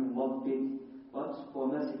مِّن رَبِّكَ, but for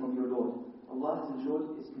mercy from your Lord. Allah has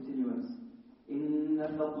ensured its continuance. إِنَّ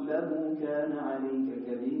فَضْلَهُ كَانَ عَلَيْكَ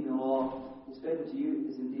كَبِيرًا, His favor to you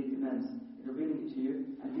is indeed immense, in revealing it to you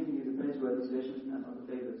and giving you the praiseworthy solutions and other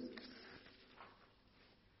favors.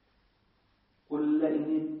 قل لئن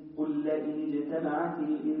اجتمعت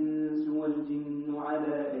الإنس والجن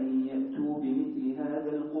على أن يأتوا بمثل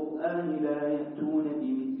هذا القرآن لا يأتون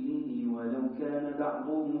بمثله ولو كان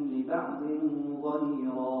بعضهم لبعض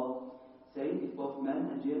ظهيرا. Say, if both men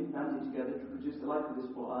and jinn banded together to produce the like of this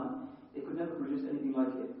Quran, they could never produce anything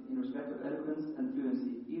like it in respect of eloquence and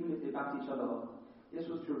fluency, even if they backed each other up. This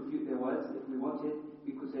was to refute their words. If we wanted,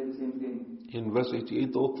 we could say the same thing. In verse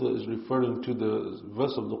 88, the author is referring to the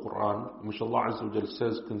verse of the Quran, which Allah Azza wa Jal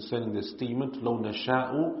says concerning the statement, لَوْ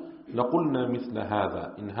نَشَاءُ لَقُلْنَا مِثْلَ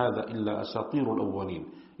هَذَا إِنْ هَذَا إِلَّا أَسَاطِيرُ الْأَوَّلِينَ.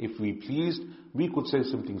 If we pleased, we could say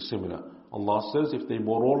something similar. Allah says if they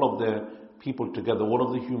brought all of their people together, all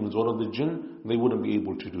of the humans, all of the jinn, they wouldn't be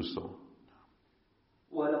able to do so.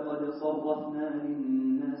 وَلَقَدْ صَرَّفْنَا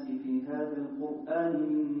لِلنَّاسِ فِي هَذَا الْقُرْآنِ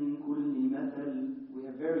مِنْ كُلِّ مَثَلٍ. We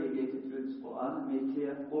have variegated through this Quran and made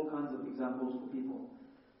clear all kinds of examples for people,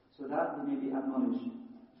 so that they may be admonished.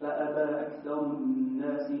 فَأَبَى أَكْثَرُ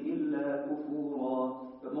النَّاسِ إِلَّا كُفُورًا.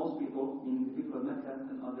 But most people, meaning the people of Mecca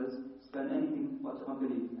and others, spend anything but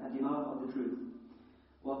unbelief and denial of the truth.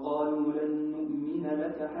 وَقَالُوا لَن نُؤْمِنَ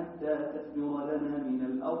لَكَ حَتَّى تَفْجُرَ لَنَا مِنَ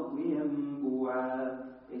الْأَرْضِ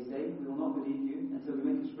يَنبُوعًا. They say, we will not believe you until you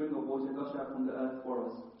make a spring of water gush out from the earth for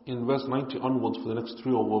us. In verse 90 onwards, for the next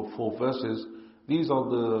 3 or 4 verses, these are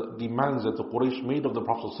the demands that the Quraysh made of the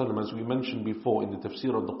Prophet ﷺ, as we mentioned before in the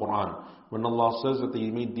tafsir of the Quran. When Allah says that they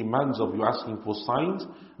made demands of you asking for signs,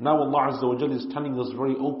 now Allah Azza wa Jalla is telling us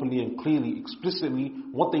very openly and clearly, explicitly,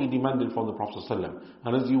 what they demanded from the Prophet ﷺ.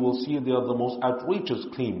 And as you will see, they are the most outrageous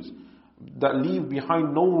claims that leave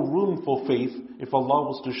behind no room for faith. If Allah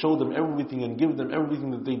was to show them everything and give them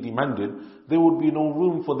everything that they demanded, there would be no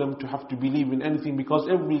room for them to have to believe in anything, because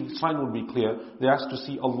every sign would be clear. They asked to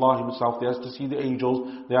see Allah Himself, they asked to see the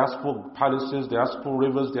angels, they asked for palaces, they asked for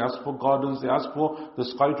rivers, they asked for gardens, they asked for the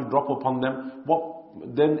sky to drop upon them. What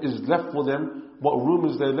then is left for them? What room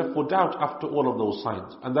is there left for doubt after all of those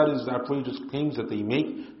signs? And that is the outrageous claims that they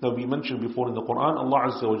make, that we mentioned before in the Quran. Allah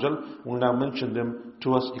Azza wa Jal will now mention them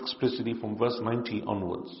to us explicitly from verse 90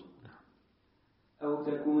 onwards. أو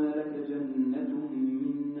تكون لك جنة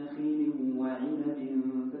من نخيل وعنب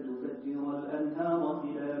فتفجر الأنهار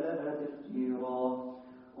خلالها تفجيرا.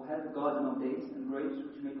 Or have a garden of dates and grapes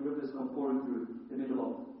which make rivers come pouring through the middle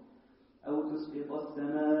of. أو تسقط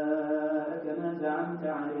السماء كما زعمت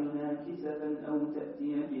علينا كسفا أو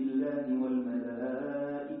تأتي بالله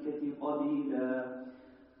والملائكة قبيلا.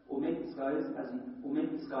 Or make the sky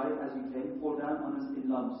as you claim fall down on us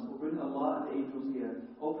in lumps, or bring Allah and the angels here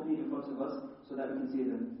openly in front of us so that we can see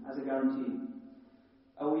them as a guarantee.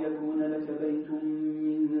 أو يكون لك بيت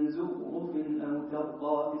من زخرف أو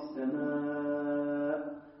ترقى في السماء,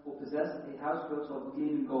 or possess a house built of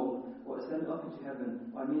gleaming gold, or ascend up into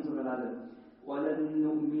heaven by means of a ladder. وَلَن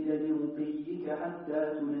نُؤْمِنَ لِرُقِيِّكَ حَتَّى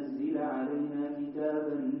تُنَزِّلَ عَلَيْنَا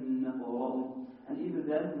كِتَابًا نَقْرَأُهُ. And even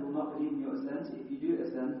then we will not believe in your ascent, if you do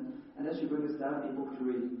ascend, unless you bring us down a book to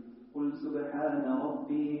read. قُلْ سُبْحَانَ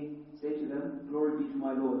رَبِّي. Say to them, glory be to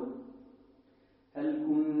my Lord. هَلْ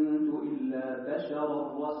كُنْتُ إِلَّا بَشَرًا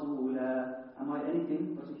رَسُولًا. Am I anything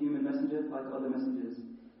but a human messenger like other messengers?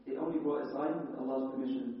 They only brought a sign with Allah's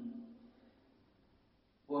permission.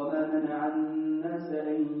 وَمَا مَنَعَ النَّاسَ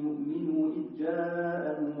أَن يُؤْمِنُوا إِذْ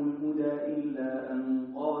جَاءَهُمُ الْهُدَى إِلَّا أَن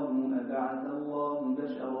قَالُوا أَبَعَثَ اللَّهُ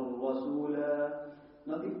بَشَرًا رَسُولًا.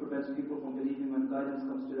 Nothing prevents people from believing when guidance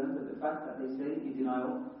comes to them, but the fact that they say in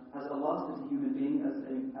denial, has Allah sent a human being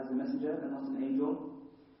as a messenger and not an angel?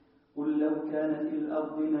 قُلْ لَوْ كَانَ فِي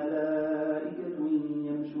الْأَرْضِ مَلَائِكَةٌ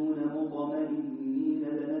يَمْشُونَ مُطْمَئِنِّينَ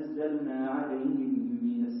لَنَزَّلْنَا عَلَيْهِمْ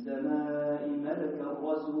مِنَ السَّمَاءِ مَلَكًا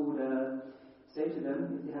رَسُولًا. Say to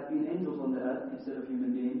them, if there had been angels on the earth instead of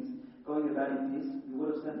human beings, going about in peace, we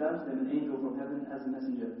would have sent down to them an angel from heaven as a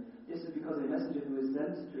messenger. This is because a messenger who is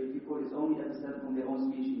sent to a people is only ever sent from their own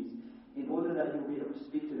species, in order that he will be able to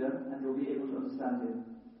speak to them and they will be able to understand him.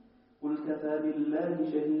 قُلْ كَفَى بِاللَّهِ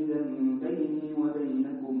شَهِيدًا بَيْنِي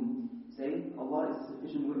وَبَيْنَكُمْ. Say, Allah is a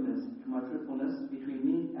sufficient witness to my truthfulness between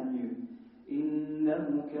me and you.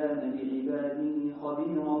 إِنَّهُ كَانَ بِعِبَادِهِ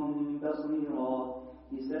خَبِيرًا بَصِيرًا.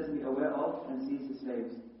 He is certainly aware of and sees his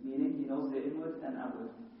slaves, meaning he knows their inward and outward.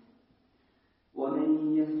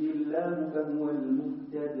 وَمَنْ يَهْدِ اللَّهُ فَهُوَ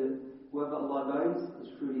الْمُهْتَدِ. Whoever Allah guides is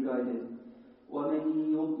truly guided. ومن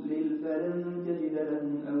يضلل فلن تجد له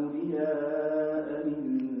أولياء من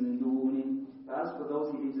دونه. But as for those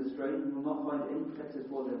he leads astray, you will not find any protectors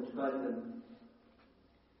for them to guide them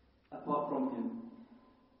apart from him.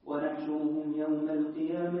 ونحشرهم يوم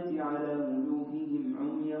القيامة على وجوههم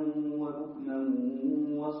عميا وبكما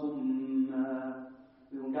وصما.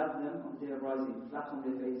 We will gather them on the day of rising, flat on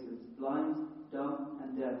their faces, blind, dumb,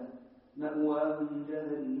 and deaf. مأواهم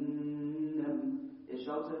جهنم. Their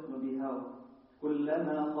shelter will be hell.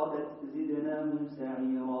 كلما خبت زدناهم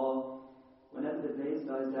سعيرا. Whenever the blaze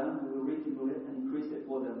dies down, we will rekindle it and increase it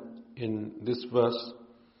for them. In this verse,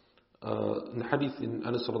 in the hadith in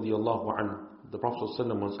Anas radiallahu anhu, the Prophet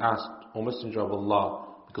ﷺ was asked, O Messenger of Allah,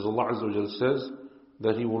 because Allah Azza wa Jalla says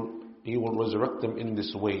that He will resurrect them in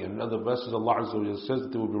this way. And in other verses, Allah Azza wa Jalla says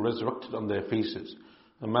that they will be resurrected on their faces.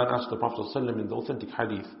 A man asked the Prophet ﷺ in the authentic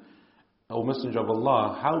hadith, O Messenger of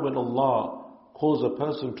Allah, how will Allah cause a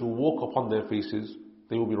person to walk upon their faces?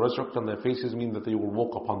 They will be resurrected on their faces, mean that they will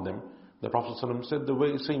walk upon them. The Prophet ﷺ said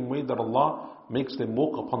the same way that Allah makes them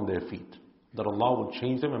walk upon their feet. That Allah will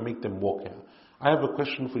change them and make them walk here. I have a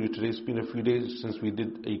question for you today. It's been a few days since we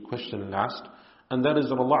did a question and asked. And that is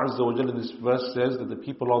that Allah Azza wa Jalla in this verse says that the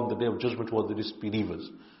people on the day of judgment who are the disbelievers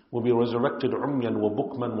will be resurrected umyan wa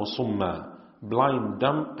bukman wa summa, blind,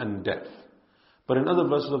 dumb and deaf. But in other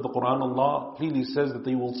verses of the Quran, Allah clearly says that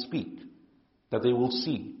they will speak, that they will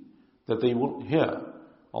see, that they will hear.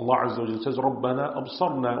 Allah Azza wa Jalla says, رَبَّنَا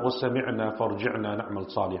أَبْصَرْنَا وَسَمِعْنَا فَارْجِعْنَا نَعْمَلْ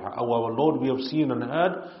صَالِحًا. Oh our Lord, we have seen and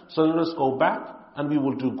heard, so let us go back and we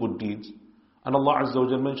will do good deeds. And Allah Azza wa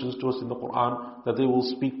Jalla mentions to us in the Quran that they will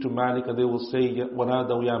speak to Malik and they will say,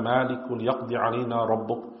 وَنَادَوْا يَا مَالِكُ لِيَقْضِ عَلَيْنَا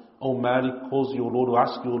رَبُّكَ. O Malik, cause your Lord, to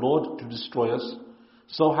ask your Lord to destroy us.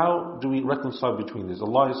 So how do we reconcile between this?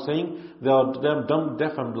 Allah is saying they are dumb,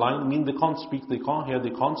 deaf and blind, meaning they can't speak, they can't hear,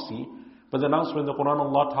 they can't see. But then elsewhere in the Quran,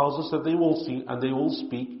 Allah tells us that they will see and they will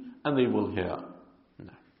speak and they will hear.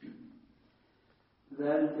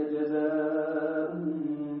 ذلك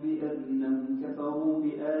جزاؤهم بأنهم كفروا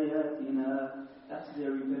بآياتنا. That is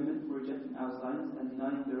their repayment for rejecting our signs and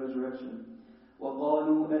denying the resurrection.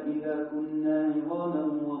 وقالوا أإذا كنا عظاما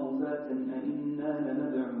ورفاتا أإنا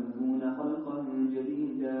لمبعوثون خلقا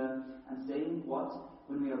جديدا. And saying, what?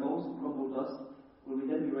 When we are bones and crumbled dust, will we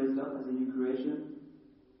then be raised up as a new creation?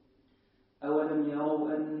 أولم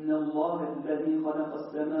يروا أن الله الذي خلق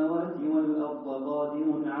السماوات والأرض قادر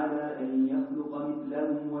على أن يخلق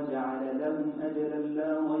مثلهم وجعل لهم أجلا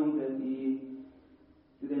لا ريب فيه.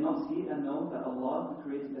 Do they not see and know that Allah, who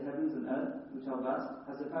created the heavens and earth, which are vast,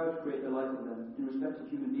 has the power to create the like of them, in respect of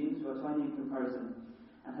human beings who are tiny in comparison,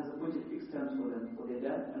 and has appointed fixed terms for them, for their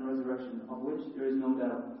death and resurrection, of which there is no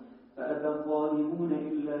doubt. فَأَبَى الظَّالِمُونَ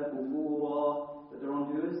إِلَّا كُفُورًا. But the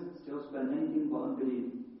wrongdoers still spend anything but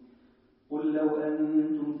unbelief. قل لو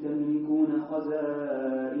أنتم تملكون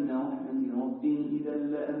خزائن رحمة ربي إذا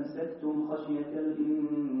لأمسكتم خشية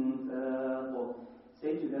الإنفاق.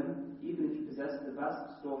 Say to them, even if you possess the vast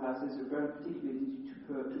storehouses, referring particularly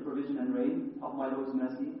to provision and rain of my Lord's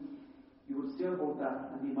mercy, you would still hold back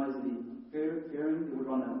and be miserly, fearing they would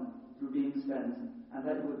run out through being spent, and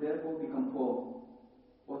that you would therefore become poor.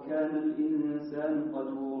 وَكَانَ الْإِنسَانُ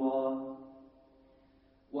قَتُورًا.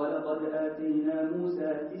 وَلَقَدْ آتَيْنَا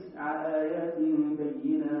مُوسَى 9 آيَاتٍ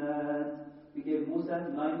بَيِّنَاتٍ. We gave Musa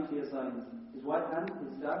 9 clear signs. His right hand,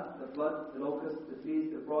 his staff, the flood, the locusts, the fleas,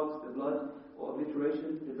 the frogs, the blood, or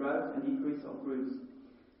obliteration, the drought, and decrease of fruits.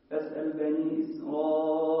 فَاسْأَلْ بَنِي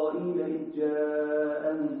إِسْرَائِيلَ إِذْ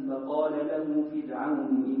جَاءَهُمْ فَقَالَ لَهُ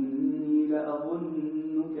فِرْعَوْنُ إِنِّي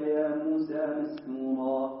لَأَظُنُّكَ يَا مُوسَى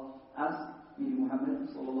مَسْحُورًا. Ask, meaning Muhammad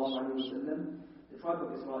sallallahu alayhi wa sallam, the tribe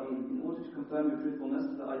of Israel, in order to confirm your truthfulness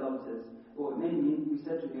to the idolaters. Or it may mean, we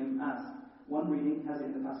said to him, ask. One reading has it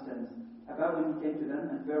in the past tense. About when he came to them,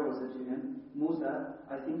 and Pharaoh said to him, Musa,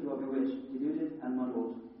 I think you are bewitched, deluded, and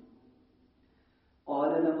muddled.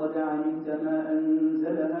 قال لقد علمت ما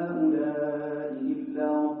أنزل هؤلاء إلا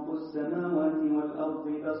رب السماوات والأرض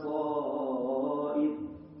بصائر.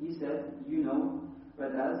 He said, you know,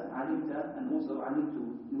 but as علمت and also علمت,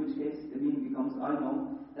 in which case the meaning becomes I know,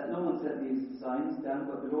 that no one set these signs down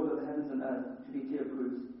but the Lord of the heavens and earth to be clear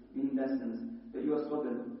proofs, meaning lessons, but you are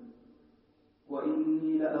stubborn.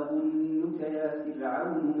 وَإِنِّي لَأَظُنُّكَ يَا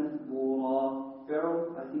فِرْعَوْنُ مَثْبُورًا. Pharaoh,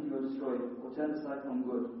 I think you are destroyed, or turned aside from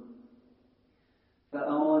good.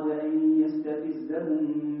 فأراد أن يستفزهم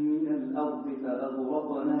من الأرض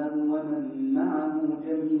فأغرقناه ومن معه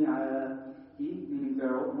جميعا. He, meaning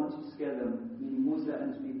Pharaoh, wanted to scare them, meaning Musa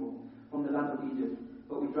and his people, from the land of Egypt.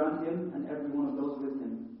 But we drowned him and every one of those with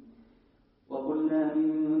him. وقلنا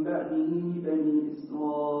من بعده بني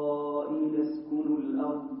إسرائيل اسكنوا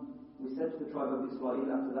الأرض we said to the tribe of Israel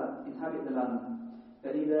after that, inhabit the land.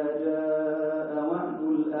 فَإِذَا جَاءَ وَعْدُ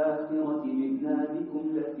الْآخِرَةِ جِئْنَا بِكُمْ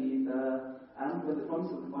لَفِيفًا. And when the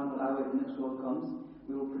promise of the final hour in the next world comes,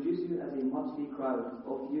 we will produce you as a motley crowd,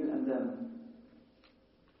 both you and them.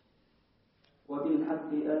 وَبِالْحَقِّ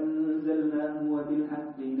أَنزَلْنَاهُ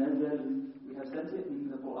وَبِالْحَقِّ نَزَلْ. We have sent it, meaning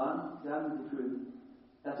the Quran, down with the truth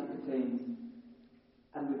that it contains.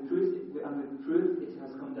 And with truth it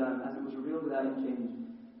has come down, as it was revealed without any change.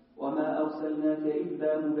 وَمَا أَرْسَلْنَاكَ إِلَّا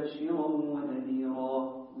مُبَشِّرًا وَنَذِيرًا.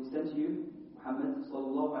 We sent you, Muhammad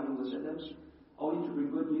sallallahu alayhi wa sallam, only to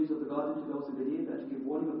bring good news of the garden to those who believe and to give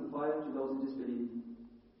warning of the fire to those who disbelieve.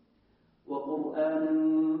 وَقُرْآنًا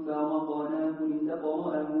فَرَقْنَاهُ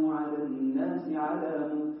لِتَقْرَأَهُ عَلَى النَّاسِ عَلَى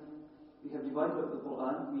مُكْثٍ. We have divided up the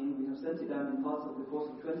Quran, meaning we have sent it down in parts of the course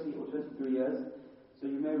of 20 or 23 years, so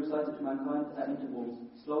you may recite it to mankind at intervals,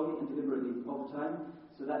 slowly and deliberately, over time,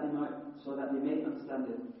 so that they may understand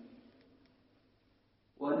it.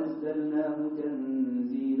 وَنَزَّلْنَاهُ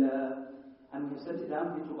تَنزِيلًا. And we have sent it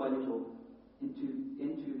down little by little,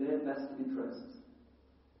 into their best interests.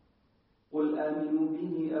 قُلْ آمِنُوا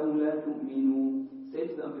بِهِ أَوْ لَا تُؤْمِنُوا. Say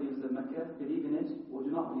to the unbelievers of Mecca, believe in it or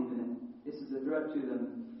do not believe in it. This is a threat to them.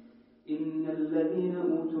 إِنَّ الَّذِينَ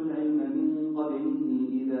أُوتُوا الْعِلْمَ مِنْ قَبْلِهِ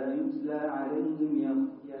إِذَا يُتْلَى عَلَيْهِمْ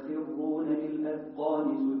يَخِرُّونَ لِلْأَذْقَانِ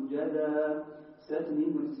سُجَّدًا. Certainly,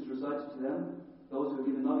 when it is recited to them, those who were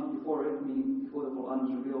given knowledge before it, meaning before the Quran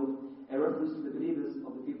was revealed, a reference to the believers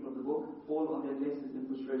of the people of the book, fall on their faces in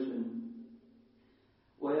frustration.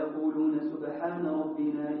 وَيَقُولُونَ سُبْحَانَ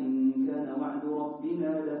رَبِّنَا إِنْ كَانَ وَعْدُ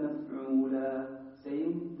رَبِّنَا لَمَفْعُولًا.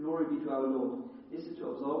 Saying, glory be to our Lord. This is to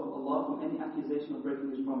absolve Allah from any accusation of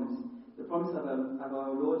breaking His promise. The promise of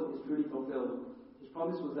our Lord is truly fulfilled. His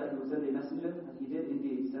promise was that He would send a messenger, and He did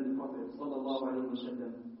indeed send the Prophet sallallahu alayhi wa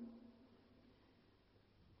sallam.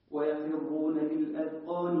 وَيَخِرُّونَ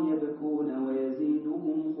لِلْأَذْقَانِ يَبْكُونَ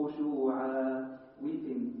وَيَزِيدُهُمْ خُشُوعًا.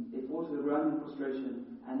 Weeping, they fall to the ground in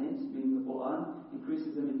prostration, and it, meaning the Quran,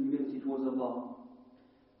 increases them in humility towards Allah.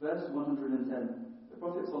 Verse 110. The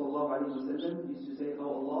Prophet ﷺ used to say, O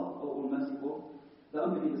Allah, O All Merciful. The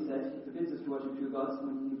unbeliever said, He forbids us to worship two gods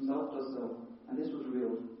when He Himself does so, and this was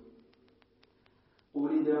revealed.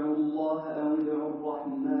 قُلِ ادْعُوا اللَّهَ أَوْ ادْعُوا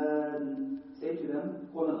الرَّحْمَنَ. Say to them,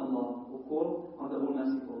 call on Allah, or call on the All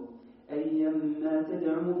Merciful. أَيَّمَّا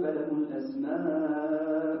تَدْعُوا فَلَهُ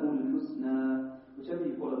الْأَسْمَاءُ الْحُسْنَى. Whichever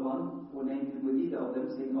you call upon, or name Him with either of them,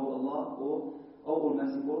 saying, O Allah, or O All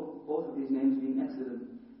Merciful, both of these names being excellent.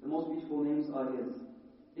 The most beautiful names are His.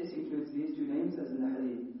 This includes these two names as in the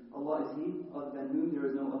Hadith. Allah is He, other than whom there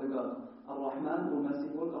is no other God. Ar-Rahman, All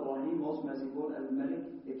Merciful, Ar-Rahim, Most Merciful,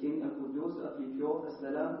 Al-Malik, the King, Al-Quddus, Utterly Pure,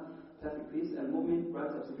 As-Salam, Perfect Peace, Al-Mu'min,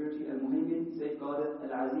 Bright of Security, Al-Muhaymin, Safeguarder,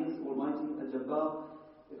 Al-Aziz, Almighty, Al-Jabbar,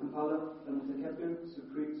 the Compiler, Al-Mutakabbir,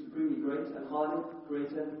 Supremely Great, Al-Khaliq,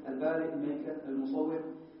 Creator, Al-Bari, Maker, Al-Musawwir,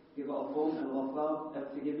 Giver of Form, Al-Ghaffar,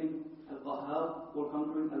 Ever-Forgiving, Al-Qahhar,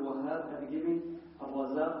 All-Conquering, Al-Wahhab, Ever-Giving,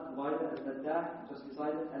 Al-Razaq, Provider, Al-Fattah, Just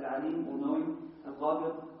Decider, Al-Alim, All-Knowing,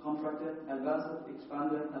 Al-Qadir, Contractor, Al-Basir,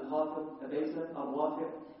 Expander, Al-Khafir, Abaser, Al-Rafi',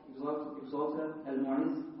 Exalter,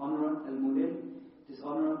 Al-Mu'izz, Honorer, Al-Mudil,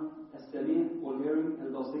 Dishonorer, Al-Sami', All-Hearing,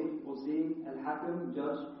 Al-Basir, All-Seeing, Al-Hakim,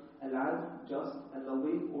 Judge, Al-Adl, Just,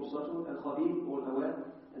 Al-Latif, All-Subtle, Al-Khabir, All-Aware,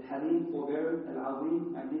 Al-Halim, Forbearing,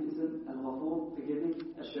 Al-Azim, Magnificent, Al-Ghafur, Forgiving,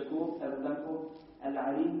 Al-Shakur, Al-Thankful,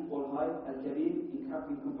 Al-Alim, All-High, Al-Kabir,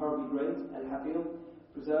 Incomparably Great, Al-Hafiz,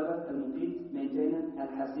 Preserver, Al-Muqit, Maintainer,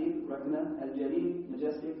 Al-Hasib, Reckoner, Al-Jalil,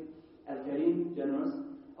 Majestic, Al-Karim, Generous,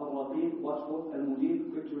 Al-Raqib, Watchful,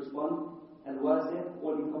 Al-Mujib, Quick to Respond, Al-Wasi',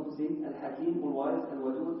 All-Encompassing, Al-Hakim, All-Wise,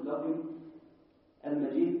 Al-Wadud, Loving,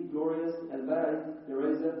 Al-Majid, Glorious, Al-Ba'id, the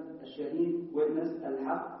Raiser, Al-Shaheed, Witness,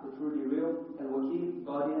 Al-Haq, the truly real, Al-Wakil,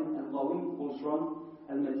 Guardian, Al-Qawi, All Strong,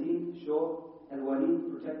 Al-Mateen, Sure, Al-Wali,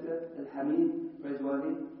 Protector, Al-Hamid,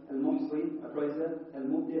 Praiseworthy, Al-Muhsi, Appraiser,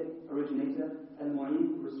 Al-Mubdi', Originator,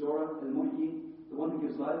 Al-Mu'id, Restorer, Al-Muhyi, the one who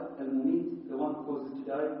gives life, Al-Mumit, the one who causes to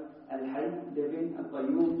die, Al-Hayy, living,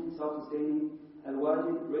 Al-Qayyum, self-sustaining,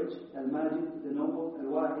 Al-Wajid, rich, Al-Majid, the noble,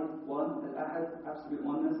 Al-Wahid, one, Al-Ahad, absolute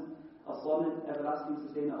oneness, Al-Samid, everlasting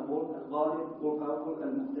sustainer of all, Al-Ghalib, all-powerful,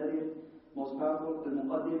 Al-Muqtadir, most powerful,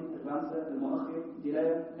 Al-Muqaddim, advancer, Al-Mu'akhir,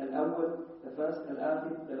 delayer, Al-Awwal, the first,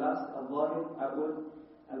 Al-Akhir, the last, Al-Zahir, outward,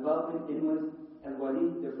 Al-Batin, inward,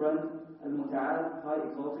 Al-Wali, the friend, Al-Muta'al, high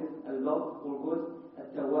exalted, Al-Lawf, all good,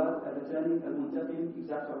 Al-Tawwab, Al-Batani, Al-Muntaqim,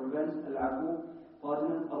 exact of revenge, Al-Afu,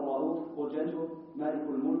 pardoner, Al-Ra'uf, all gentle, Malik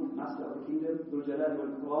al-Mulk, master of the kingdom, Dhul Jalali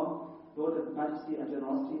wal-Ikram, Lord of majesty and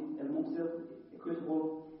generosity, Al-Muqsir,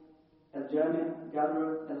 equitable, Al-Jami',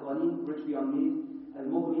 gatherer, Al-Ghani, rich beyond need,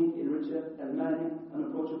 Al-Mughni, enricher, Al-Mani,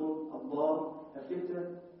 unapproachable, Al-Dar,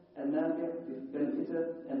 afflictor, Al-Nafi',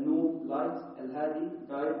 benefiter, Al-Nur, light, Al-Hadi,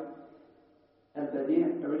 guide,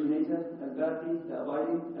 Al-Badi', originator, Al-Baqi, the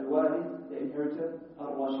abiding, Al-Warith, the inheritor,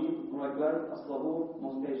 Al-Rashid, right guide, As-Sabur,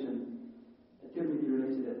 most patient. At-Tirmidhi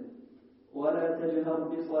related it. وَلَا تَجْهَرْ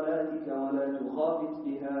بِصَلَاتِكَ وَلَا تُخَافِتْ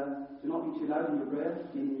بِهَا. Do not be too loud in your prayer,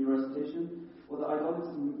 meaning your recitation, or the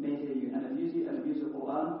idolaters may hear you, and abuse you, and abuse the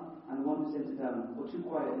Quran, and one who sent it down, or too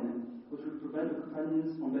quiet in it, which would prevent your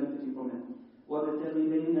companions from benefiting from it. وَابْتَغِ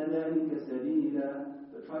بَيْنَ ذَلِكَ سَبِيلًا.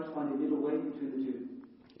 But try to find a middle way between the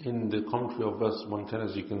two. In the commentary of verse 110,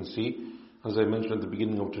 as you can see, as I mentioned at the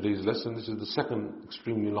beginning of today's lesson, this is the second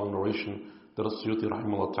extremely long narration that As-Suyuti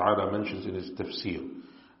rahimahullah ta'ala mentions in his tafsir.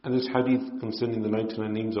 And this hadith concerning the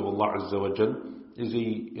 99 names of Allah Azza wa Jal,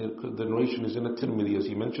 the narration is in a Tirmidhi, as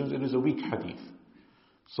he mentions. It is a weak hadith.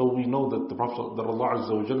 So we know that that Allah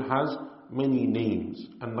Azza wa Jal has many names,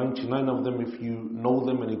 and 99 of them, if you know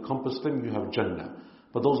them and encompass them, you have Jannah.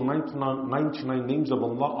 But those 99 names of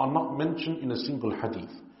Allah are not mentioned in a single hadith.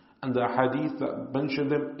 And the hadith that mention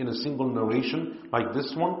them in a single narration, like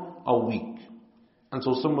this one, are weak. And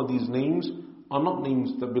so some of these names are not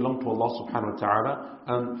names that belong to Allah subhanahu wa ta'ala,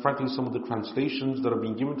 and frankly some of the translations that have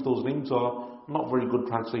been given to those names are not very good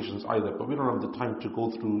translations either, but we don't have the time to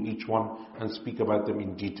go through each one and speak about them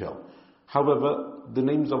in detail. However, the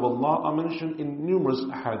names of Allah are mentioned in numerous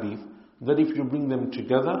hadith that if you bring them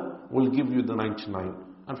together will give you the 99.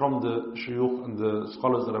 And from the shuyukh and the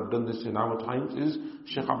scholars that have done this in our times is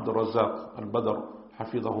Shaykh Abdul Razzaq al-Badr,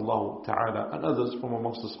 Hafidhahullah ta'ala, and others from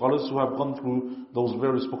amongst the scholars who have gone through those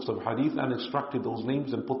various books of hadith and extracted those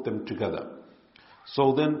names and put them together.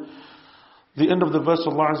 So then, the end of the verse,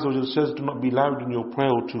 Allah Azza wa Jalla says, do not be loud in your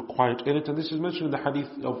prayer or too quiet in it. And this is mentioned in the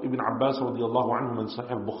hadith of Ibn Abbas radiallahu anhu and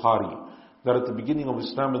Sahih al-Bukhari, that at the beginning of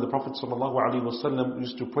Islam, when the Prophet sallallahu alaihi wasallam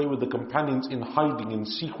used to pray with the companions in hiding, in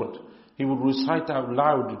secret, he would recite out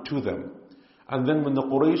loud to them. And then when the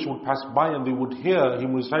Quraysh would pass by and they would hear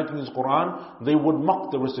him reciting his Quran, they would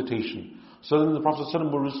mock the recitation. So then the Prophet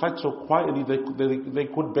ﷺ would recite so quietly they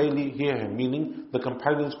could barely hear him, meaning the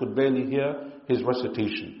companions could barely hear his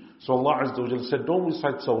recitation. So Allah Azza wa Jalla said, don't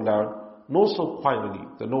recite so loud, nor so quietly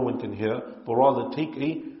that no one can hear, but rather take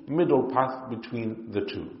a middle path between the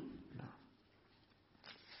two.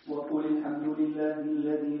 وقل الحمد لله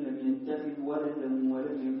الذي لم يتخذ ولدا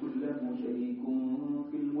ولم يكن له شريك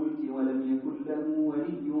في الملك ولم يكن له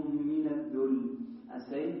ولي من الذل. And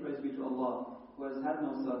say, praise be to Allah, who has had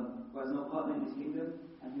no son, who has no partner in his kingdom,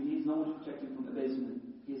 and who needs no one to protect him from abasement.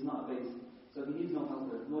 He is not abased, so he needs no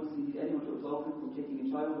helper, nor does he need anyone to absolve him from taking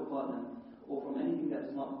a child or partner, or from anything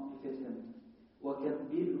that does not befit him.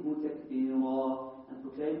 وَكَبِّرْهُ تَكْبِيرًا. And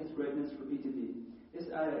proclaim his greatness repeatedly. This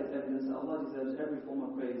ayah is evidence that Allah deserves every form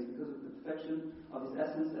of praise because of the perfection of His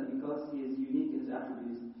essence and because He is unique in His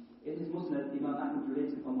attributes. In his Musnad, Imam Ahmad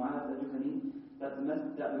related from Mu'adh al-Juhani that the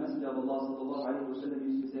Messenger of Allah sallallahu alayhi wa sallam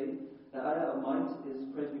used to say, the ayah of might is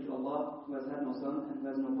praise be to Allah who has had no son and who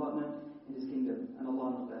has no partner in His kingdom, and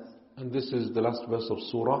Allah knows best. And this is the last verse of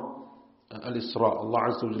Surah Al-Isra.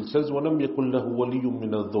 Allah Azza wa Jalla says, وَلَمْ يَكُنْ لَهُ وَلِيٌّ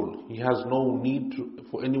مِّنَ الذُّلِّ. He has no need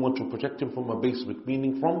for anyone to protect him from abasement,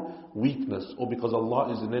 meaning from weakness, or because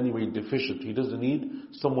Allah is in any way deficient. He doesn't need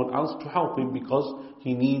someone else to help him because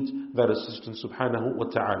he needs that assistance subhanahu wa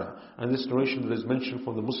ta'ala. And this narration that is mentioned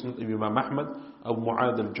from the Muslim of Imam Ahmad of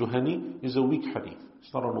Mu'adh al-Juhani is a weak hadith.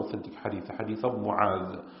 It's not an authentic hadith, a hadith of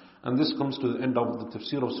Mu'adh. And this comes to the end of the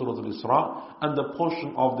tafsir of Surah Al-Isra and the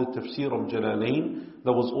portion of the tafsir of Jalalain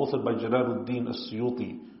that was authored by Jalaluddin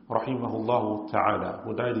As-Suyuti rahimahullah ta'ala,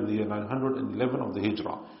 who died in the year 911 of the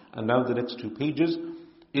Hijrah. And now the next 2 pages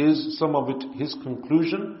is some of it his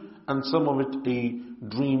conclusion and some of it a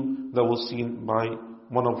dream that was seen by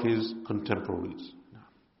one of his contemporaries.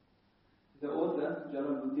 The author,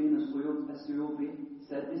 Jalaluddin As-Suyuti,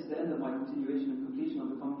 said, this is the end of my continuation and completion of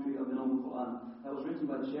the commentary of the Noble Quran that was written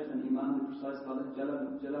by the Shaykh and Imam, the precise scholar,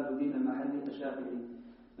 Jalaluddin al-Mahalli al-Shafi'i.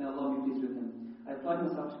 May Allah be pleased with him. I applied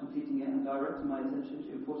myself to completing it and directed my attention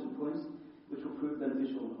to important points which will prove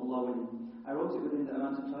beneficial, Allah willing. I wrote it within the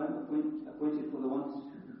amount of time appointed for the ones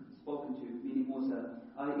spoken to, meaning Musa,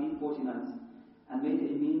 i.e. 40 nights, and made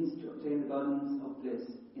it a means to obtain the gardens of bliss.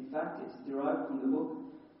 In fact, it is derived from the book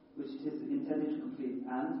which it is intended to complete,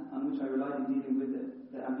 and on which I relied in dealing with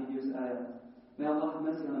the ambiguous ayah. May Allah have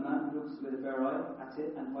mercy on a man who looks with a fair eye at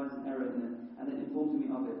it and finds an error in it, and then informs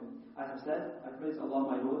me of it. I have said, I praise Allah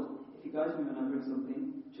my Lord, if He guides me when I bring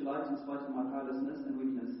something, to light in spite of my powerlessness and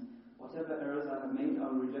weakness. Whatever errors I have made,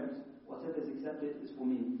 I will reject. Whatever is accepted is for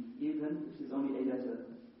me, even if it is only a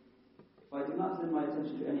letter. If I did not send my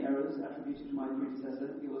attention to any errors attributed to my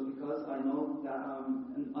predecessor, it was because I know that I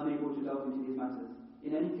am unable to delve into these matters.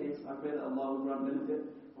 In any case, I pray that Allah will grant benefit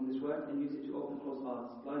from from this work and use it to open closed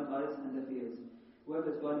hearts, blind eyes and deaf ears. Whoever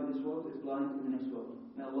is blind in this world is blind in the next world.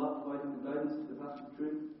 May Allah provide him with guidance to the path of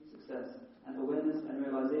truth, success, and awareness and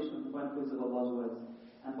realization of the fine fruits of Allah's words.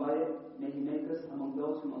 And by it, may He make us among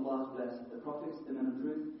those whom Allah has blessed, the prophets, the men of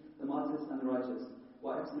truth, the martyrs, and the righteous.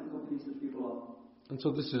 What excellent company such people are. And so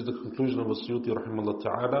this is the conclusion of As-Suyuti rahimahullah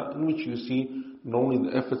ta'ala, in which you see not only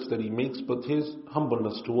the efforts that he makes, but his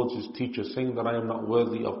humbleness towards his teacher, saying that I am not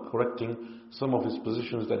worthy of correcting some of his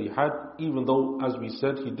positions that he had, even though, as we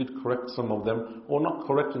said, he did correct some of them, or not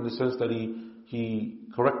correct in the sense that he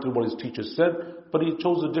corrected what his teacher said, but he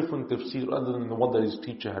chose a different tafsir other than the one that his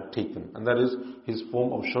teacher had taken. And that is his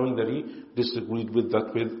form of showing that he disagreed with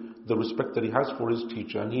that, with the respect that he has for his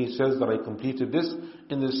teacher. And he says that I completed this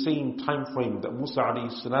in the same time frame that Musa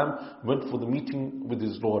alayhi salam went for the meeting with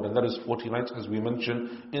his Lord, and that is 40 nights, as we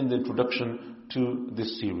mentioned in the introduction to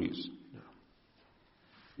this series.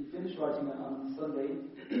 He finished writing it on Sunday,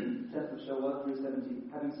 10th of Shawwal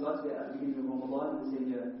 370, having started it at the beginning of Ramadan in the same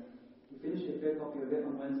year. He finished a fair copy of it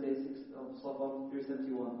on Wednesday, 6th of Safar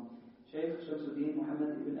 371. Shaykh Shamsuddin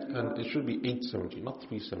Muhammad ibn Abi And it should be 870, not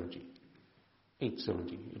 370.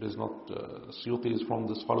 870. It is not, Suyuti is from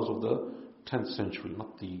the scholars of the 10th century,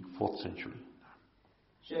 not the 4th century.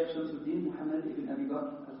 Shaykh Shamsuddin Muhammad ibn Abi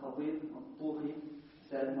Bakr al-Khatib al-Tuhi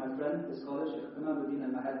said, my friend, the scholar Shaykh Kamaluddin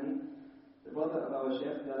al-Mahadi, the brother of our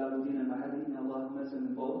Shaykh Jalaluddin al-Mahadi, may Allah have mercy on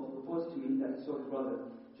them both, reported to me that he saw his brother,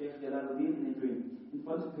 Shaykh Jalaluddin, in a dream. In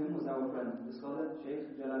front of him was our friend, the scholar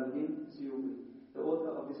Shaykh Jalaluddin Suyuti, the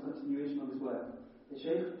author of this continuation of his work. The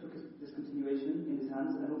Shaykh took this continuation in his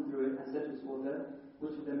hands and looked through it and said to his author,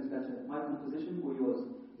 which of them is better, my composition or yours?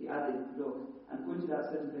 He added, look, and pointed out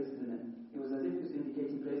certain places in it. It was as if he was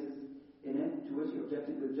indicating places in it to which he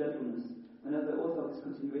objected with gentleness. Whenever the author of this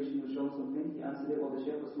continuation was shown something, he answered it while the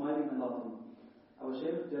Shaykh was smiling and laughing. Our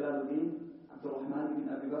Shaykh Jalaluddin Abdurrahman ibn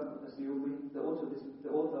Abi Bakr al-Suyuti, the author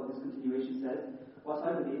of this continuation, said, what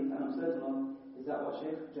I believe, and I'm certain of, is that what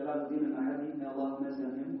Shaykh Jalaluddin al-Mahadi, may Allah have mercy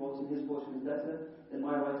on him, wrote in his portion is better than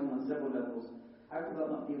my writing on several levels. How could that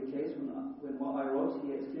not be the case when what I wrote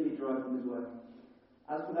here is clearly derived from his work?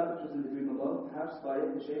 As for that which was in the dream above, perhaps by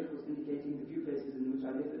it the Shaykh was indicating the few places in which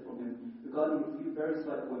I differed from him, regarding a few very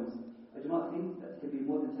slight points. I do not think that there can be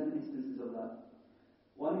more than 10 instances of that.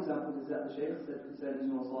 One example is that the Shaykh said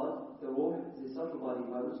concerning Surah Sad, the ruh is a subtle body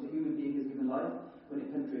by which the human being is given life when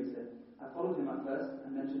it penetrates it. I followed him at first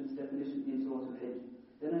and mentioned its definition in Surah Al-Hijj.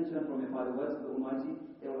 Then in turn from it by the words of the Almighty,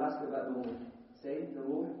 they will ask about the ruh. Say, the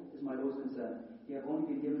ruh is my Lord's concern. You have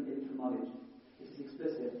only been given a little knowledge. It is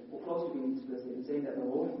explicit, or close to being explicit, in saying that the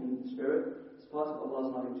ruh, meaning the spirit, is part of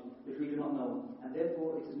Allah's knowledge, which we do not know, and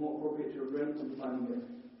therefore it is more appropriate to refrain from defining it.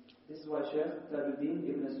 This is why Shaykh Tajuddin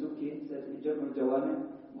ibn al-Subki said in Jam' al-Jawami,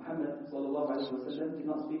 Muhammad sallallahu alayhi wa sallam did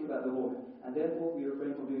not speak about the ruh, and therefore we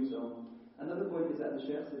refrain from doing so. Another point is that the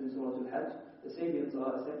Shaykh said in Surah Al-Hajj, the Sabians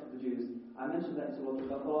are a sect of the Jews. I mentioned that in Surah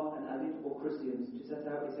Al-Baqarah and added, or Christians, to set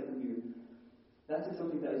out a second view. That is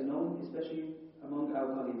something that is known, especially among our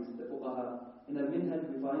colleagues, the Fuqaha. In Al-Minhaj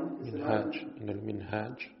we find... In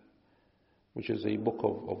Al-Minhaj, which is a book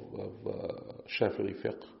of Shafi'i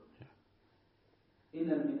fiqh. In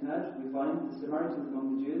Al-Minhaj we find the Samaritans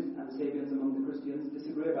among the Jews and the Sabians among the Christians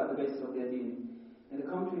disagree about the basis of their deen. In the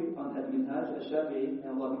commentary on Al-Minhaj, Al-Shafi'i, may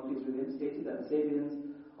Allah be pleased with him, stated that the Sabians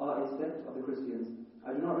are a sect of the Christians.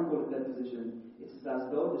 I do not recall their position. It is as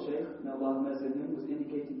though the Shaykh, may Allah have mercy on him, was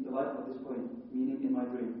indicating the life of this point, meaning in my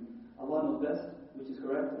dream. Allah knows best, which is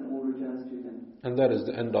correct, and all returns to him. And that is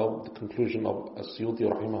the end of the conclusion of As-Suyuti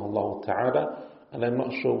rahimahullah ta'ala. And I'm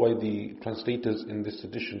not sure why the translators in this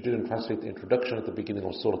edition didn't translate the introduction at the beginning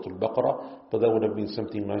of Surah Al-Baqarah, but that would have been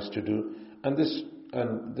something nice to do. And this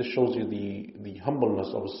shows you the humbleness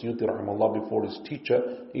of As-Suyuti rahimahullah before his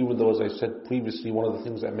teacher, even though, as I said previously, one of the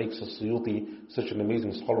things that makes As-Suyuti such an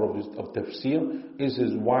amazing scholar of tafsir is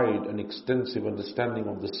his wide and extensive understanding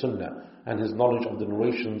of the Sunnah and his knowledge of the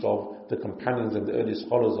narrations of the companions and the early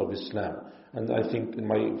scholars of Islam. And I think, in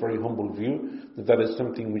my very humble view, that is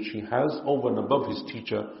something which he has over and above his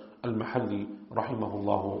teacher, Al-Mahalli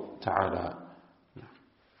rahimahullah ta'ala.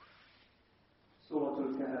 Surah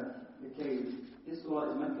Al-Kahf, the cave. This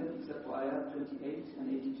surah is Meccan except for ayat 28 and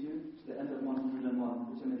 82 to the end of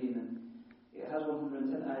 101, which are Medina. It has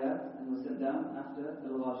 110 ayat and was sent down after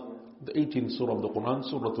Al-Ghashiyah. The 18th surah of the Quran,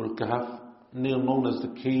 Surah Al-Kahf, known as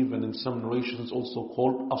the cave, and in some narrations also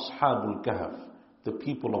called Ashabul Kahf, the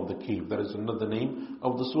people of the cave. That is another name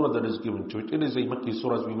of the surah that is given to it. It is a Makki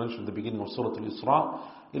surah, as we mentioned at the beginning of Surah Al-Isra.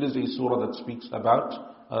 It is a surah that speaks about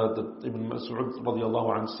Ibn Mas'ud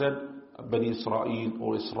radiallahu anhu said, Bani Israel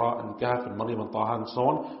or Isra and Kahf and Maryam and Taha and so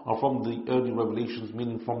on are from the early revelations,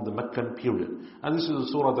 meaning from the Meccan period. And this is a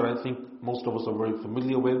surah that I think most of us are very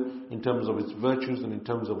familiar with in terms of its virtues and in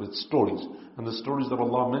terms of its stories. And the stories that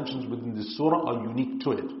Allah mentions within this surah are unique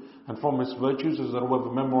to it. And from its virtues is that whoever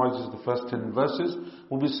memorizes the first 10 verses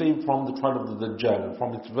will be saved from the trial of the Dajjal. And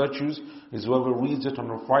from its virtues is whoever reads it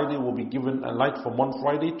on a Friday will be given a light from one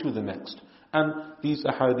Friday to the next. And these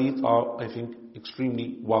ahadith are, I think,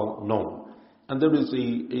 extremely well known. And there is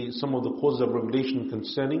some of the causes of revelation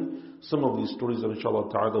concerning some of these stories that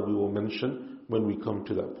inshallah ta'ala we will mention when we come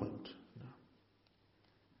to that point.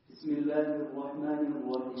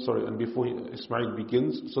 Sorry, and before Ismail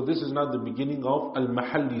begins, so this is now the beginning of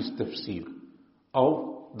Al-Mahalli's tafsir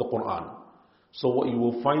of the Quran. So what you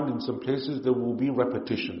will find in some places there will be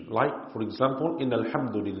repetition. Like, for example, in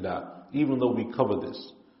Alhamdulillah, even though we cover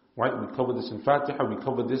this. Right? We cover this in Fatiha, we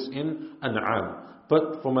cover this in An'am.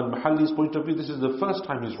 But from Al-Mahalli's point of view, this is the first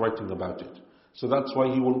time he's writing about it. So that's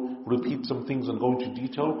why he will repeat some things and go into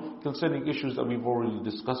detail concerning issues that we've already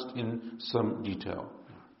discussed in some detail.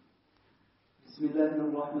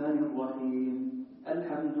 Bismillahirrahmanirrahim.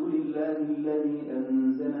 Alhamdulillahi alladhi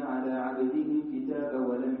anzala ala abdihi al-kitaba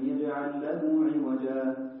wa lam yaj'al lahu 'iwaja.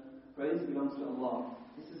 Praise belongs to Allah.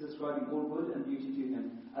 This is ascribing all good and beauty to Him,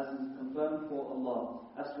 as is confirmed for Allah.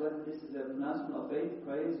 As to whether this is a pronouncement of faith,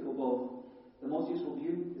 praise, or both, the most useful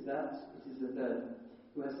view is that it is the third.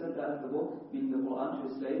 Who has sent out the book, meaning the Quran, to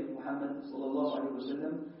his slave, Muhammad sallallahu alaihi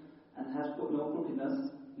wasallam, and has put no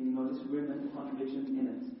crookedness, meaning no disagreement or contradiction in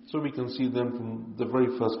it. So we can see then from the very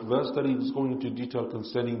first verse that he is going into detail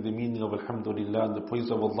concerning the meaning of Alhamdulillah and the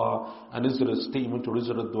praise of Allah, and is it a statement or is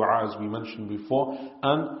it a dua, as we mentioned before,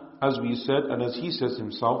 and as we said, and as he says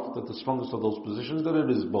himself, that the strongest of those positions, that it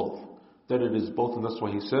is both. That it is both, and that's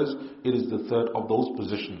why he says, it is the third of those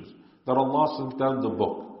positions. That Allah sent down the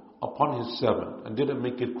book upon His servant and didn't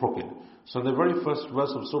make it crooked. So in the very first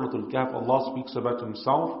verse of Surah Al-Kahf, Allah speaks about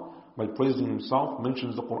Himself by praising Himself,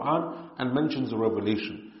 mentions the Quran and mentions the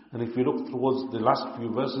revelation. And if you look towards the last few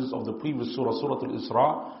verses of the previous surah, Surah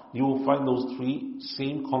Al-Isra, you will find those three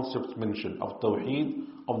same concepts mentioned, of Tawheed,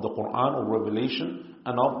 of the Quran or revelation,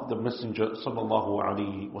 and of the Messenger sallallahu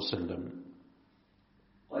alaihi wasallam.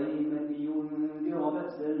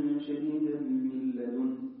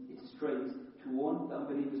 It is straight to warn the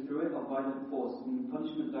unbelievers through it of violent force, meaning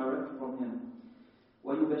punishment direct from Him.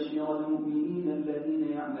 وَيُبَشِّرَ الْمُؤْمِنِينَ الَّذِينَ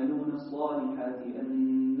يَعْمَلُونَ الصَّالِحَاتِ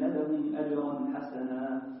أَنَّ لَهُمْ أَجْرًا حَسَنًا.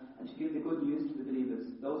 And to give the good news to the believers,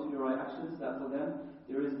 those who do right actions, that for them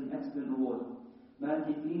there is an excellent reward.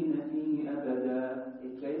 مَاكِثِينَ فِيهِ أَبَدًا, a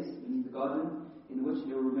place, meaning the garden, in which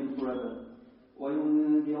they will remain forever.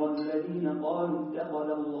 وَيُنذِرَ الَّذِينَ قَالُوا اتَّخَذَ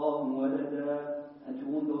اللَّهُ وَلَدًا, and to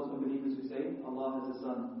warn those unbelievers who say, Allah has a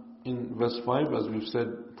son. In verse 5, as we've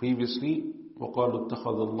said previously, وَقَالُوا اتَّخَذَ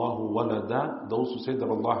اللَّهُ وَلَدًا, those who say that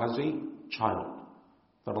Allah has a child.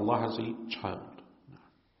 That Allah has a child.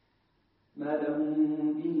 مَا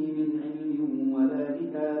لَهُم بِهِ مِنْ عِلْمٍ وَلَا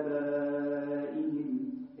لِآبَائِهِمْ.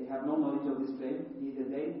 They have no knowledge of this claim, neither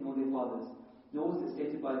they nor their fathers, nor was it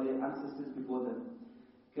stated by their ancestors before them.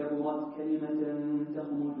 كَبُرَتْ كَلِمَةً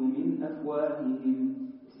تَخْرُجُ مِنْ أَفْوَاهِهِمْ.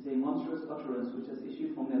 It is a monstrous utterance which has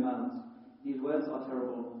issued from their mouths. These words are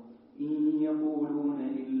terrible. إِن يَقُولُونَ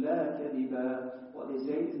إِلَّا كَذِبًا. What they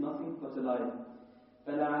say is nothing but a lie.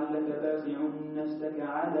 فَلَعَلَّكَ بَاخِعٌ نَفْسَكَ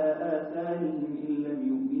عَلَى آثَارِهِمْ إِن لَّمْ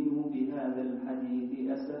يُؤْمِنُوا بِهَذَا الْحَدِيثِ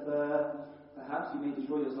أَسَفًا. Perhaps you may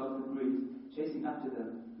destroy yourself with grief, chasing after them,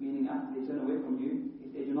 meaning after they turn away from you,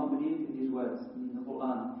 if they do not believe in these words, in the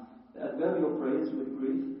Quran. The adverbial praise with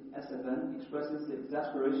grief, asafan, expresses the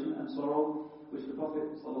exasperation and sorrow which the Prophet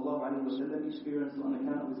ﷺ experienced on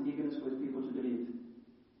account of his eagerness for his people to believe.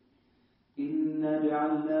 إِنَّا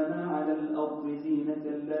جَعَلْنَا مَا عَلَى الْأَرْضِ زِينَةً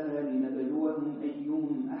لَهَا لِنَبْلُوَهُمْ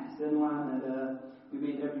أَيُّهُمْ أَحْسَنُ عَمَلًا. We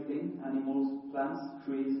made everything, animals, plants,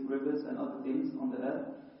 trees, rivers and other things on the earth,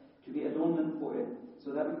 to be adornment for it,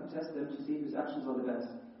 so that we could test them to see whose actions are the best,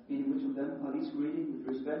 meaning which of them are least greedy with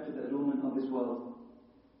respect to the adornment of this world.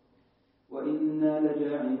 وَإِنَّا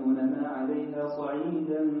لَجَاعِلُونَ مَا عَلَيْهَا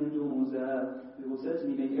صَعِيدًا جُرُزًا. We will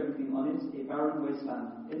certainly make everything on it a barren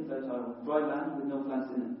wasteland, infertile, dry land with no plants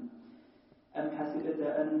in it. أَمْ حَسِبْتَ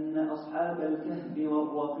أَنَّ أَصْحَابَ الْكَهْفِ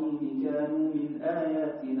وَالرَّقِيمِ كَانُوا مِنْ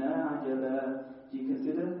آيَاتِنَا عَجَبًا. Do you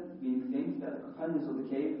consider, meaning think, that the companions of the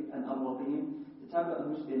cave and Al-Raqim, the tablet on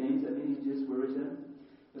which their names and lineages were written,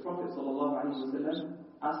 the Prophet ﷺ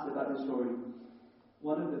asked about their story.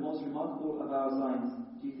 One of the most remarkable of our signs.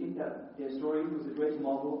 Do you think that their story was a greater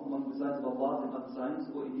marvel among the signs of Allah than other signs,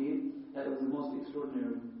 or indeed that it was the most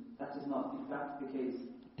extraordinary? That is not, in fact, the case.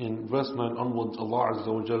 In verse 9 onwards, Allah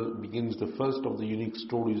Azza wa Jal begins the first of the unique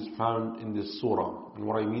stories found in this surah. And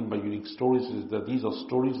what I mean by unique stories is that these are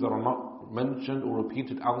stories that are not mentioned or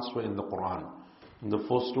repeated elsewhere in the Quran. And the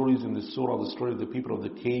four stories in this surah, the story of the people of the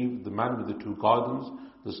cave, the man with the two gardens,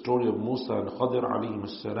 the story of Musa and Khadir alayhim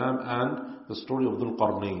salam, and the story of Dhul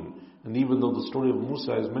Qarnayn. And even though the story of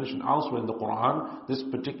Musa is mentioned elsewhere in the Quran, this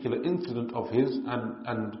particular incident of his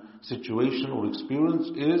and situation or experience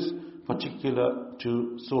is particular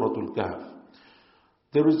to Surah Al-Kahf.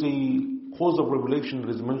 There is a cause of revelation that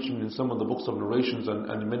is mentioned in some of the books of narrations and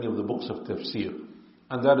in many of the books of tafsir.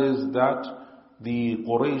 And that is that the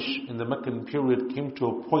Quraysh in the Meccan period came to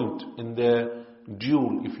a point in their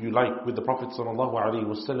duel, if you like, with the Prophet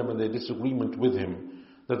ﷺ and their disagreement with him,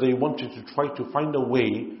 that they wanted to try to find a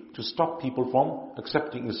way to stop people from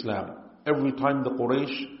accepting Islam. Every time the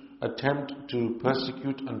Quraysh attempt to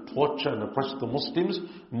persecute and torture and oppress the Muslims,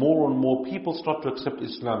 more and more people start to accept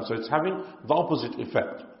Islam. So it's having the opposite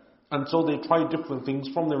effect. And so they try different things.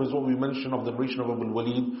 From there is what we mentioned of the narration of Abu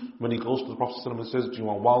al-Walid, when he goes to the Prophet ﷺ and says, do you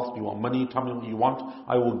want wealth, do you want money, tell me what you want,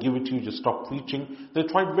 I will give it to you, just stop preaching. They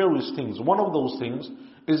tried various things. One of those things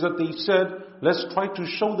is that they said, let's try to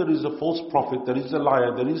show there is a false prophet, there is a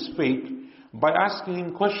liar, there is fake, by asking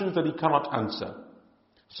him questions that he cannot answer.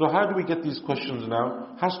 So how do we get these questions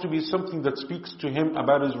now? Has to be something that speaks to him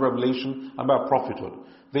about his revelation, about prophethood.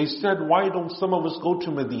 They said, why don't some of us go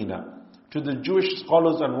to Medina, to the Jewish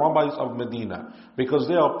scholars and rabbis of Medina, because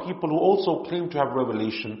they are people who also claim to have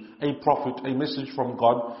revelation, a prophet, a message from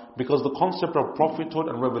God, because the concept of prophethood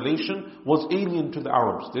and revelation was alien to the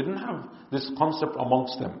Arabs. They didn't have this concept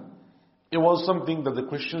amongst them. It was something that the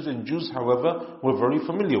Christians and Jews, however, were very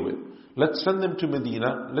familiar with. Let's send them to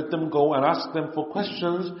Medina, let them go and ask them for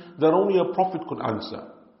questions that only a prophet could answer.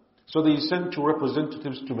 So they sent two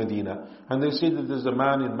representatives to Medina, and they say that there's a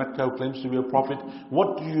man in Mecca who claims to be a prophet.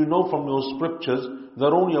 What do you know from your scriptures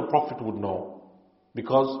that only a prophet would know?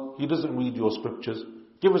 Because he doesn't read your scriptures.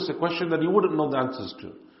 Give us a question that he wouldn't know the answers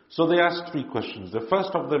to. So they asked three questions. The first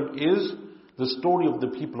of them is the story of the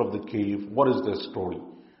people of the cave. What is their story?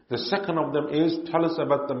 The second of them is, tell us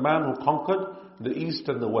about the man who conquered the east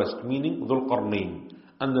and the west, meaning Dhul Qarnayn.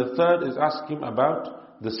 And the third is ask him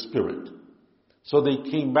about the spirit. So they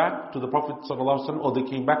came back to the Prophet ﷺ, or they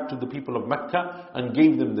came back to the people of Mecca and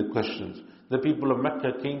gave them the questions. The people of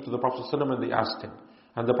Mecca came to the Prophet ﷺ and they asked him.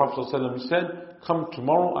 And the Prophet ﷺ said, come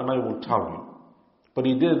tomorrow and I will tell you. But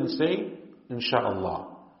he didn't say, Insha'Allah.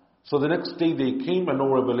 So the next day they came and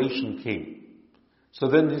no revelation came. So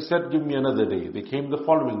then he said, give me another day. They came the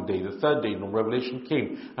following day, the third day, no revelation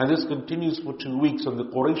came. And this continues for 2 weeks, and the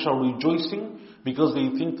Quraysh are rejoicing because they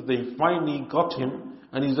think that they finally got him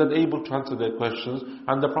and he's unable to answer their questions.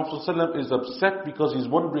 And the Prophet ﷺ is upset because he's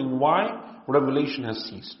wondering why revelation has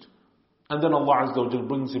ceased. And then Allah Azza wa Jal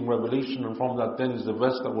brings him revelation, and from that then is the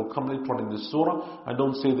verse that will come later on in this surah. And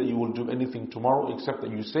don't say that you will do anything tomorrow except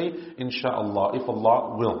that you say, Insha'Allah, if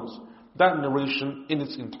Allah wills. That narration in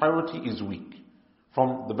its entirety is weak.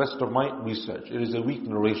 From the best of my research, it is a weak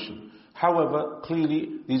narration. However,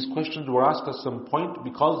 clearly these questions were asked at some point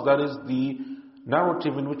because that is the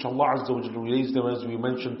narrative in which Allah Azza wa Jalla relays them, as we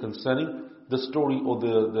mentioned concerning the story or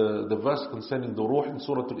the verse concerning the Ruh in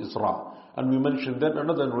Surah Al-Isra. And we mentioned then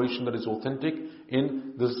another narration that is authentic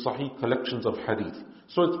in the Sahih collections of Hadith.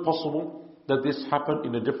 So it's possible that this happened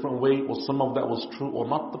in a different way, or some of that was true or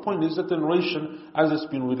not. The point is that the narration, as it's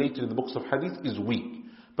been related in the books of Hadith, is weak.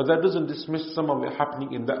 But that doesn't dismiss some of it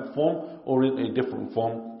happening in that form or in a different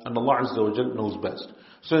form. And Allah Azza wa Jal knows best.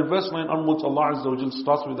 So in verse 9 onwards, Allah Azza wa Jal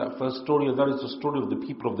starts with that first story, and that is the story of the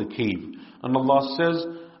people of the cave. And Allah says,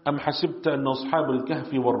 أَمْ حَسِبْتَ أَنَّ أَصْحَابَ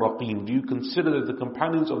الْكَهْفِ وَالرَّقِيمِ. Do you consider that the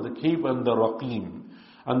companions of the cave and the Raqim?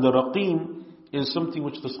 And the Raqim is something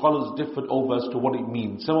which the scholars differed over as to what it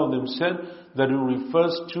means. Some of them said that it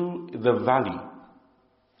refers to the valley,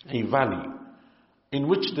 a valley, in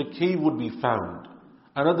which the cave would be found.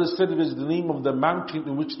 Another said it is the name of the mountain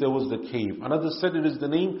in which there was the cave. Another said it is the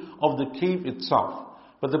name of the cave itself.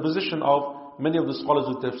 But the position of many of the scholars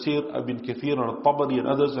of tafsir, Ibn Kathir and Al-Tabari and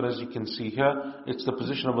others, and as you can see here, it's the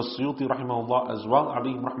position of As-Suyuti rahimahullah as well,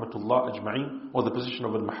 alayhim rahmatullah ajma'in, or the position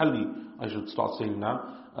of Al-Mahalli, I should start saying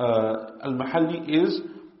now. Al-Mahalli is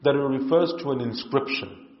that it refers to an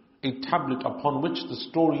inscription, a tablet upon which the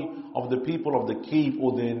story of the people of the cave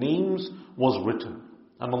or their names was written.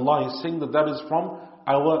 And Allah is saying that that is from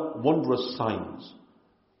our wondrous signs.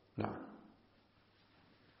 Now.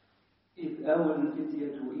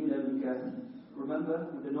 Remember,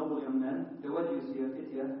 with the noble young man, the word you see of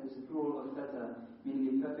Fitya is the plural of Fata,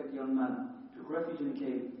 meaning a perfect young man, took refuge in a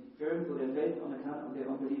cave, fearing for their faith on account of their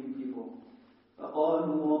unbelieving people.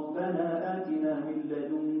 فقالوا ربنا آتنا من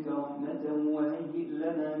لدنك رحمة وهيئ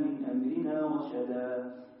لنا من أمرنا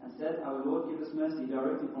رشدا. And said, our Lord, give us mercy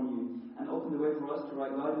directly from you, and open the way for us to right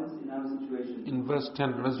guidance in our situation. In verse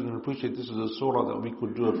 10, and as you can appreciate, this is a surah that we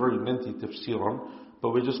could do a very lengthy tafsir on, but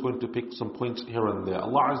we're just going to pick some points here and there.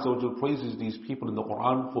 Allah Azza wa Jal praises these people in the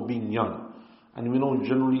Quran for being young. And we know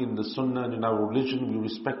generally in the Sunnah and in our religion, we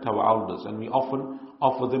respect our elders, and we often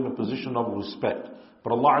offer them a position of respect.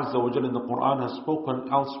 But Allah Azza wa Jal in the Quran has spoken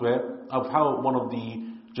elsewhere of how one of the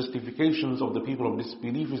justifications of the people of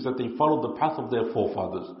disbelief is that they follow the path of their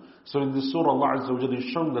forefathers. So in this surah, Allah Azza wa Jalla is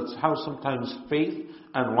shown that's how sometimes faith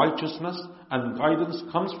and righteousness and guidance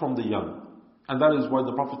comes from the young. And that is why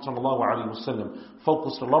the Prophet ﷺ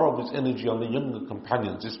focused a lot of his energy on the younger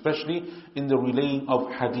companions, especially in the relaying of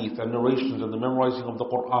hadith and narrations and the memorizing of the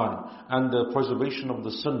Quran and the preservation of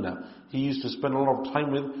the Sunnah. He used to spend a lot of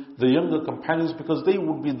time with the younger companions because they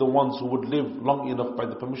would be the ones who would live long enough by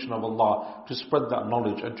the permission of Allah to spread that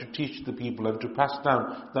knowledge and to teach the people and to pass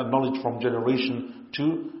down that knowledge from generation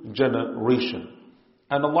to generation.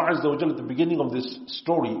 And Allah Azza wa Jalla at the beginning of this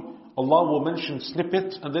story, Allah will mention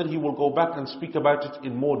snippets and then He will go back and speak about it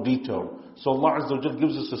in more detail. So Allah Azza wa Jalla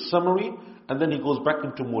gives us a summary and then He goes back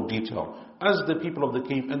into more detail. As the people of the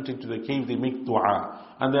cave enter into the cave, they make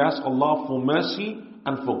dua and they ask Allah for mercy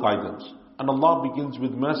and for guidance. And Allah begins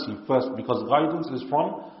with mercy first because guidance is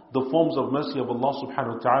from the forms of mercy of Allah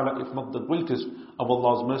subhanahu wa ta'ala, if not the greatest of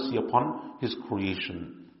Allah's mercy upon His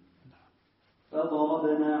creation.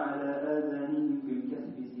 فضربنا على آذانهم في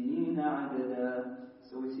الكهف سنين عددا.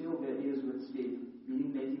 So we sealed their ears with sleep,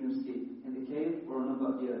 meaning making them sleep, in the cave for a number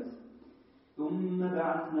of years. ثم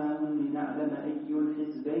بعثناهم لنعلم أي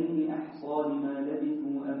الحزبين أحصى لما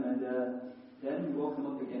لبثوا أمدا. Then we woke them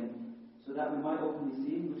up again, so that we might openly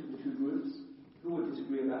see which of the two groups who would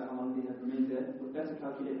disagree about how long they had remained there would better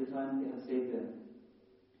calculate the time they had stayed there.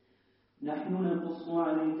 نحن نقص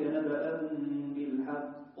عليك نبأهم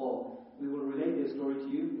بالحق. We will relate their story to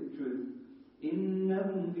you with truth.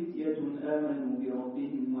 إنهم فتية آمنوا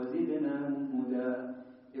بربهم وزدناهم هدى.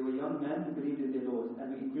 They were young men who believed in their Lord,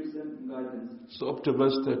 and we increased them in guidance. So up to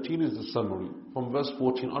verse 13 is the summary. From verse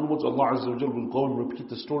 14 onwards, Allah Azza wa Jalla will go and repeat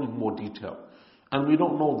the story in more detail. And we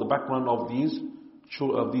don't know the background of these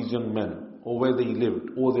young men, or where they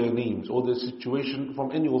lived, or their names, or their situation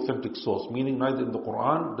from any authentic source. Meaning neither in the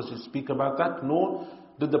Quran does it speak about that, nor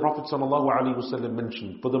did the Prophet ﷺ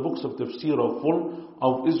mention. But the books of tafsir are full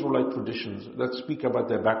of Israelite traditions that speak about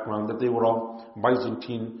their background, that they were of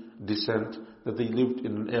Byzantine descent, that they lived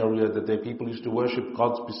in an area, that their people used to worship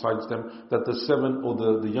gods besides them, that the seven or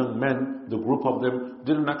the young men, the group of them,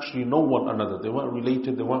 didn't actually know one another. They weren't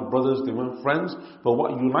related, they weren't brothers, they weren't friends, but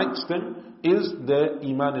what unites them is their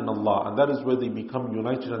iman in Allah, and that is where they become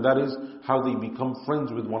united, and that is how they become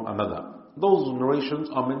friends with one another. Those narrations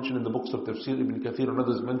are mentioned in the books of Tafsir, Ibn Kathir and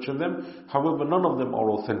others mention them. However, none of them are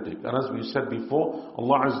authentic. And as we said before,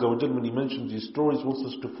 Allah Azza wa Jalla, when He mentions these stories, wants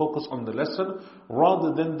us to focus on the lesson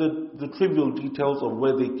rather than the trivial details of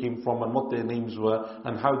where they came from and what their names were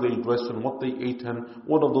and how they dressed and what they ate and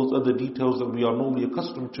all of those other details that we are normally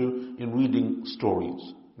accustomed to in reading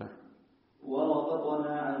stories.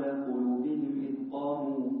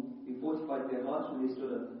 Fortified their hearts when they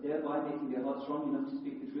stood up, thereby making their hearts strong enough to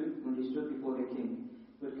speak the truth when they stood before their king,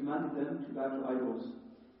 who had commanded them to bow to idols.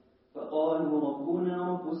 فقالوا ربنا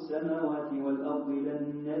رب السماوات والأرض لن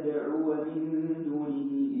ندعو من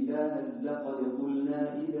دونه إلها لقد قلنا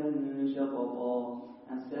إذا شططا.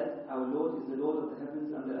 And said, our Lord is the Lord of the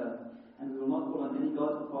heavens and the earth, and we will not call on any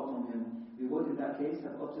God apart from Him. We would in that case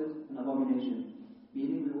have uttered an abomination.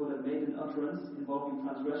 Meaning we would have made an utterance involving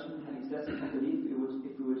transgression and excessive unbelief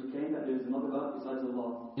if we were to claim that there is another God besides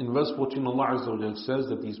Allah. In verse 14, Allah Azza wa Jalla says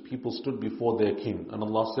that these people stood before their king. And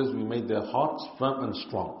Allah says, we made their hearts firm and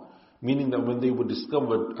strong. Meaning that when they were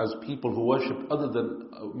discovered as people who worshipped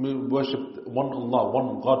worshipped one Allah,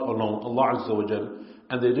 one God alone, Allah Azza wa Jalla,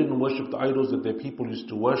 and they didn't worship the idols that their people used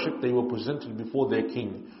to worship, they were presented before their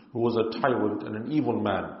king, who was a tyrant and an evil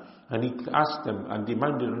man. And he asked them and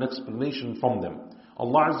demanded an explanation from them.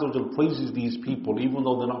 Allah Azza wa Jalla praises these people, even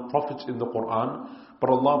though they're not prophets in the Quran, but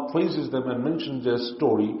Allah praises them and mentions their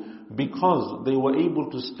story because they were able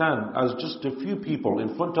to stand as just a few people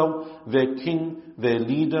in front of their king, their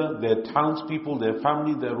leader, their townspeople, their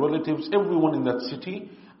family, their relatives, everyone in that city,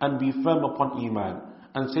 and be firm upon Iman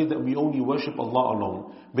and say that we only worship Allah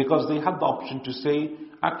alone. Because they had the option to say,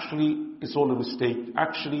 actually it's all a mistake,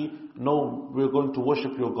 actually no, we're going to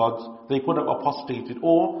worship your gods. They could have apostated,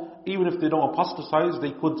 or even if they don't apostatize,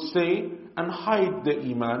 they could say and hide their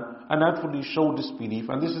iman and actually show disbelief.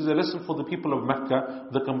 And this is a lesson for the people of Mecca,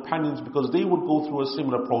 the companions, because they would go through a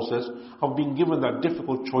similar process of being given that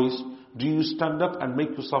difficult choice. Do you stand up and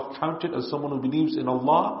make yourself counted as someone who believes in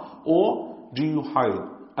Allah, or do you hide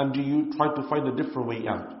and do you try to find a different way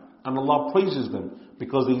out? And Allah praises them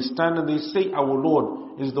because they stand and they say, our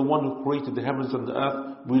Lord is the one who created the heavens and the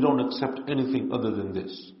earth. We don't accept anything other than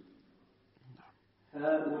this.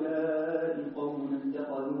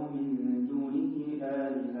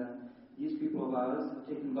 These people of ours have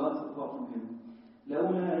taken gods apart from Him.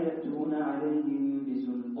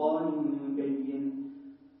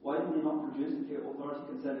 Why did they not produce a clear authority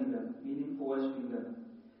concerning them, meaning for worshipping them?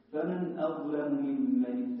 فَمَنْ أَظْلَمُ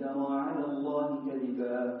مِمَّنِ افْتَرَى عَلَى اللَّهِ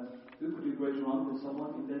كَذِبًا. Who could do greater wrong than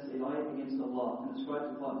someone who invents a lie against Allah and ascribes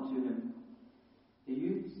a partner to Him? The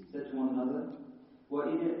youths said to one another,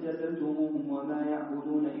 وَإِذِ اعْتَزَلْتُمُوهُمْ وَمَا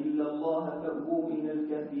يَعْبُدُونَ إِلَّا اللَّهَ فَأْوُوا إِلَى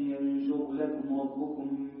الْكَهْفِ يَنشُرْ لَكُمْ رَبُّكُمْ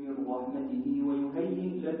مِنْ رَحْمَتِهِ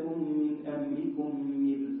وَيُهَيِّئْ لَكُمْ مِنْ أَمْرِكُمْ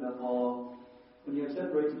مِرْفَقًا. When you have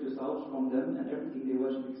separated yourselves from them and everything they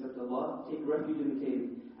worship except Allah, take refuge in the cave,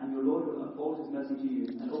 and your Lord will unfold His mercy to you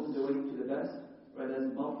and open the way to the best, whereas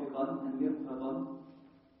marfiqan and mirfaqan.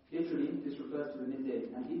 Literally, this refers to the midday,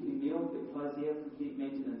 and eating meal implies here complete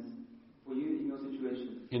maintenance for you in your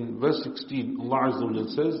situation. In verse 16, Allah Azza wa Jalla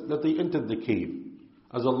says that they entered the cave.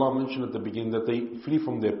 As Allah mentioned at the beginning, that they flee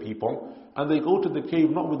from their people, and they go to the cave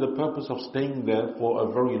not with the purpose of staying there for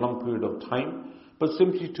a very long period of time, but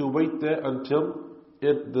simply to wait there until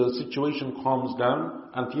the situation calms down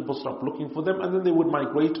and people stop looking for them, and then they would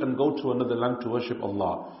migrate and go to another land to worship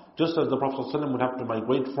Allah. Just as the Prophet ﷺ would have to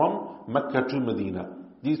migrate from Mecca to Medina.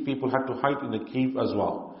 These people had to hide in a cave as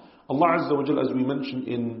well. Allah Azza wa Jalla, as we mentioned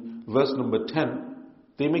in verse number 10,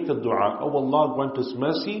 they make a dua, oh Allah, grant us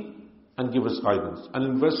mercy and give us guidance. And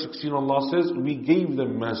in verse 16 Allah says, we gave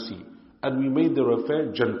them mercy and we made their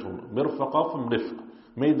affair gentle. Mirfaqa from rifq.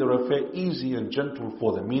 Made their affair easy and gentle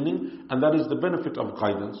for them. Meaning, and that is the benefit of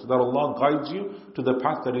guidance, that Allah guides you to the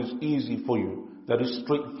path that is easy for you, that is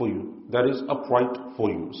straight for you, that is upright for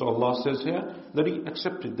you. So Allah says here that He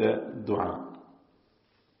accepted their dua.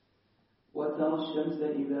 وَتَرَى الشَّمْسَ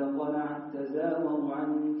إِذَا طَلَعَتْ تَزَاوَرُ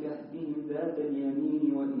عَنْ كَهْفِهِمْ ذَاتَ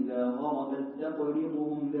الْيَمِينِ وَإِذَا غَرَبَتْ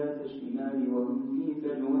تَقْرِضُهُمْ ذَاتَ الشِّمَالِ وَهُمْ فِي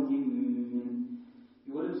فَجْوَةٍ مِّنْهُ.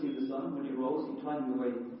 You would have seen the sun when it rose inclining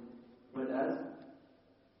away, whereas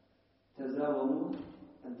تَزَاوَرُ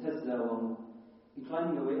and تَزَاوَرُ,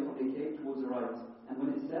 inclining away from the cave towards the right, and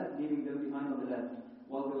when it set, leaving them behind on the left,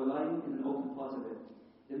 while they were lying in an open part of it.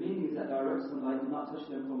 The meaning is that direct sunlight did not touch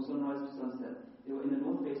them from sunrise to sunset. They were in the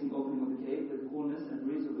north-facing opening of the cave, where the coolness and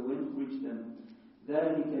breeze of the wind reached them.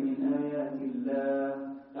 ذَلِكَ مِنْ آيَاتِ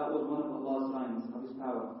اللَّهِ. That was one of Allah's signs of His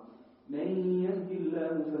power. مَنْ يَهْدِ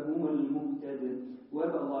اللَّهُ فَهُوَ الْمُهْتَدِ.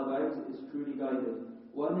 Whoever Allah guides is truly guided.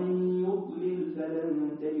 وَمَنْ يُضْلِلْ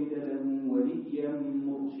فَلَنْ تَجِدَ لَهُ وَلِيًّا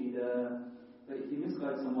مُرْشِدًا. But if you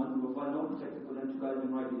misguide someone, you will find no protector for them to guide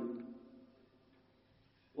them rightly.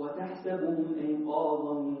 وَتَحْسَبُهُمْ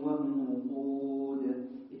أَيْقَاظًا وَهُمْ رُقُودٌ.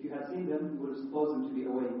 If you had seen them, you would have supposed them to be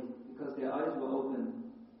awake, because their eyes were open,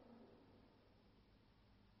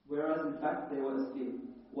 whereas in fact they were asleep.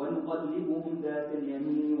 وَنُقَلِّبُهُمْ ذَاتَ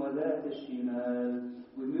الْيَمِينِ وَذَاتَ الشِّمَالِ.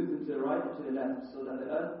 We moved them to the right and to the left, so that the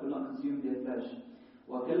earth will not consume their flesh.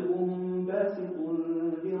 وَكَلْبُهُمْ بَاسِطٌ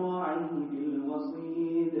ذِرَاعَيْهِ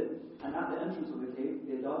بِالْوَصِيدِ. And at the entrance of the cave,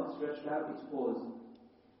 their dog stretched out its paws.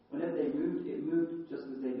 Whenever they moved, it moved just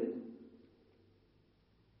as they did.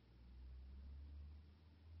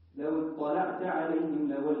 لو اطلعت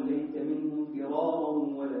عليهم لوليت منهم فرارا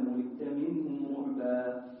ولملئت منهم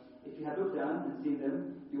رعبا. If you had looked down and seen them,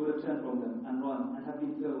 you would have turned from them and run and have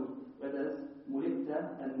been filled. Whereas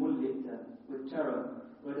mulipta and mulipta with terror,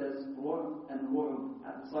 whereas ru'b and ru'b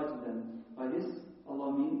at the sight of them. By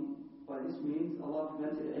this means Allah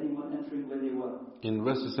prevented anyone entering where they were. In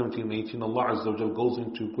verses 17 and 18, Allah Azza wa Jalla goes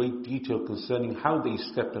into great detail concerning how they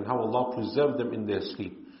slept and how Allah preserved them in their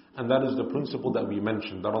sleep. And that is the principle that we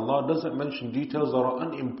mentioned, that Allah doesn't mention details that are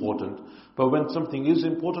unimportant, but when something is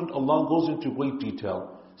important, Allah goes into great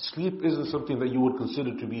detail. Sleep isn't something that you would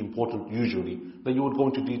consider to be important usually, that you would go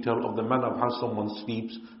into detail of the manner of how someone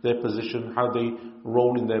sleeps, their position, how they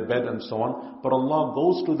roll in their bed and so on. But Allah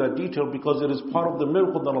goes through that detail because it is part of the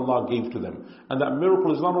miracle that Allah gave to them. And that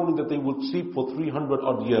miracle is not only that they would sleep for 300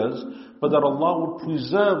 odd years, but that Allah would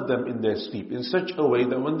preserve them in their sleep in such a way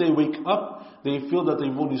that when they wake up, they feel that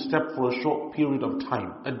they've only slept for a short period of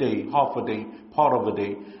time, a day, half a day, part of a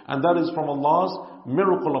day. And that is from Allah's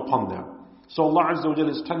miracle upon them. So Allah Azza wa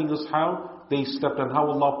Jalla is telling us how they slept and how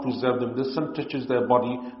Allah preserved them. The sun touches their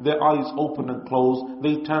body, their eyes open and close,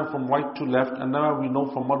 they turn from right to left, and now we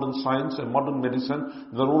know from modern science and modern medicine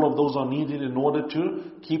that all of those are needed in order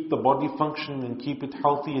to keep the body functioning and keep it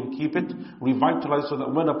healthy and keep it revitalized, so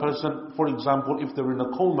that when a person, for example, if they're in a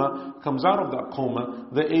coma, comes out of that coma,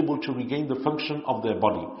 they're able to regain the function of their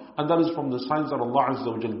body. And that is from the signs that Allah Azza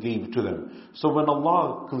wa Jalla gave to them. So when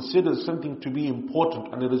Allah considers something to be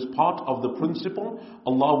important and it is part of the principle,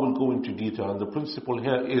 Allah will go into detail. And the principle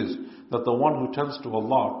here is that the one who turns to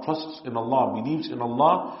Allah, trusts in Allah, believes in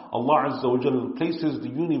Allah, Allah Azza wa Jalla places the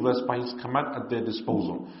universe by His command at their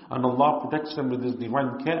disposal. And Allah protects them with His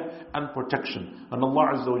divine care and protection. And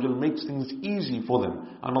Allah Azza wa Jalla makes things easy for them.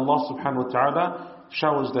 And Allah subhanahu wa ta'ala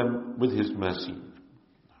showers them with His mercy.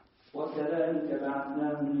 وَكَذَلِكَ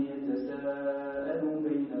بَعَثْنَاهُمْ لِيَتَسَاءَلُوا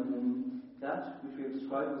بَيْنَهُمْ. That which we have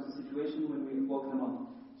described was the situation when we woke them up,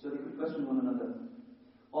 so they could question one another.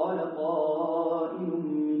 قَالَ قَائِلٌ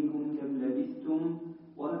مِّنْهُمْ كَمْ لَبِثْتُمْ.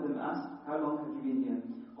 One of them asked, how long have you been here?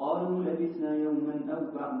 قَالُوا لَبِثْنَا يَوْمًا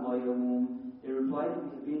أَوْ بَعْضَ يَوْمٍ. They replied, we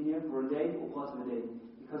have been here for a day or part of a day,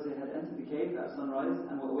 because they had entered the cave at sunrise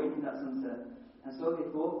and were awaiting that sunset. And so they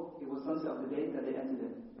thought it was sunset of the day that they entered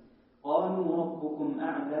it. قَالُوا رَبُّكُمْ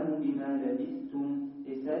أَعْلَمُ بِمَا لَبِثْتُمْ.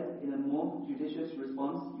 They said in a more judicious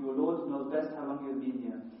response, your Lord knows best how long you have been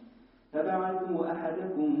here. فَبَعَثُوا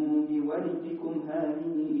أَحَدَكُمْ بِوَرِقِكُمْ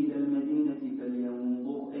هَذِهِ إِلَى الْمَدِينَةِ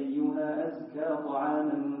فَلْيَنظُرْ أَيُّهَا أَزْكَى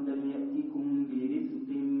طَعَامًا فَلْيَأْتِكُمْ بِرِزْقٍ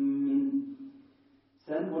مِّنْهُ.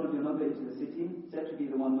 Send one of your number into the city, said to be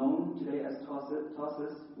the one known today as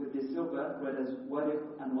Tarsus, with this silver read as wariq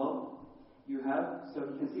and wealth you have, so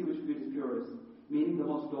he can see which food is purest, meaning the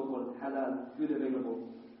most lawful, halal, food available,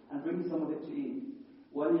 and bring some of it to eat.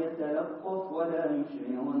 وَلْيَتَلَقَّفْ وَلَا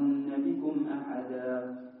يُشْعِرَنَّ بِكُمْ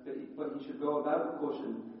أَحَدًا. But he should go about with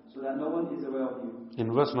caution, so that no one is aware of you.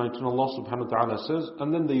 In verse 19, Allah subhanahu wa ta'ala says,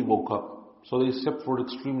 and then they woke up. So they slept for an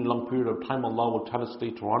extremely long period of time. Allah will tell us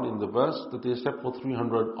later on in the verse that they slept for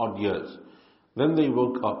 300 odd years. Then they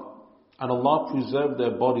woke up. And Allah preserved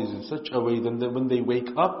their bodies in such a way that when they wake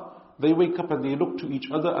up and they look to each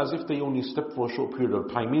other as if they only slept for a short period of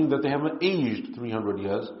time, meaning that they haven't aged 300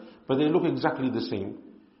 years, but they look exactly the same.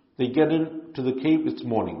 They get into the cave, it's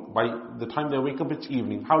morning. By the time they wake up, it's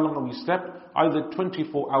evening. How long have we slept? Either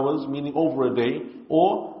 24 hours, meaning over a day,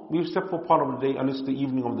 or we've slept for part of the day and it's the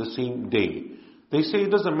evening of the same day. They say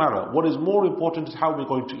it doesn't matter. What is more important is how we're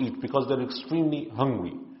going to eat, because they're extremely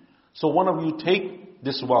hungry. So one of you take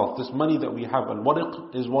this wealth, this money that we have, and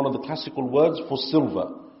wariq is one of the classical words for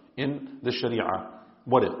silver in the Sharia.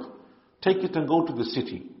 Wariq. Take it and go to the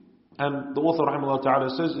city. And the author rahimahullah ta'ala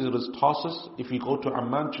says it is Tarsus. If you go to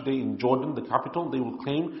Amman today in Jordan, the capital, they will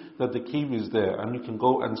claim that the cave is there. And you can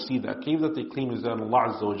go and see that cave that they claim is there, and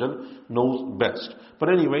Allah Azza wa Jal knows best. But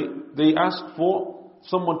anyway, they ask for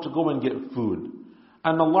someone to go and get food.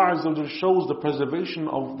 And Allah Azza wa Jal shows the preservation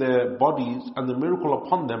of their bodies and the miracle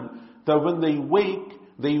upon them, that when they wake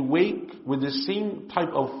with the same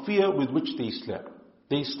type of fear with which they slept.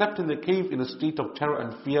 They slept in the cave in a state of terror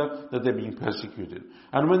and fear that they're being persecuted.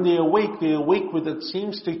 And when they awake with that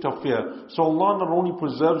same state of fear. So Allah not only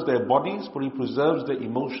preserves their bodies, but He preserves their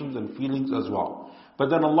emotions and feelings as well. But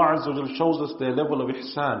then Allah Azza wa Jal shows us their level of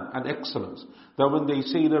ihsan and excellence. That when they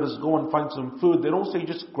say, let us go and find some food, they don't say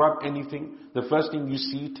just grab anything. The first thing you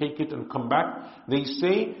see, take it and come back. They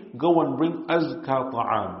say, go and bring azka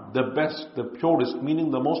ta'am, the best, the purest, meaning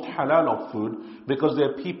the most halal of food, because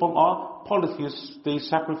their people are polytheists. They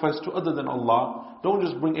sacrifice to other than Allah. Don't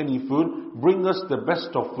just bring any food, bring us the best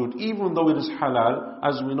of food, even though it is halal,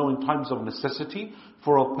 as we know in times of necessity,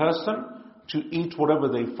 for a person to eat whatever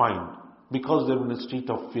they find. Because they're in a state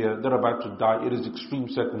of fear, they're about to die, it is extreme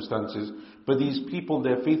circumstances. But these people,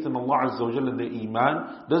 their faith in Allah Azza wa Jalla and their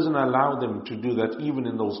iman doesn't allow them to do that even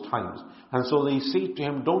in those times. And so they say to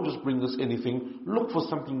him, don't just bring us anything, look for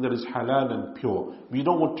something that is halal and pure. We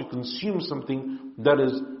don't want to consume something that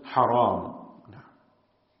is haram.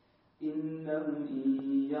 إنهم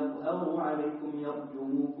إن يظهروا عليكم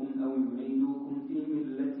يرجموكم أو يعيدوكم في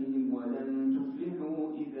ملتهم ولن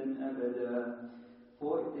تفلحوا إذا أبدا.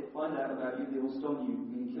 For if they find out about you, they will stone you,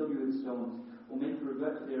 meaning kill you with stones, or make you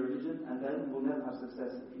revert to their religion, and then you will never have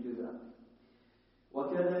success if you do that.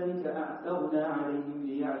 وَكَذَلِكَ أَعْثَرْنَا عَلَيْهِمْ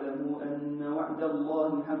لِيَعْلَمُوا أَنَّ وَعْدَ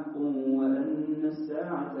اللَّهِ حَقٌّ وَأَنَّ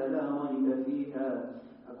السَّاعَةَ لَا رَيْبَ فِيهَا.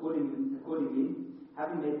 Accordingly,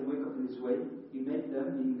 having made them wake up in this way, we made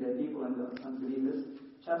them, meaning their people and the unbelievers,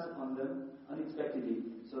 chance upon them unexpectedly,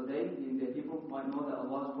 so they, meaning their people, might know that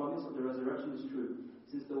Allah's promise of the resurrection is true.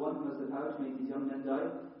 Since the one who has the power to make these young men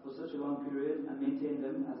die for such a long period and maintain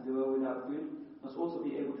them as they were without food, must also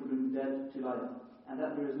be able to bring the dead to life, and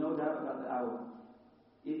that there is no doubt about the hour.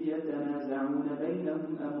 إِذْ يَتَنَازَعُونَ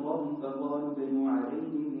بَيْنَهُمْ أَمْرَهُمْ فَقَالُوا بَنُوا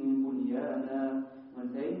عَلَيْهِمْ بُنْيَانًا.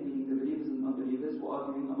 When they, meaning the believers and unbelievers, were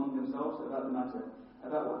arguing among themselves about the matter,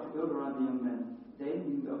 about what to build around the young men, they,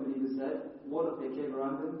 meaning the unbelievers, said, wall up their cave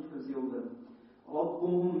around them to conceal them.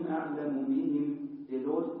 رَبُّهُمْ أَعْلَمُ بِهِمْ. Their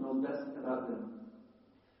Lord knows best about them.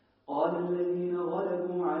 قال الذين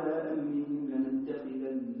غلبوا على أمرهم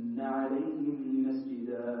لنتخذن عليهم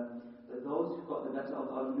مسجدا. But those who got the better of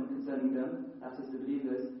the argument concerning them, that is the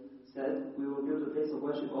believers, said, we will build a place of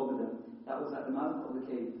worship over them. That was at the mouth of the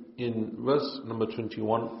cave. In verse number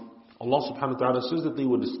 21, Allah subhanahu wa ta'ala says that they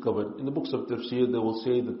were discovered. In the books of tafsir, they will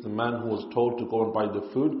say that the man who was told to go and buy the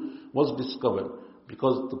food was discovered,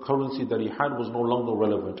 because the currency that he had was no longer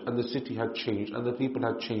relevant, and the city had changed, and the people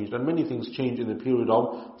had changed, and many things changed in the period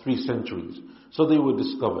of 3 centuries. So they were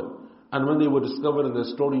discovered. And when they were discovered and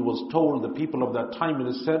their story was told, the people of that time, it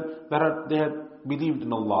is said that they had believed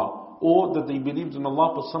in Allah, or that they believed in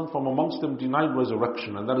Allah, but some from amongst them denied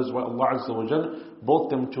resurrection. And that is why Allah Azza wa Jal brought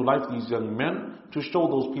them to life, these young men, to show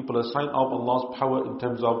those people a sign of Allah's power in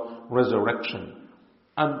terms of resurrection.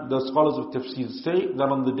 And the scholars of tafsir say that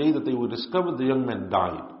on the day that they were discovered, the young men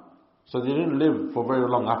died. So they didn't live for very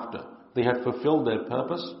long after. They had fulfilled their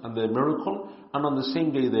purpose and their miracle, and on the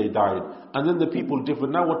same day they died. And then the people differed.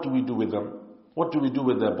 Now what do we do with them? What do we do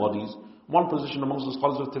with their bodies? One position amongst the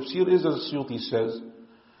scholars of tafsir is, as Suyuti says,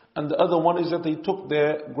 and the other one is that they took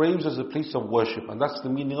their graves as a place of worship. And that's the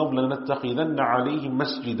meaning of لَنَتَّخِذَنَّ عَلَيْهِمْ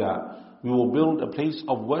مَسْجِدًا. We will build a place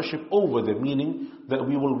of worship over them, meaning that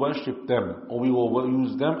we will worship them, or we will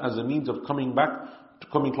use them as a means of coming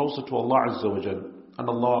closer to Allah Azza wa Jal. And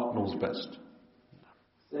Allah knows best.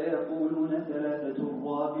 سيقولون ثلاثة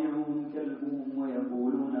رابعهم كلبهم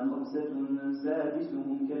ويقولون خمسة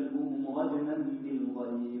سادسهم كلبهم رجما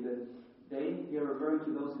بالغيب. They, here referring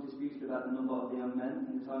to those who disputed about the number of the young men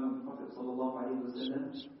in the time of the Prophet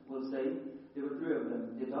ﷺ, will say, there were 3 of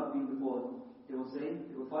them, their dog being the 4th. They will say,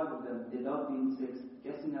 there were 5 of them, their dog being the 6th,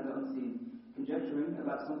 guessing at the unseen, conjecturing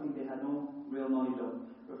about something they had no real knowledge of,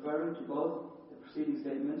 referring to both the preceding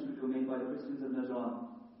statements which were made by the Christians of Najran.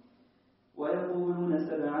 وَيَقُولُونَ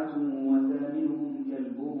سَبْعَةٌ وَثَامِنُهُمْ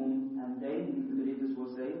كَلْبُهُمْ. And they, the believers,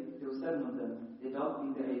 will say, there were 7 of them, their dog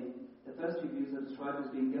being the 8th. The first 2 views are described as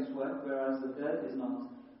being guesswork, whereas the third is not,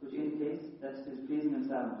 which indicates that it is pleasing and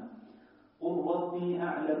sound. قُلْ رَبِّي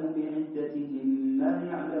أَعْلَمُ بِعِدَّتِهِمْ مَا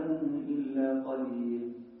يَعْلَمُهُمْ إِلَّا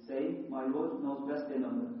قَلِيلٌ. Say, my Lord knows best their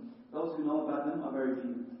number. Those who know about them are very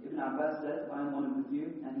few. Ibn Abbas said, I am one of the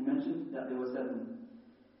few, and he mentioned that there were 7.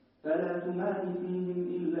 فَلَا تُمَارِ فِيهِمْ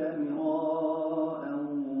إِلَّا مِرَاءً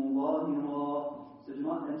ظَاهِرًا. So do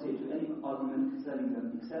not enter into any argument concerning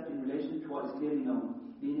them, except in relation to what is clearly known,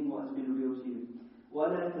 meaning what has been revealed to you.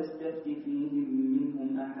 وَلَا تَسْتَفْتِ فِيهِمْ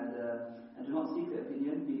مِنْهُمْ أَحَدًا. And do not seek the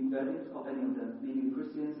opinion, meaning verdict of any of them, meaning the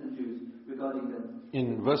Christians and Jews, regarding them.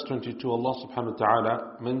 In verse 22, Allah subhanahu wa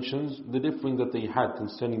ta'ala mentions the differing that they had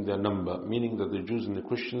concerning their number, meaning that the Jews and the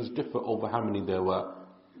Christians differ over how many there were.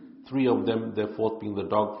 3 of them, their 4th being the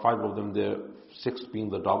dog, 5 of them, their 6th being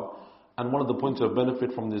the dog. And one of the points of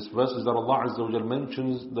benefit from this verse is that Allah Azza wa Jal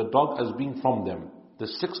mentions the dog as being from them, the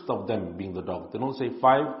 6th of them being the dog. They don't say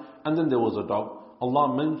 5 and then there was a dog.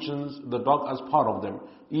 Allah mentions the dog as part of them,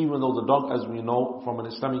 even though the dog, as we know from an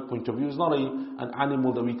Islamic point of view, is not an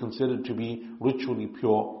animal that we consider to be ritually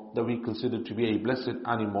pure, that we consider to be a blessed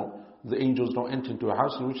animal. The angels don't enter into a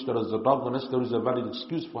house in which there is a dog unless there is a valid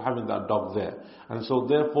excuse for having that dog there. And so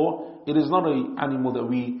therefore, it is not an animal that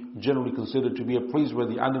we generally consider to be a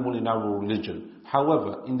praiseworthy animal in our religion.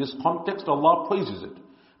 However, in this context, Allah praises it,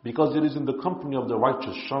 because it is in the company of the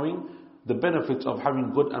righteous, showing the benefits of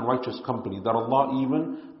having good and righteous company, that Allah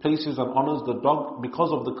even places and honors the dog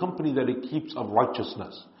because of the company that it keeps of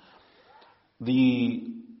righteousness. The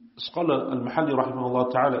scholar Al-Mahalli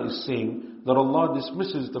rahimahullah ta'ala is saying that Allah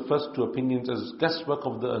dismisses the first 2 opinions as guesswork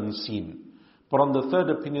of the unseen. But on the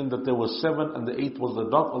 3rd opinion that there were 7 and the 8th was the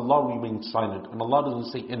dog, Allah remained silent and Allah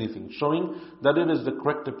doesn't say anything, showing that it is the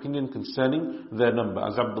correct opinion concerning their number.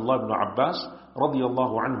 As Abdullah ibn Abbas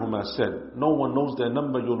radiyallahu anhuma said, no one knows their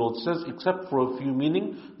number, your Lord says, except for a few,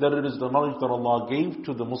 meaning that it is the knowledge that Allah gave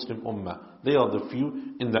to the Muslim ummah. They are the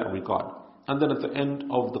few in that regard. And then at the end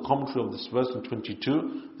of the commentary of this verse in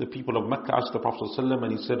 22, the people of Mecca asked the Prophet ﷺ,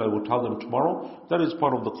 and he said, I will tell them tomorrow. That is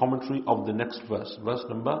part of the commentary of the next verse, verse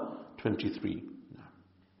number 23.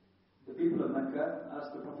 The people of Mecca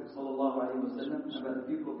asked the Prophet ﷺ about the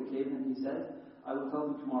people of the cave, and he said, I will tell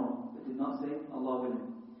them tomorrow, but did not say, Allah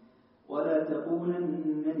willing. وَلَا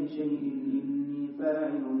تَقُولَنَّ لِشَيْءٍ إِنِّي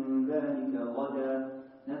فَاعِلٌ ذَلِكَ غَدًا.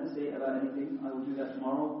 Never say about anything, I will do that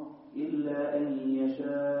tomorrow, إلا أن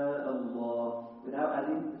يشاء الله, without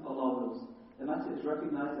adding if Allah wills. The matter is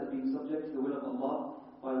recognized as being subject to the will of Allah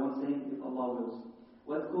by one saying if Allah wills.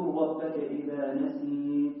 وَاذْكُرْ رَبَّكَ إِذَا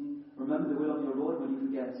نَسِيتَ, remember the will of your Lord when you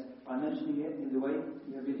forget, by mentioning it in the way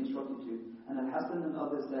you have been instructed to. And Al-Hasan and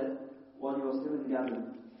others said, while you are still in the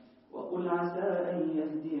gathering, وَقُلْ عَسَىٰ أَن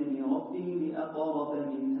يَهْدِيَنِي رَبِّي لِأَقْرَبَ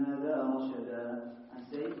مِنْ هَذَا رَشَدًا, and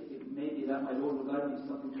say, it may be that my Lord will guide me to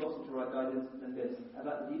something closer to right guidance than this,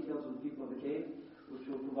 about the details of the people of the cave, which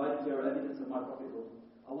will provide clearer evidence of my prophethood.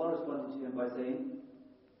 Allah responded to him by saying,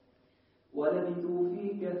 وَلَبِثُوا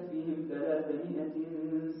فِي كَهْفِهِمْ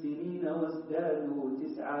 300 سِنِينَ وَازْدَادُوا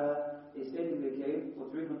تِسْعًا, they stayed in the cave for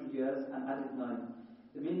 300 years and added 9.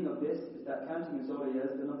 The meaning of this is that counting in solar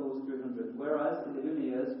years, the number was 300, whereas in the lunar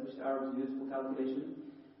years, which the Arabs used for calculation,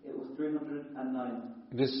 it was 309.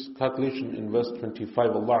 This calculation in verse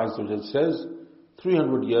 25, Allah Azza wa Jal says,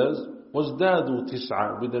 300 years was dadu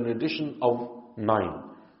tis'a, with an addition of 9.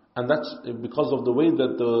 And that's because of the way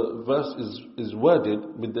that the verse is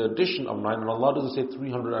worded, with the addition of 9. And Allah doesn't say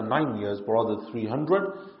 309 years, but rather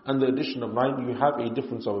 300, and the addition of 9, you have a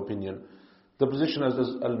difference of opinion. The position, as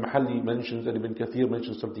Al-Mahalli mentions, and Ibn Kathir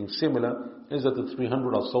mentions something similar, is that the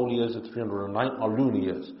 300 are solar years, the 309 are lunar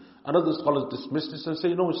years. And other scholars dismiss this and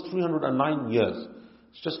say, no, it's 309 years.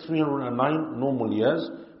 It's just 309 normal years,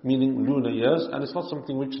 meaning lunar years, and it's not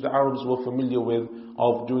something which the Arabs were familiar with,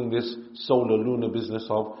 of doing this solar lunar business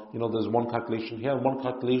of, there's one calculation here and one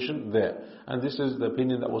calculation there. And this is the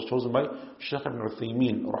opinion that was chosen by Shaykh ibn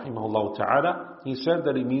Uthaymeen, rahimahullah ta'ala. He said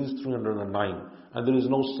that it means 309, and there is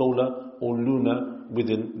no solar or lunar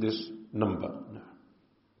within this number.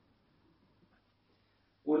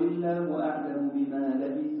 قُلِ اللَّهُ أَعْلَمُ بِمَا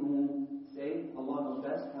لَبِثُوا, say, Allah knows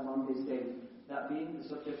best how long they stayed, that being the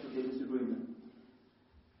subject of their disagreement.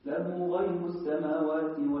 لَهُ غَيْبُ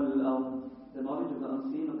السَّمَاوَاتِ وَالْأَرْضِ, the knowledge of the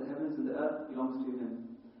unseen of the heavens and the earth belongs to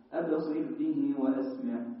Him. أَبْصِرْ بِهِ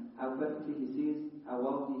وَأَسْمِعْ, how perfectly He sees, how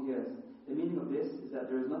well He hears. The meaning of this is that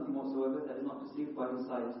there is nothing whatsoever that is not perceived by His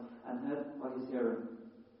sight and heard by His hearing.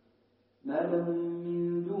 مَا لَهُم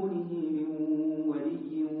مِّن دُونِهِ مِن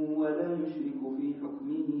وَلِيٍّ وَلَا يُشْرِكُ فِي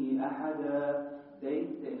حُكْمِهِ أَحَدًا, they,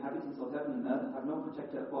 the inhabitants of heaven and earth, have no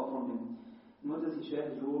protector apart from Him. Nor does He share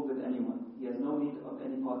His rule with anyone. He has no need of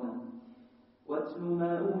any partner. وَاتْلُ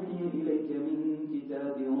مَا أُوحِيَ إِلَيْكَ مِن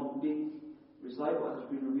كِتَابِ رَبِّكَ, recite what has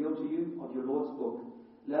been revealed to you of your Lord's book.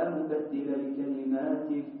 لَا مُبَدِّلَ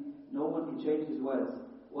لِكَلِمَاتِهِ, no one can change His words.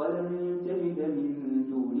 وَلَن تَجِدَ مِن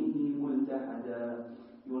دُونِهِ مُلْتَحَدًا,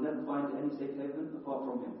 you will never find any safe haven apart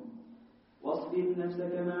from Him. وَاصْبِرْ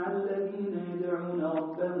نَفْسَكَ مَعَ الَّذِينَ يَدْعُونَ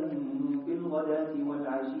رَبَّهُم بِالْغَدَاةِ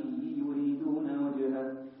وَالْعَشِيِّ يُرِيدُونَ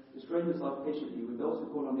وَجْهَهُ, restrain yourself patiently with those who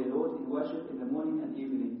call on their Lord in worship in the morning and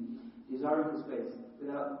evening, desiring His face,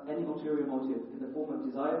 without any ulterior motive, in the form of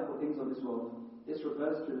desire for things of this world. This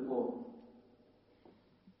refers to the poor.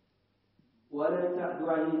 وَلَا تَعْدُ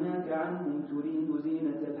عَيْنَاكَ عَنْهُمْ تُرِيدُ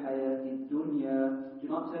زِينَةَ الْحَيَاةِ الدُّنْيَا, do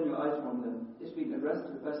not turn your eyes from them. This being addressed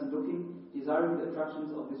to the person looking, desiring the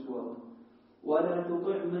attractions of this world. وَلَا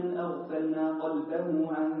تُطِعْ مَنْ أَغْفَلْنَا قَلْبَهُ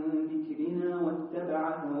عَنْ ذِكْرِنَا وَاتَّبَعَ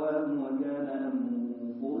هَوَاهُ وَكَانَ أَمْرُهُ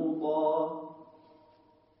فُرُطًا,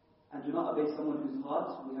 and do not obey someone whose heart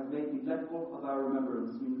we have made neglectful of our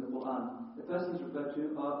remembrance, meaning the Quran. The persons referred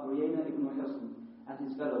to are Uyayna ibn Hisn and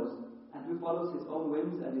his fellows, and who follows his own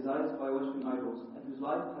whims and desires by worshipping idols, and whose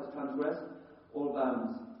life has transgressed all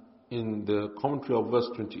bounds. In the commentary of verse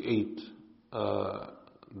 28,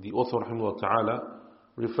 the author rahimahullah ta'ala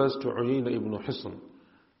refers to Uyayna ibn Hisn,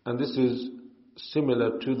 and this is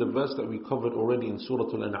similar to the verse that we covered already in Surah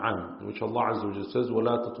Al-An'am, in which Allah Azza wa Jalla says,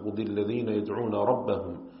 وَلَا تَطْغُدِ الَّذِينَ يَدْعُونَ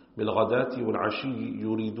رَبَّهُمْ بِالْغَدَاةِ وَالْعَشِيِّ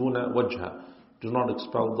يُرِيدُونَ وَجْهَهُ, do not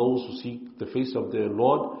expel those who seek the face of their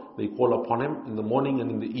Lord, they call upon Him in the morning and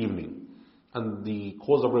in the evening. And the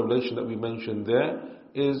cause of revelation that we mentioned there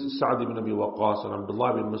is Sa'd ibn Abi Waqqas and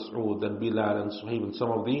Abdullah ibn Mas'ud and Bilal and Suhaib and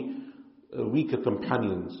some of the weaker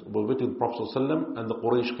companions were with the Prophet ﷺ, and the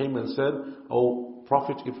Quraysh came and said, "O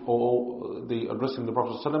Prophet, they addressing the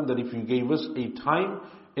Prophet ﷺ, that if you gave us a time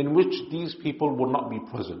in which these people would not be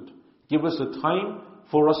present, give us a time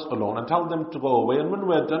for us alone and tell them to go away, and when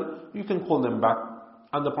we're done, you can call them back."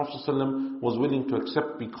 And the Prophet ﷺ was willing to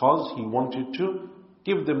accept because he wanted to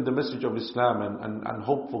give them the message of Islam and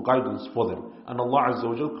hope for guidance for them. And Allah Azza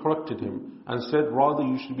wa Jal corrected him and said, rather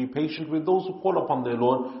you should be patient with those who call upon their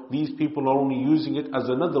Lord. These people are only using it as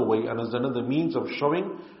another way and as another means of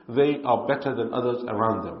showing they are better than others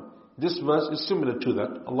around them. This verse is similar to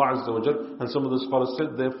that. Allah Azza wa Jal, and some of the scholars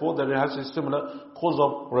said therefore that it has a similar cause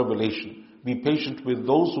of revelation. Be patient with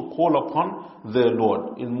those who call upon their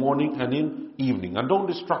Lord in morning and in evening. And don't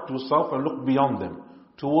distract yourself and look beyond them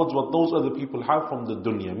towards what those other people have from the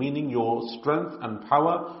dunya, meaning your strength and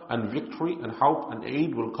power and victory and help and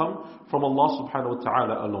aid will come from Allah subhanahu wa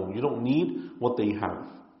ta'ala alone. You don't need what they have.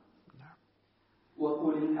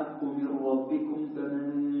 وَقُلِ الْحَقُّ مِنْ رَبِّكُمْ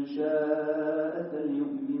فَمَنْ شَاءَ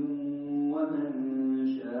فَلْيُؤْمِنْ وَمَنْ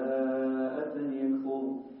شَاءَ فَلْيَكْفُرْ.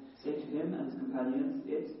 Say to him and his companions,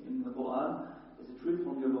 it in the Quran is the truth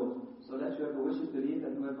from your Lord. So let whoever wishes believe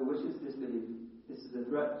and whoever wishes disbelieve. This is a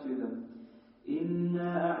threat to them. إِنَّا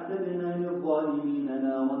أَعْتَدْنَا لِلظَّالِمِينَ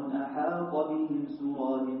نَارًا أَحَاطَ بِهِمْ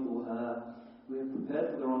سُرَادِقُهَا. We have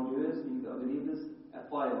prepared for the wrongdoers, meaning the unbelievers, a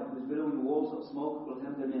fire whose billowing walls of smoke will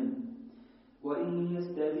hem them in. وَإِنْ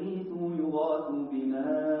يَسْتَغِيثُوا يُغَاثُوا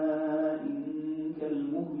بِمَاءٍ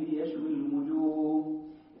كَالْمُهْلِ يَشْوِي الْوُجُوهِ.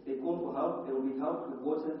 If they call for help, they will be helped with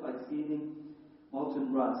water like seething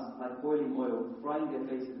molten brass, like boiling oil, frying their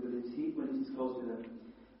faces with its heat when it is close to them.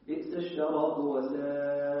 بِئْسَ الشَّرَابُ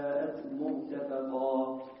وَسَاءَتْ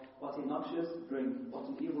مُرْتَفَقًا. What a noxious drink, what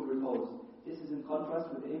an evil repose. This is in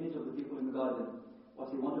contrast with the image of the people in the garden.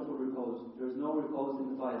 What a wonderful repose. There is no repose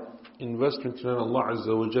in the fire. In verse 29, Allah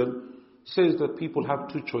Azza wa Jal says that people have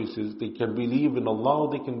two choices. They can believe in Allah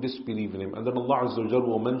or they can disbelieve in Him. And then Allah Azza wa Jal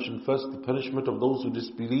will mention first the punishment of those who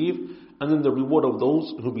disbelieve and then the reward of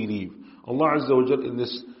those who believe. Allah Azza wa Jal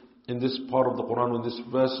in this part of the Quran, in this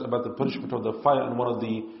verse about the punishment of the fire, and one of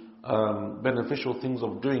the beneficial things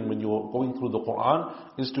of doing when you're going through the Quran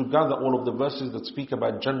is to gather all of the verses that speak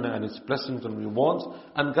about Jannah and its blessings and rewards,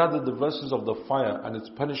 and gather the verses of the fire and its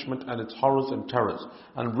punishment and its horrors and terrors,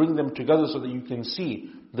 and bring them together so that you can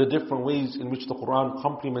see the different ways in which the Quran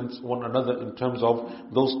complements one another in terms of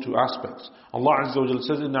those two aspects. Allah Azza wa Jalla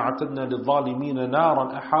says, إِنَّا عَتَدْنَا لِلظَّالِمِينَ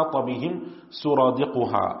نَارًا أَحَاطَ بِهِمْ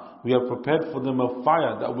سُرَادِقُهَا. We have prepared for them a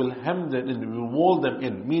fire that will hem them in, will wall them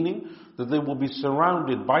in, meaning that they will be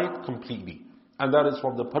surrounded by it completely. And that is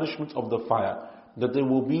from the punishment of the fire, that there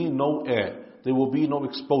will be no air, there will be no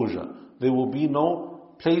exposure, there will be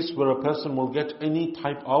no place where a person will get any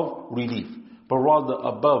type of relief, but rather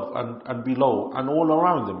above and below and all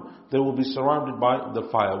around them, they will be surrounded by the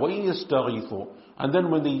fire. وَإِن يَسْتَغِيثُوا. And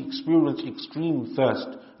then when they experience extreme thirst,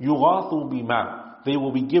 يُغَاثُوا بِمَاءٍ. They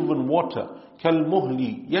will be given water,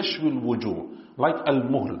 كَالْمُهْلِ يَشْوِي الْوُجُوهِ. Like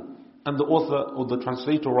al-muhl. And the author, or the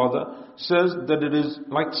translator rather, says that it is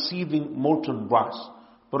like seething molten brass.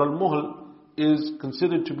 But al-muhl is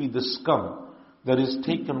considered to be the scum that is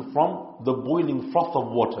taken from the boiling froth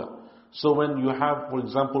of water. So when you have, for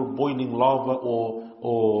example, boiling lava or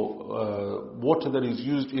water that is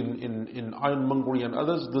used in ironmongery and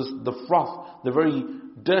others, the froth, the very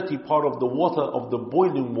dirty part of the water, of the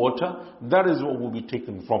boiling water, that is what will be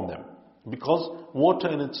taken from them. Because water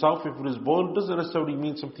in itself, if it is boiled, doesn't necessarily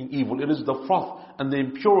mean something evil. It is the froth and the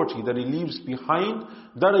impurity that it leaves behind,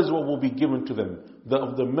 that is what will be given to them.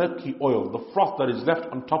 Of the murky oil, the froth that is left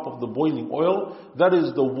on top of the boiling oil, that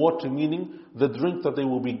is the water, meaning the drink that they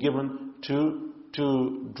will be given to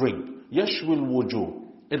drink. Yashwil wujuh.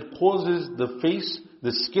 It causes the face,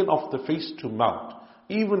 the skin of the face to melt.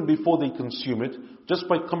 Even before they consume it, just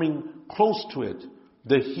by coming close to it,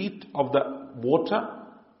 the heat of the water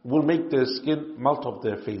will make their skin melt off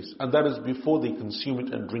their face. And that is before they consume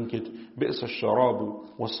it and drink it. بِئْسَ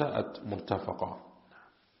الشَّرَابُ وَسَاءَتْ مُرْتَفَقًا.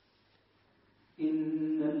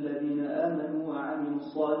 إِنَّ الَّذِينَ آمَنُوا وَعَمِلُوا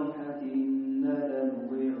الصَّالِحَاتِ إِنَّا لَا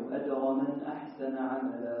نُضِيعُ أَجْرَ مَنْ أَحْسَنَ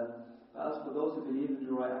عَمَلًا. But as for those who believe and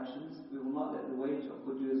do right actions, we will not let the wage of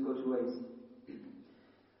good doers go to waste.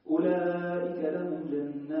 أولئك لهم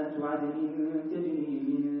جنات عدن تجري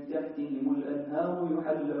من تحتهم الأنهار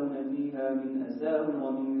يحلون فيها من أساور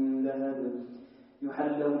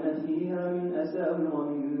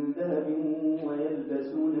من ذهب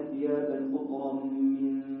ويلبسون ثيابا خضرا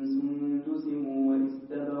من سندس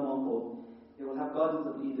واستبرق. They will have gardens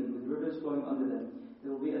of Eden with rivers flowing under them. They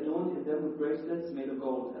will be adorned in them with bracelets made of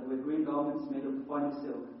gold and with green garments made of the finest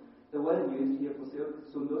silk. The word used here for silk,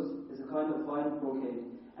 sundus, is a kind of fine brocade.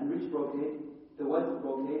 And rich brocade, the word for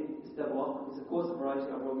brocade, istabraq, is a coarse variety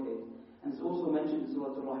of brocade. And it's also mentioned in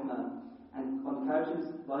Surah Al-Rahman. And on couches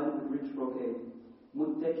lined with rich brocade.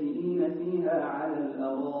 مُتَّكِئِينَ فِيهَا عَلَى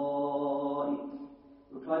الْأَرَائِكِ.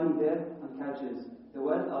 Reclining there on couches. The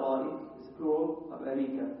word araik is plural of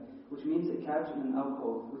arika, which means a couch in an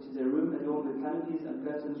alcove, which is a room adorned with canopies and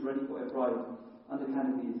curtains ready for a bride under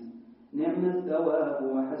canopies. نِعْمَ الثَّوَابُ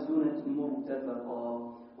وَحَسُنَتْ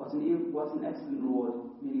مُرْتَفَقًا. What an excellent reward,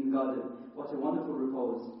 meaning guarded. What a wonderful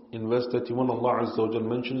repose. In verse 31, Allah Azza wa Jalla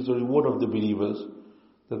mentions the reward of the believers,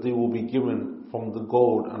 that they will be given from the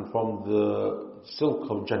gold and from the silk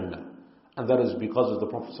of Jannah. And that is because, as the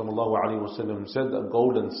Prophet ﷺ said, that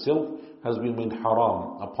gold and silk has been made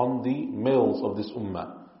haram upon the males of this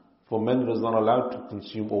ummah. For men it is not allowed to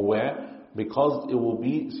consume or wear, because it will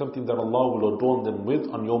be something that Allah will adorn them with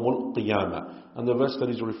on Yawmul Qiyamah. And the verse that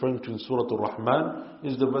he's referring to in Surah Al-Rahman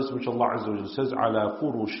is the verse which Allah Azza wa Jalla says, عَلَى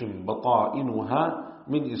فُرُشٍ بَطَائِنُهَا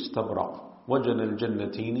مِنْ إِسْتَبْرَقٍ وَجَنَ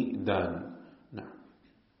الْجَنَّتَيْنِ دَانٍ.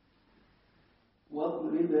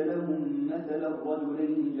 واضرب لهم مثل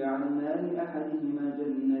الرجلين جعلنا لأحدهما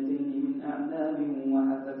جنتين من أعناب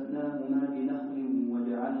وحففناهما بنخل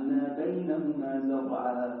وجعلنا بينهما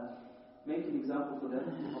زرعا. Make an example for them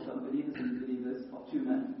of the unbelievers and disbelievers of two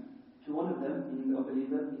men. To one of them, being the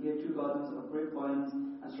unbeliever, he gave two gardens of grapevines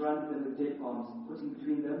and surrounded them with date palms, putting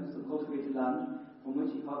between them some cultivated land from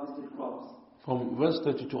which he harvested crops. From verse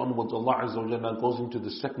 32 onwards, Allah Azza wa Jalla goes into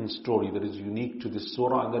the second story that is unique to this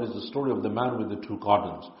surah, and that is the story of the man with the two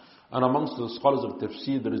gardens. And amongst the scholars of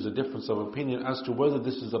tafsir, there is a difference of opinion as to whether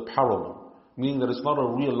this is a parable, meaning that it's not a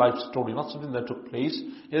real life story, not something that took place.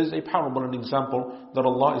 It is a parable, an example that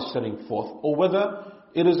Allah is setting forth, or whether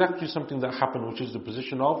it is actually something that happened, which is the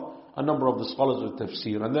position of a number of the scholars of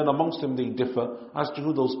tafsir. And then amongst them they differ as to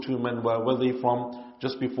who those two men were. Were they from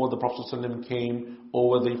just before the Prophet ﷺ came, or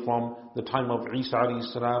were they from the time of Isa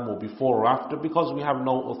alayhi salam, or before or after? Because we have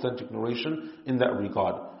no authentic narration in that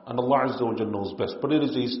regard. And Allah Azza wa Jalla knows best. But it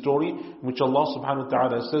is a story in which Allah subhanahu wa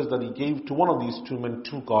ta'ala says that He gave to one of these two men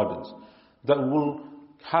two gardens that will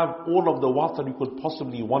have all of the wealth that you could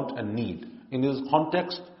possibly want and need. In this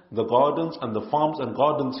context, the gardens and the farms, and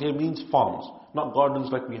gardens here means farms, not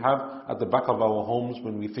gardens like we have at the back of our homes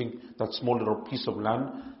when we think that small little piece of land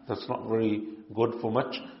that's not very good for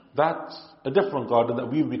much. That's a different garden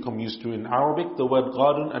that we've become used to. In Arabic, the word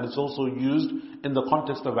garden, and it's also used in the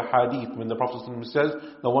context of a hadith, when the Prophet says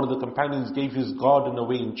that one of the companions gave his garden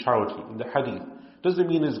away in charity, in the hadith. Doesn't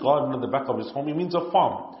mean his garden at the back of his home, it means a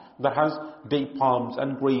farm that has date palms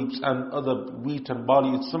and grapes and other wheat and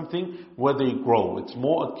barley. It's something where they grow. It's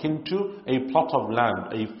more akin to a plot of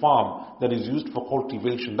land, a farm that is used for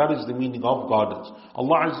cultivation. That is the meaning of gardens.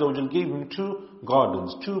 Allah Azza wa Jalla gave him two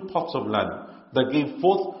gardens, two plots of land that gave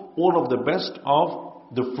forth all of the best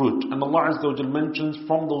of the fruit. And Allah Azza wa Jalla mentions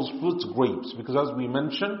from those fruits grapes, because as we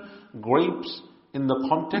mentioned, grapes in the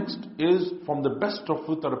context is from the best of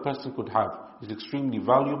fruit that a person could have. It's extremely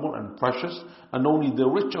valuable and precious, and only the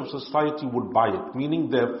rich of society would buy it.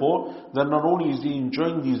 Meaning, therefore, that not only is he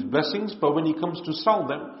enjoying these blessings, but when he comes to sell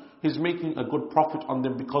them, he's making a good profit on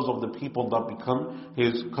them because of the people that become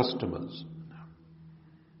his customers.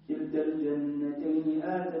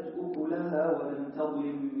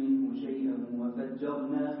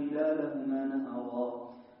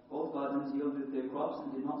 Both gardens yielded their crops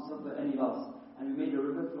and did not suffer any loss. And we made a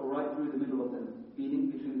river flow right through the middle of them, feeding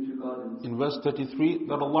between the two gardens. In verse 33,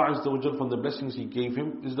 that Allah Azza wa Jalla, from the blessings He gave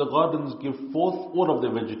him, is the gardens give forth all of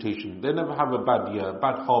their vegetation. They never have a bad year, a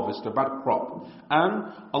bad harvest, a bad crop.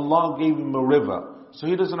 And Allah gave him a river. So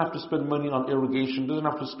he doesn't have to spend money on irrigation, doesn't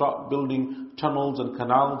have to start building tunnels and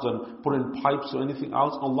canals and put in pipes or anything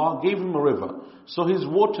else. Allah gave him a river. So his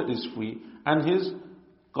water is free, and his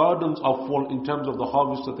gardens are full in terms of the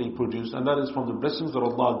harvest that they produce, and that is from the blessings that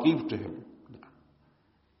Allah gave to him.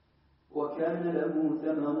 وكان له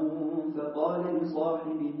ثمر فقال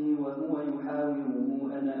لصاحبه وهو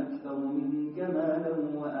يحاوره أنا أكثر منك مالا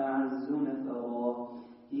وأعز نفرا.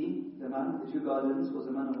 He, the man with the two gardens, was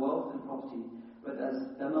a man of wealth and property, but as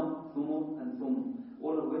Thamar, Thumur and Thum,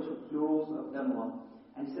 all of which are plurals of Thamra.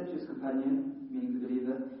 And he said to his companion, meaning the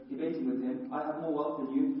believer, debating with him, I have more wealth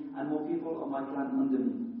than you, and more people of my clan under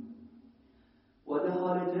me.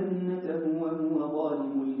 ودخل جنته وهو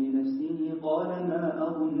ظالم لنفسه قال ما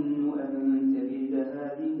أظن أن تبيد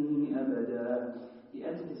هذه أبدا. He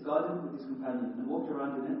entered his garden with his companion and walked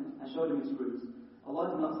around in it and showed him its fruits. Allah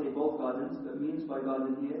did not say both gardens, but means by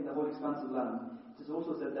garden here the whole expanse of land. It is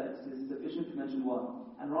also said that it is sufficient to mention one,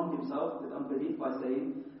 and wronged himself with unbelief by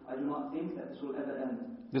saying, I do not think that this will ever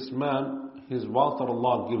end. This man, his wealth that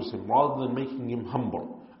Allah gives him, rather than making him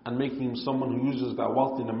humble and making him someone who uses that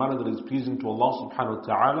wealth in a manner that is pleasing to Allah subhanahu wa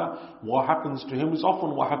ta'ala, what happens to him is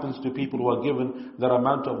often what happens to people who are given that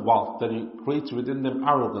amount of wealth, that it creates within them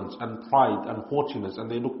arrogance and pride and haughtiness, and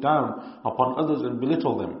they look down upon others and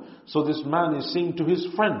belittle them. So this man is saying to his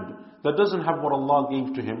friend that doesn't have what Allah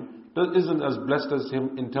gave to him, that isn't as blessed as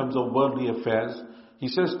him in terms of worldly affairs, he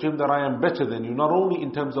says to him that I am better than you, not only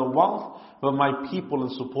in terms of wealth, but my people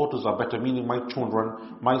and supporters are better, meaning my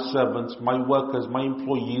children, my servants, my workers, my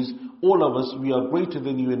employees, all of us, we are greater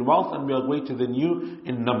than you in wealth and we are greater than you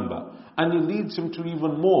in number. And it leads him to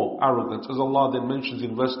even more arrogance, as Allah then mentions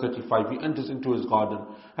in verse 35. He enters into his garden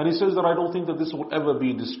and he says that I don't think that this will ever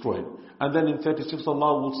be destroyed. And then in 36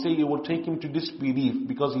 Allah will say it will take him to disbelief,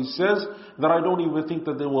 because he says that I don't even think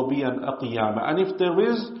that there will be an qiyamah. And if there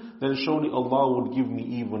is, then surely Allah will give me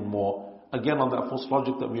even more. Again, on that first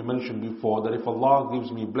logic that we mentioned before, that if Allah gives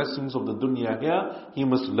me blessings of the dunya here, He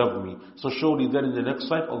must love me. So surely then in the next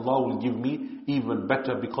life, Allah will give me even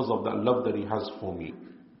better because of that love that He has for me.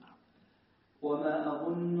 وما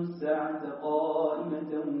أظن الساعة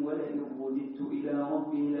قائمة ولئن رددت إلى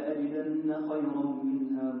ربي لأجدن خيرا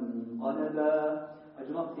منها منقلبا. I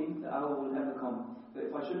do not think that hour will ever come. But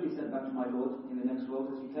if I should be sent back to my Lord in the next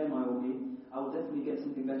world, as we claim I will be, I will definitely get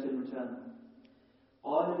something better in return.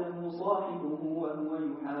 قال له صاحبه وهو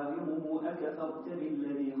يحاوره أكفرت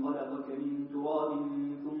بالذي خلقك من تراب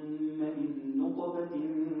ثم من نطفة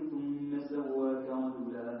ثم سواك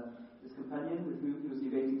رجلا. His companion with whom he was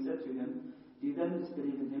debating said to him, do you then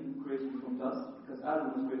disbelieve in him who created you from dust, because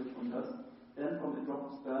Adam was created from dust, then from a drop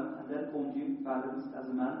of sperm, and then formed you balanced as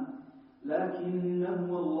a man? لكنه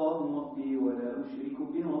الله ربي ولا أشرك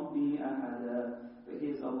بربي أحدا. But he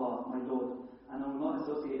is Allah, my Lord, and I will not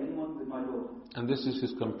associate anyone with my Lord. And this is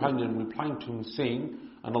his companion replying to him saying,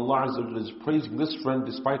 and Allah Azza wa Jalla is praising this friend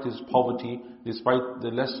despite his poverty, despite the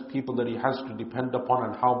less people that he has to depend upon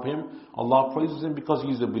and help him. Allah praises him because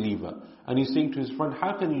he is a believer. And he's saying to his friend,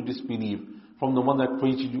 how can you disbelieve from the one that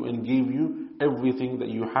created you and gave you everything that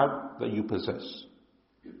you have, that you possess?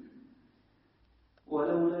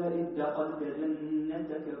 ولولا إذ دخلت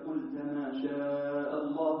جنتك قلت ما شاء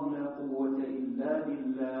الله لا قوة إلا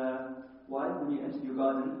بالله. Why, when you entered your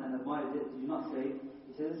garden and admired it, did you not say,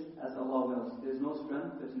 it is as Allah wills, there is no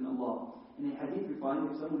strength but in Allah? In a hadith we find,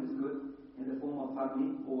 if someone is good in the form of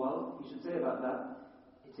family or wealth, he should say about that,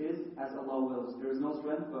 it is as Allah wills, there is no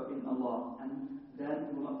strength but in Allah, and then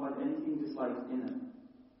you will not find anything disliked in it.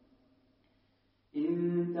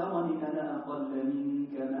 إن ترني أنا أقل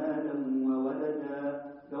منك مالا وولدا.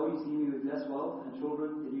 Though you see me with less wealth and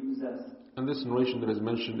children than you possess. And this narration that is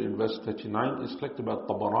mentioned in verse 39 is collected by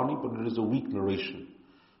Tabarani, but it is a weak narration.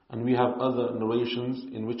 And we have other narrations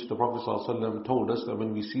in which the Prophet ﷺ told us that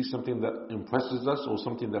when we see something that impresses us, or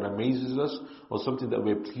something that amazes us, or something that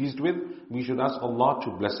we're pleased with, we should ask Allah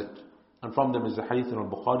to bless it. And from them is the hadith in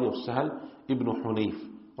al-Bukhari of Sahal ibn Hunayf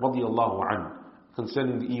radiyallahu anhu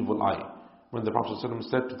concerning the evil eye. When the Prophet ﷺ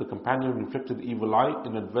said to the companion who inflicted the evil eye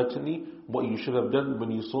inadvertently, what you should have done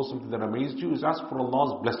when you saw something that amazed you is ask for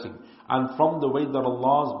Allah's blessing. And from the way that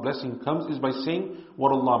Allah's blessing comes is by saying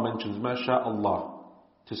what Allah mentions, MashaAllah.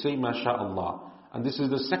 To say MashaAllah. And this is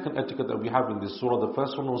the second etiquette that we have in this surah. The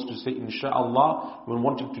first one was to say InshaAllah when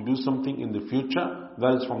wanting to do something in the future.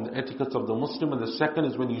 That is from the etiquettes of the Muslim. And the second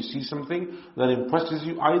is when you see something that impresses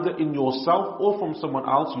you either in yourself or from someone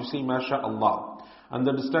else, you say MashaAllah. And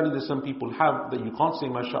the understanding that some people have, that you can't say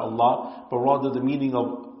MashaAllah, but rather the meaning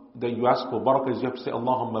of that you ask for barakah is you have to say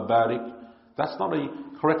Allahumma barik. That's not a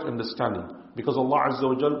correct understanding. Because Allah Azza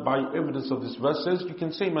wa Jal, by evidence of this verse, says you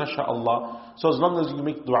can say MashaAllah. So as long as you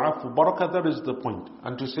make dua for barakah, that is the point.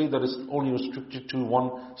 And to say that it's only restricted to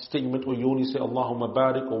one statement, or you only say Allahumma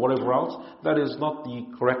barik or whatever else, that is not the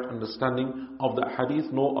correct understanding of that hadith,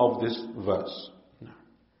 nor of this verse.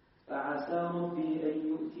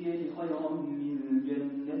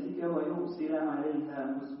 ويرسل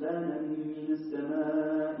عليها حسبانا من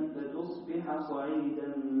السماء فتصبح صعيدا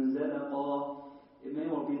زلقا. It may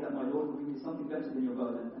well be that my Lord will give me something better than your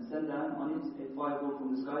garden, and send down on it a firebolt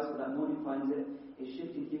from the sky, so that morning finds it a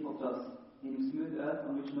shifting heap of dust, meaning smooth earth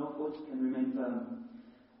on which no foot can remain firm.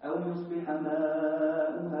 أو يصبح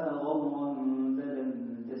ماؤها غورا فلن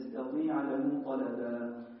تستطيع له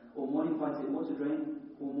طلبا. Or morning finds it water drain,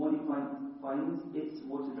 or morning finds its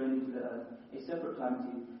water drain into the earth. A separate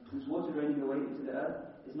calamity, whose water draining away into the earth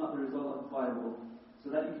is not the result of a firebolt, so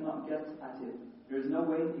that you cannot get at it. There is no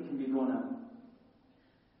way it can be drawn out.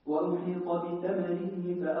 وأحيط بثمره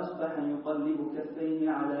فأصبح يقلب كفيه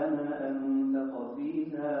على ما أنفق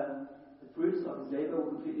فيها. The fruits of his labor were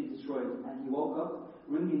completely destroyed, and he woke up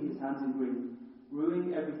wringing his hands in grief,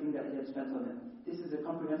 ruining everything that he had spent on it. This is a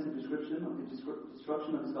comprehensive description of the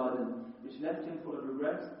destruction of his garden, which left him full of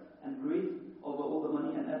regret and grief over all the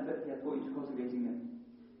money and effort he had put into cultivating it.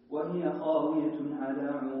 وَهِيَ خَاوِيَةٌ عَلَى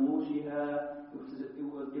عُرُوشِهَا.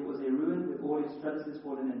 It was a ruin with all its trellises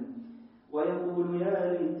fallen in. وَيَقُولُ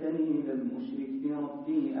يَا لَيْتَنِي لَمْ أُشْرِكْ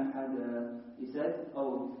بِرَبِّي أَحَدًا. He said,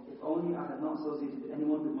 oh, if only I had not associated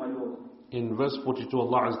anyone with my Lord. In verse 42,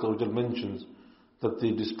 Allah Azza wa Jal mentions that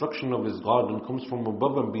the destruction of his garden comes from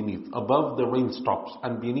above and beneath. Above the rain stops,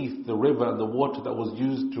 and beneath the river and the water that was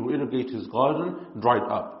used to irrigate his garden dried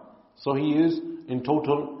up. So he is in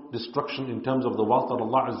total destruction in terms of the wealth that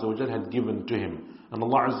Allah Azza wa Jal had given to him. And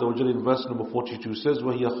Allah Azza wa Jal in verse number 42 says,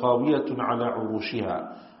 وَهِيَ خَاوِيَةٌ عَلَىٰ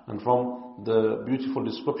عُرُوشِهَا. And from the beautiful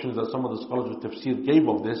descriptions that some of the scholars of tafsir gave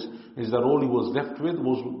of this, is that all he was left with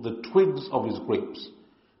was the twigs of his grapes.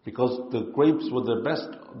 Because the grapes were the best,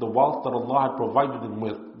 the wealth that Allah had provided him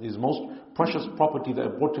with, his most precious property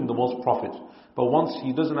that brought him the most profit. But once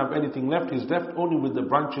he doesn't have anything left, he's left only with the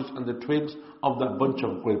branches and the twigs of that bunch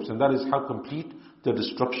of grapes. And that is how complete the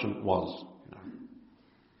destruction was.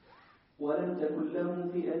 وَلَمْ تَكُنْ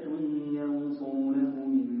لَهُ فِئَةٌ يَنْصُرُونَهُ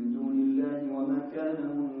مِنْ دُونِ اللَّهِ وَمَا كَانَ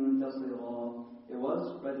مُنْتَصِرًا. There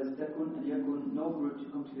was, but as takun and yakun, no group to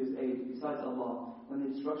come to his aid besides Allah when the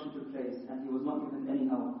destruction took place, and he was not given any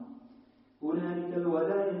help. هُنَالِكَ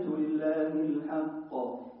الْوَلَايَةُ لِلَّهِ الْحَقِّ.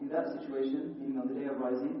 In that situation, meaning on the day of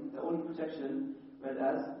rising, the only protection, read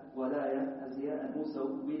as walaya, as here, and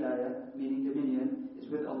also wilaya, meaning dominion, is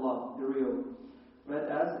with Allah, the real. Read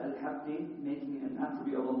as al-haqqi, making an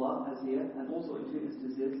attribute of Allah, as here, and also in two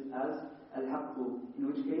instances as al-haqqu, in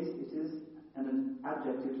which case it is an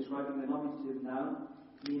adjective describing the nominative noun,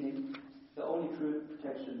 meaning the only true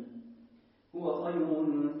protection. هُوَ خَيْرٌ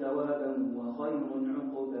ثَوَابًا وَخَيْرٌ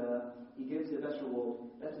عُقُبًا. He gives the best reward,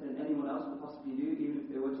 better than anyone else could possibly do, even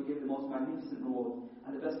if they were to give the most magnificent reward,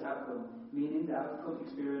 and the best outcome, meaning the outcome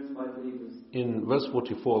experienced by believers. In verse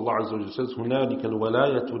 44, Allah Azza wa Jalla says, هُنَالِكَ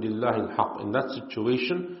الْوَلَايَةُ لِلَّهِ الْحَقِّ. In that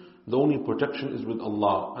situation, the only protection is with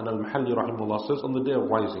Allah. And Al-Mahalli rahimahullah says, on the day of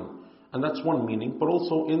rising. And that's one meaning, but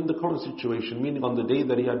also in the current situation, meaning on the day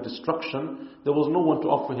that he had destruction, there was no one to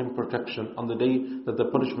offer him protection on the day that the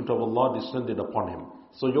punishment of Allah descended upon him.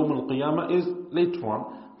 So Yawm al-Qiyamah is later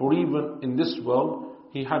on, or even in this world,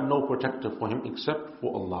 he had no protector for him except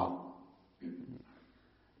for Allah.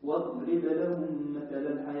 وَاضْرِبْ لَهُمْ مَثَلَ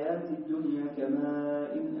الْحَيَاةِ الدُّنْيَا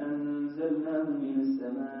كَمَاءٍ أَنزَلْنَاهُ مِنَ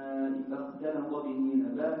السَّمَاءِ فَاخْتَلَطَ بِهِ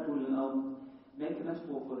نَبَاتُ الْأَرْضِ. Make a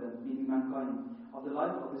metaphor for them, meaning mankind, of the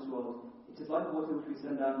life of this world. It is like water which we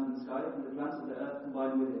send down from the sky, and the plants of the earth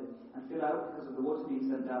combine with it, and fill out because of the water being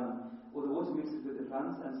sent down. Or the water mixes with the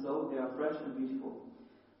plants, and so they are fresh and beautiful.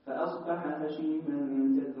 فَأَصْبَحَ هَشِيمًا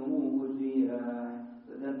تَذْرُوهُ الرِّيَاحُ.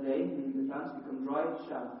 But then they, meaning the plants, become dry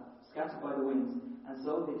chaff, scattered by the winds, and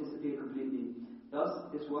so they disappear completely. Thus,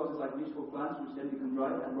 this world is like beautiful plants which then become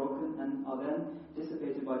dry and broken and are then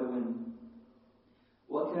dissipated by the wind.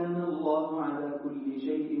 وَكَانَ اللَّهُ عَلَى كُلِّ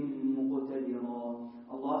شَيْءٍ مُقْتَدِرًا.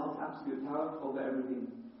 Allah has absolute power over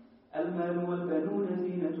everything. الْمَالُ وَالْبَنُونَ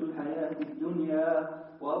زِينَةُ الْحَيَاةِ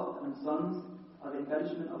الدُّنْيَا. Wealth and sons are the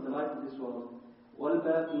embellishment of the life of this world.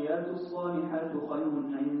 وَالْبَاقِيَاتُ الصَّالِحَاتُ خَيْرٌ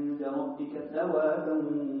عِنْدَ رَبِّكَ ثَوَابًا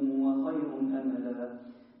وَخَيْرٌ أَمَلًا.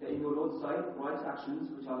 That in your Lord's sight, right actions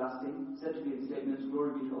which are lasting, said to be the statements,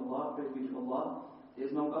 glory be to Allah, praise be to Allah, there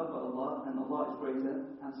is no God but Allah, and Allah is greater.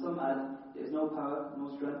 And some add, there is no power,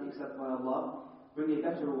 no strength except by Allah, bring a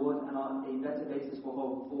better reward and are a better basis for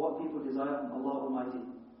hope, for what people desire from Allah Almighty.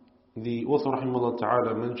 The author rahimahullah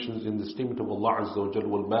ta'ala mentions in the statement of Allah Azza wa Jal,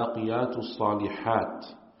 وَالْبَاقِيَاتُ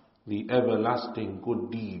الصَّالِحَاتِ, the everlasting good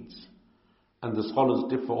deeds. And the scholars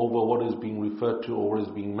differ over what is being referred to or what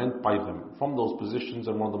is being meant by them. From those positions,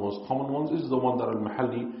 and one of the most common ones is the one that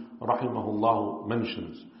Al-Mahalli rahimahullah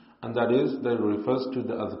mentions. And that is, that it refers to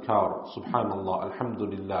the adhkar, Subhanallah,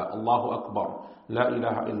 Alhamdulillah, Allahu Akbar, La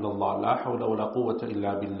ilaha illallah, La hawla wa la quwwata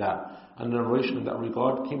illa billah. And the narration in that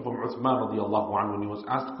regard came from Uthman radiallahu anhu when he was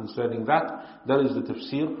asked concerning that. That is the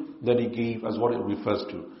tafsir that he gave as what it refers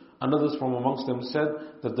to. And others from amongst them said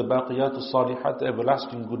that the baqiyatu salihat, the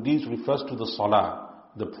everlasting good deeds, refers to the salah,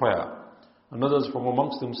 the prayer. And others from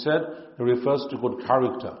amongst them said it refers to good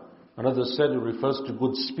character. And others said it refers to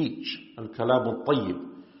good speech, al-kalam al-tayyib.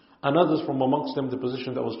 And others from amongst them, the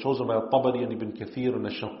position that was chosen by Al-Tabari and Ibn Kathir and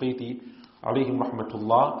Al-Shanqiti, alayhim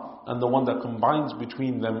rahmatullah, and the one that combines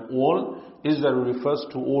between them all, is that it refers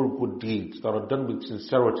to all good deeds that are done with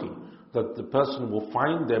sincerity, that the person will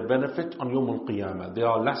find their benefit on Yawm al-Qiyamah. They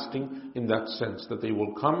are lasting in that sense, that they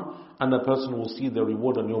will come and the person will see their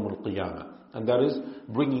reward on Yawm al-Qiyamah. And that is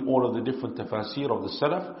bringing all of the different tafasir of the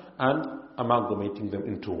Salaf and amalgamating them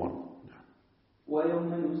into one.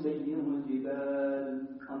 وَيَوْمَ نُسَيِّرُ الْجِبَالِ.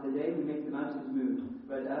 On the day we make the mountains move,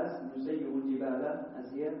 read as نُسَيِّرُ الْجِبَالَ,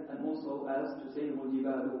 as here, and also as تُسَيِّرُ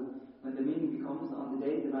الْجِبَالُ, when the meaning becomes on the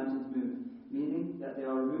day the mountains move, meaning that they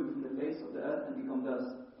are removed from the face of the earth and become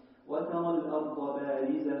dust. وَتَرَى الْأَرْضَ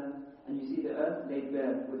بَارِزَةً, and you see the earth laid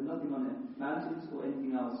bare, with nothing on it, mountains or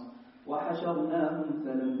anything else. وَحَشَرْنَاهُمْ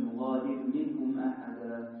فَلَمْ نُغَادِرْ مِنْهُمْ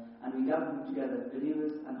أَحَدًا, and we gathered them together,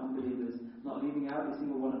 believers and unbelievers, not leaving out a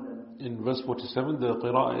single one of them. In verse 47, the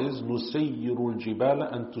qira'ah is نُسَيِّرُ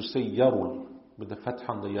الْجِبَالَ and تُسَيَّرُ, with the fath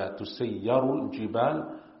on the ya, تُسَيَّرُ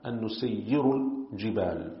الْجِبَالَ and نُسَيِّرُ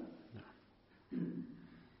الْجِبَالَ.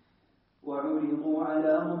 وَعُرِضُوا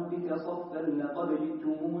عَلَى رَبِّكَ صَفًّا لَقَدْ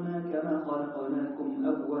جِئْتُمُونَا كَمَا خَلَقْنَاكُمْ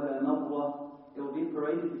أَوَّلَ مَرَّةٍ. They will be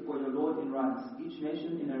paraded before your Lord in ranks, each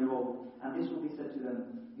nation in a row, and this will be said to them,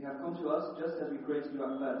 you have come to us just as we created you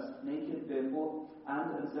at first, naked, barefoot,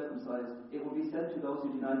 and uncircumcised. It will be said to those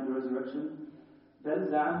who denied the resurrection, بَلْ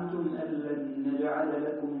زَعَمْتُمْ أَن لَّن نَّجْعَلَ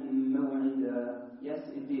لَكُم مَّوْعِدًا. Yes,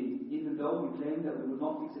 indeed, even though you claim that we would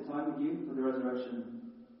not fix a time with you for the resurrection.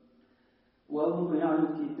 وَوُضِعَ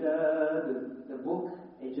الْكِتَابِ. The book,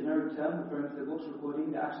 a generic term referring to the books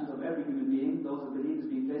recording the actions of every human being, those of believers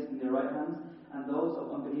being placed in their right hands, and those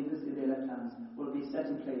of unbelievers in their left hands, will be set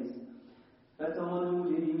in place. فَتَرَى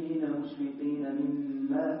الْمُجْرِمِينَ مُشْفِقِينَ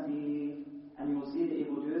مِمَّا فِيهِ. And you will see the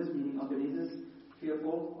evildoers, meaning unbelievers,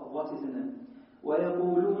 fearful of what is in it.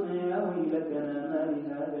 وَيَقُولُونَ يَا وَيْلَتَنَا مَا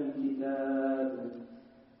لِهَذَا الْكِتَابِ.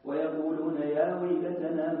 وَيَقُولُونَ يَا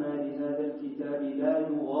وَيْلَتَنَا مَا لِهَذَا الْكِتَابِ لَا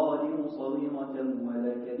يُغَادِرُ صَغِيرَةً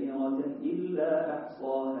وَلَا كَبِيرَةً إِلَّا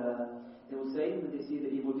أَحْصَاهَا. They will say when they see the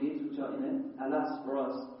evil deeds which are in it, alas for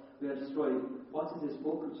us, we are destroyed. What is this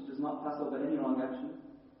book which does not pass over any wrong action,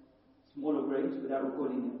 small or great, without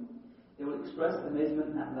recording it? They will express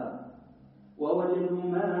amazement at that. وَوَجَدُوا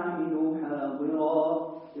مَا عَمِلُوا حَاضِرًا.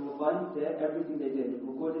 They will find there everything they did,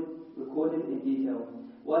 recorded in detail.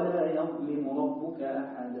 وَلَا يَظْلِمُ رَبُّكَ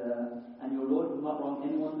أَحَدًا. And your Lord will not wrong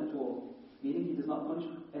anyone at all. Meaning He does not punish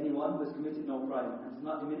anyone who has committed no crime, and does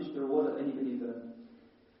not diminish the reward of any believer.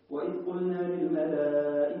 وَإِذْ قُلْنَا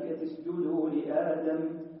لِلْمَلَائِكَةِ اسْجُدُوا لِآدَمَ.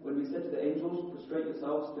 When we said to the angels, prostrate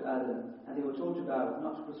yourselves to Adam, and they were told to bow,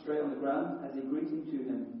 not to prostrate on the ground as a greeting to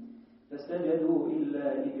him. فَسَجَدُوا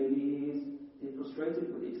إِلَّا إِبْلِيسَ. They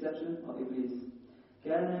prostrated with the exception of Iblis.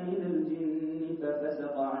 كَانَ مِنَ الْجِنِّ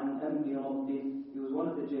فَفَسَقَ عَنْ أَمْرِ رَبِّهِ. He was one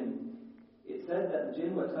of the jinn. It said that the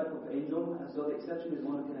jinn were a type of angel, and so the exception is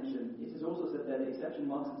one of connection. It is also said that the exception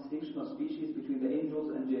marks a distinction of species between the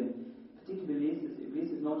angels and jinn. Particularly,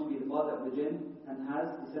 Iblis is known to be the father of the jinn, and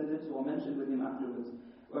has descendants who are mentioned with him afterwards,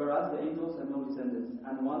 whereas the angels have no descendants,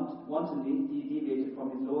 and wantonly he deviated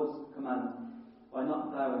from his Lord's command by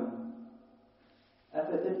not bowing.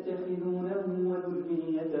 أَفَتَتَّخِذُونَهُ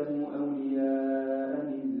وَذُرِّيَّتَهُ أَوْلِيَاءَ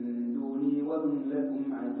مِن دُونِي وَهُمْ لَكُمْ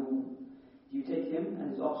عَدُوٌّ. Do you take him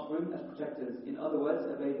and his offspring as protectors? In other words,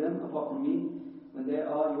 obey them apart from me when they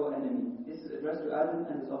are your enemy. This is addressed to Adam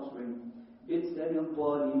and his offspring. بِئْسَ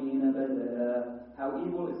لِلظَّالِمِينَ بَدَلًا. How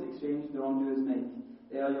evil is the exchange the wrongdoers make.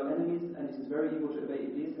 They are your enemies, and it is very evil to obey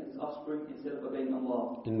Iblis and his offspring instead of obeying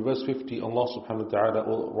Allah. In verse 50, Allah subhanahu wa ta'ala,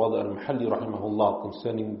 or rather Al-Muhalli rahimahullah,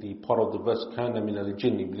 concerning the part of the verse, كَانَ مِنَ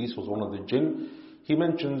الْجِنِّ, Iblis was one of the jinn, he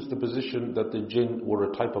mentions the position that the jinn were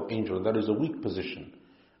a type of angel, and that is a weak position.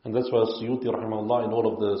 And that's why Suyuti rahimahullah, in all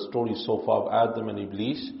of the stories so far of Adam and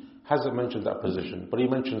Iblis, hasn't mentioned that position, but he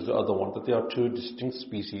mentions the other one, that they are two distinct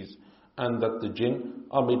species, and that the jinn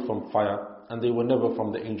are made from fire, and they were never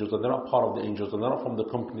from the angels, and they're not part of the angels, and they're not from the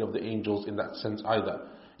company of the angels in that sense either,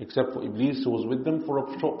 except for Iblis, who was with them for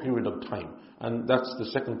a short period of time. And that's the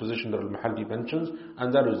second position that Al-Muhalli mentions,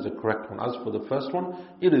 and that is the correct one. As for the first one,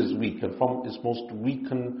 it is weak, and from its most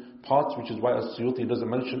weakened parts, which is why As-Suyuti doesn't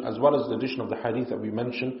mention, as well as the addition of the hadith that we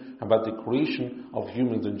mentioned about the creation of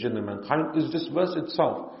humans and jinn and mankind, is this verse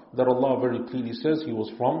itself, that Allah very clearly says He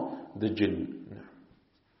was from the jinn.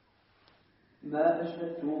 ما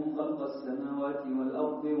أشهدتهم خلق السماوات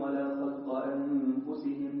والأرض ولا خلق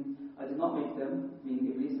أنفسهم. I did not make them,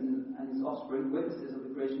 meaning Iblis and his offspring, witnesses of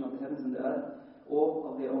the creation of the heavens and the earth, or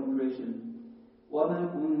of their own creation.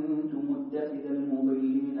 وَمَا كُنْتُ مُتَّخِذَ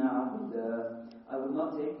الْمُضِلِّينَ عَضِدًا. I will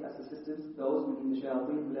not take as assistants those meaning the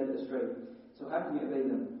shayateen who led astray. So how can you obey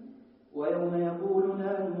them? وَيَوْمَ يَقُولُ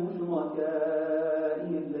نَادُوا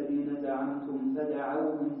شُرَكَائِيَ الَّذِينَ زَعَمْتُمْ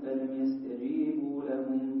فَدَعَوْهُمْ فَلَمْ يَسْتَجِيبُوا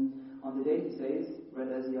لَهُمْ. On the day He says,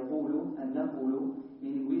 read as يَقُولُ and نَقُولُ,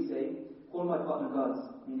 meaning we say, call my partner gods,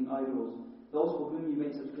 meaning idols, those for whom you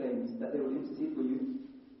made such claims, that they will intercede for you.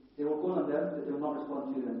 They will call on them, but they will not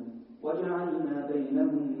respond to them. وَجَعَلْنَا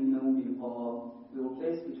بَيْنَهُمْ مَوْبِقًا. We will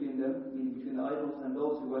place between them, meaning between the idols and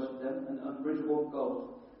those who worship them, an unbridgeable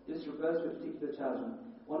gulf. This refers to a particular chasm,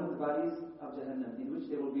 one of the valleys of Jahannam, in which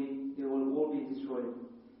they will all be destroyed.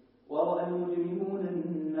 وَرَأَى الْمُجْرِمُونَ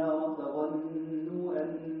النَّارَ فَظَنُّوا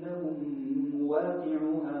أَنَّهُمْ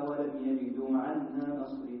مُوَاقِعُوهَا وَلَمْ يَجِدُوا عَنْهَا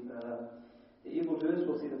مَصْرِفًا. The evildoers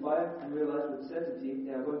will see the fire and realize with certainty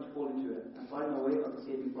they are going to fall into it and find no way of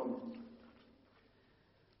escaping from it.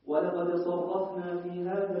 وَلَقَدْ صَرَّفْنَا فِي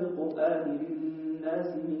هَذَا الْقُرْآنِ لِلنَّاسِ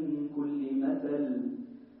مِنْ كُلِّ مَثَلٍ.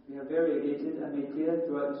 We have variegated and made clear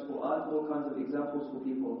throughout this Qur'an all kinds of examples for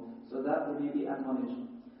people, so that they may be admonished.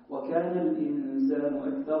 وَكَانَ الْإِنسَانُ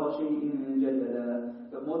أَكْثَرَ شَيْءٍ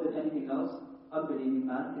جَدَلًا. But more than anything else, unbelieving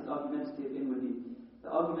man is argumentative inwardly. The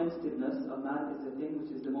argumentativeness of man is the thing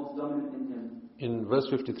which is the most dominant in him. In verse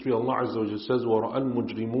 53, Allah Azza wa Jalla says, وَرَأَى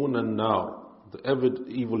الْمُجْرِمُونَ النَّارِ. The avid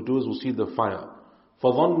evildoers will see the fire.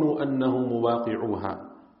 فَظَنُّوا أَنَّهُمْ مُوَاقِعُوهَا.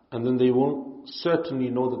 And then they will certainly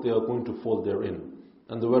know that they are going to fall therein.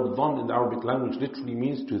 And the word dhann in the Arabic language literally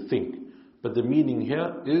means to think. But the meaning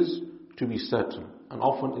here is to be certain. And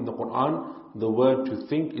often in the Quran, the word to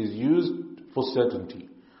think is used for certainty.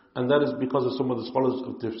 And that is because of some of the scholars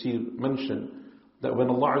of tafsir mention that when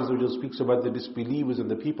Allah Azza wa Jalla speaks about the disbelievers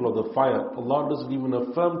and the people of the fire, Allah doesn't even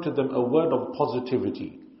affirm to them a word of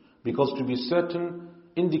positivity. Because to be certain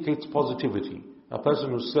indicates positivity. A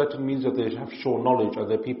person who's certain means that they have sure knowledge, or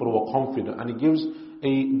they're people who are confident. And it gives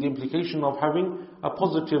the implication of having a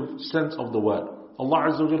positive sense of the word.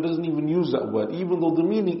 Allah Azza wa Jalla doesn't even use that word. Even though the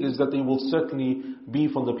meaning is that they will certainly be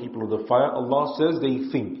from the people of the fire, Allah says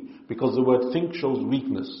they think. Because the word think shows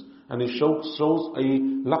weakness. And it shows a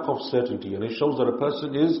lack of certainty. And it shows that a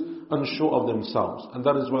person is unsure of themselves. And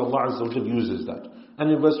that is why Allah Azza wa Jalla uses that.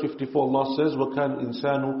 And in verse 54 Allah says, وَكَانَ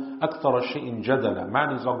الْإِنسَانُ أَكْثَرَ شَيْءٍ جَدَلًا.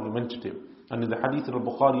 Man is argumentative. And in the hadith of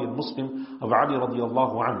Bukhari and Muslim of Ali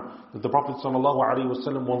radiallahu anhu, that the Prophet sallallahu alayhi wa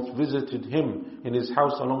sallam once visited him in his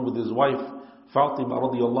house along with his wife Fatima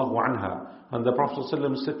radiallahu anha. And the Prophet sallallahu alayhi wa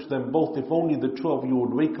sallam said to them both, if only the two of you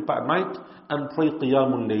would wake up at night and pray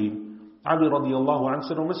Qiyamul Layl. Ali radiallahu anhu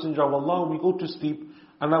said, O Messenger of Allah, we go to sleep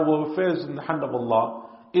and our affairs in the hand of Allah.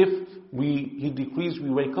 If He decrees we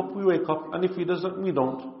wake up, and if He doesn't, we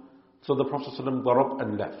don't. So the Prophet ﷺ got up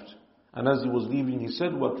and left. And as he was leaving, he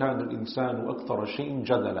said, وَكَانَ الْإِنسَانُ أَكْثَرَ شَيْءٍ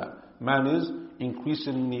جَدَلًا. Man is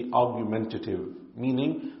increasingly argumentative,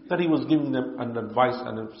 meaning that he was giving them an advice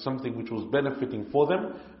and something which was benefiting for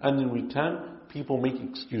them, and in return, people make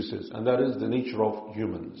excuses, and that is the nature of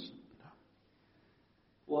humans.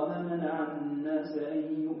 وَمَا مَنَعَ النَّاسَ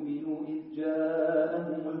أَن يُؤْمِنُوا إِذْ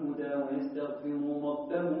جَاءَهُمُ الْهُدَى وَيَسْتَغْفِرُوا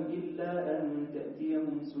رَبَّهُمْ إِلَّا أَن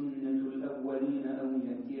تَأْتِيَهُمْ سُنَّةُ الْأَوَّلِينَ أَوْ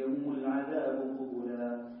يَأْتِيَهُمُ الْعَذَابُ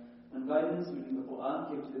قُبُلًا. When guidance, meaning the Quran,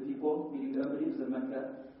 came to the people, meaning the unbelievers of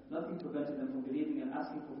Mecca, nothing prevented them from believing and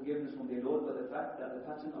asking for forgiveness from their Lord, but the fact that the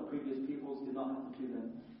pattern of previous peoples did not happen to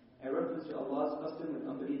them. A reference to Allah's custom with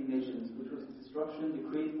unbelieving nations, which was destruction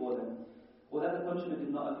decreed for them, or that the punishment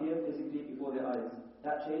did not appear physically before their eyes.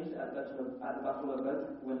 That changed at the Battle of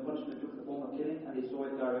Badr, when punishment took the form of killing and they saw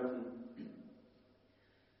it directly.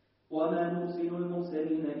 وَمَا نُرْسِلُ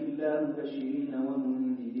الْمُرْسَلِينَ إِلَّا مُبَشِّرِينَ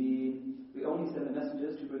وَمُنذِرِينَ. We only send the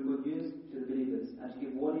messengers to bring good news to the believers and to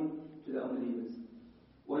give warning to the unbelievers.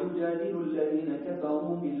 وَيُجَادِلُ الَّذِينَ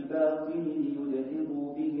كَفَرُوا بِالْبَاطِلِ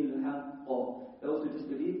لِيُدْحِضُوا بِهِ الْحَقَّ. Those who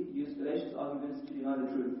disbelieve use fallacious arguments to deny the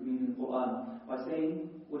truth, meaning the Quran, by saying,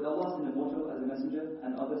 would Allah send a mortal as a messenger,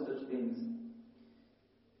 and other such things.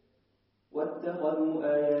 وَاتَّخَذُوا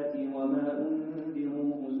آيَاتِي وَمَا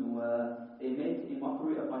أُنذِرُوا هُزُوًا. They make a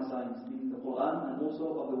mockery of my signs, meaning the Quran, and also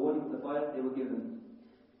of the warning of the fire they were given.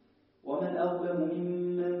 وَمَنْ أَظْلَمُ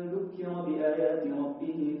مِمَّنْ ذُكِّرَ بِآيَاتِ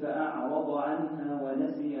رَبِّهِ فَأَعْرَضَ عَنْهَا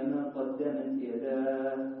وَنَسِيَ مَا قَدَّمَتْ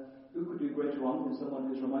يَدَاهُ. Who could do great wrong than someone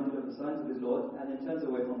who is reminded of the signs of his Lord and then turns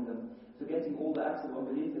away from them, forgetting all the acts of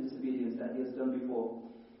unbelief and disobedience that he has done before?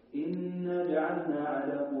 إِنَّا جَعَلْنَا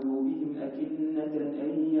عَلَى قُلُوبِهِمْ أَكِنَّةً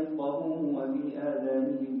أَن يَفْقَهُوهُ وَفِي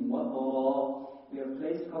آذَانِهِمْ وَقْرًا. We have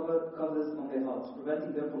placed covers on their hearts,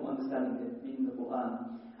 preventing them from understanding it, meaning the Quran,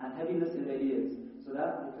 and heaviness in their ears, so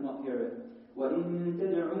that they cannot hear it. وَإِن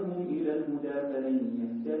تَدْعُهُمْ إِلَى الْهُدَى فَلَن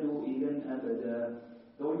يَهْتَدُوا إِذًا أَبَدًا.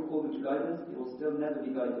 Though you call them to guidance, it will still never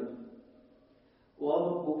be guided.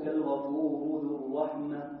 وَرَبُّكَ الْغَفُورُ ذُو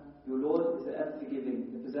الرَّحْمَةِ. Your Lord is the ever forgiving,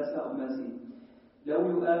 the possessor of mercy. لَوْ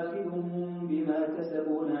يُؤَاخِذُهُمْ بِمَا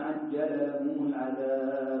كَسَبُوا لَعَجَّلَ لَهُمُ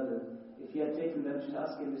الْعَذَابِ. If he had taken them to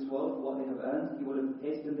task in this world for what they have earned, he would have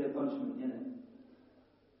hastened their punishment in it.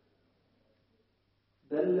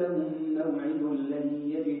 بَلْ لَهُمْ مَوْعِدٌ لَنْ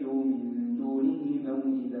يَجِدُوا مِن دُونِهِ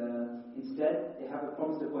مَوْئِلًا. Instead, they have a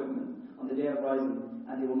promised appointment on the day of rising,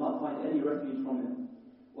 and they will not find any refuge from him.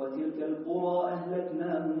 وَتِلْكَ الْقُرَىٰ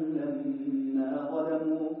أَهْلَكْنَاهُمْ لَمَّا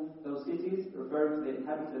ظَلَمُوا. Those cities, referring to the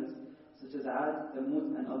inhabitants, such as Ad, Thamud,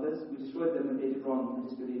 and others, we destroyed them when they did wrong and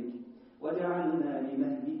disbelieved. وَجَعَلْنَا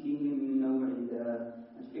لِمَهْلِكِهِمْ مَوْعِدًا.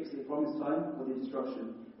 And fixed a promised time for their destruction,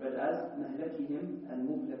 read as مَهْلَكِهِمْ and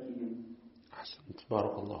مُهْلَكِهِمْ. Ahsant.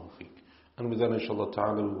 Barakallahu feek. And with that, inshallah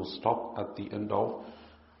ta'ala, we will stop at the end of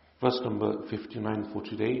verse number 59 for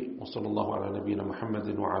today. وصلى الله على نبينا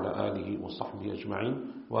محمد وعلى آله وصحبه أجمعين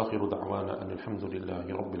وآخر دعوانا أن الحمد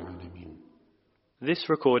لله رب العالمين. This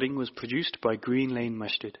recording was produced by Green Lane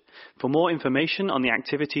Masjid. For more information on the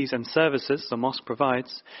activities and services the mosque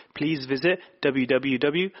provides, please visit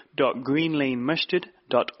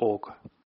www.greenlanemasjid.org.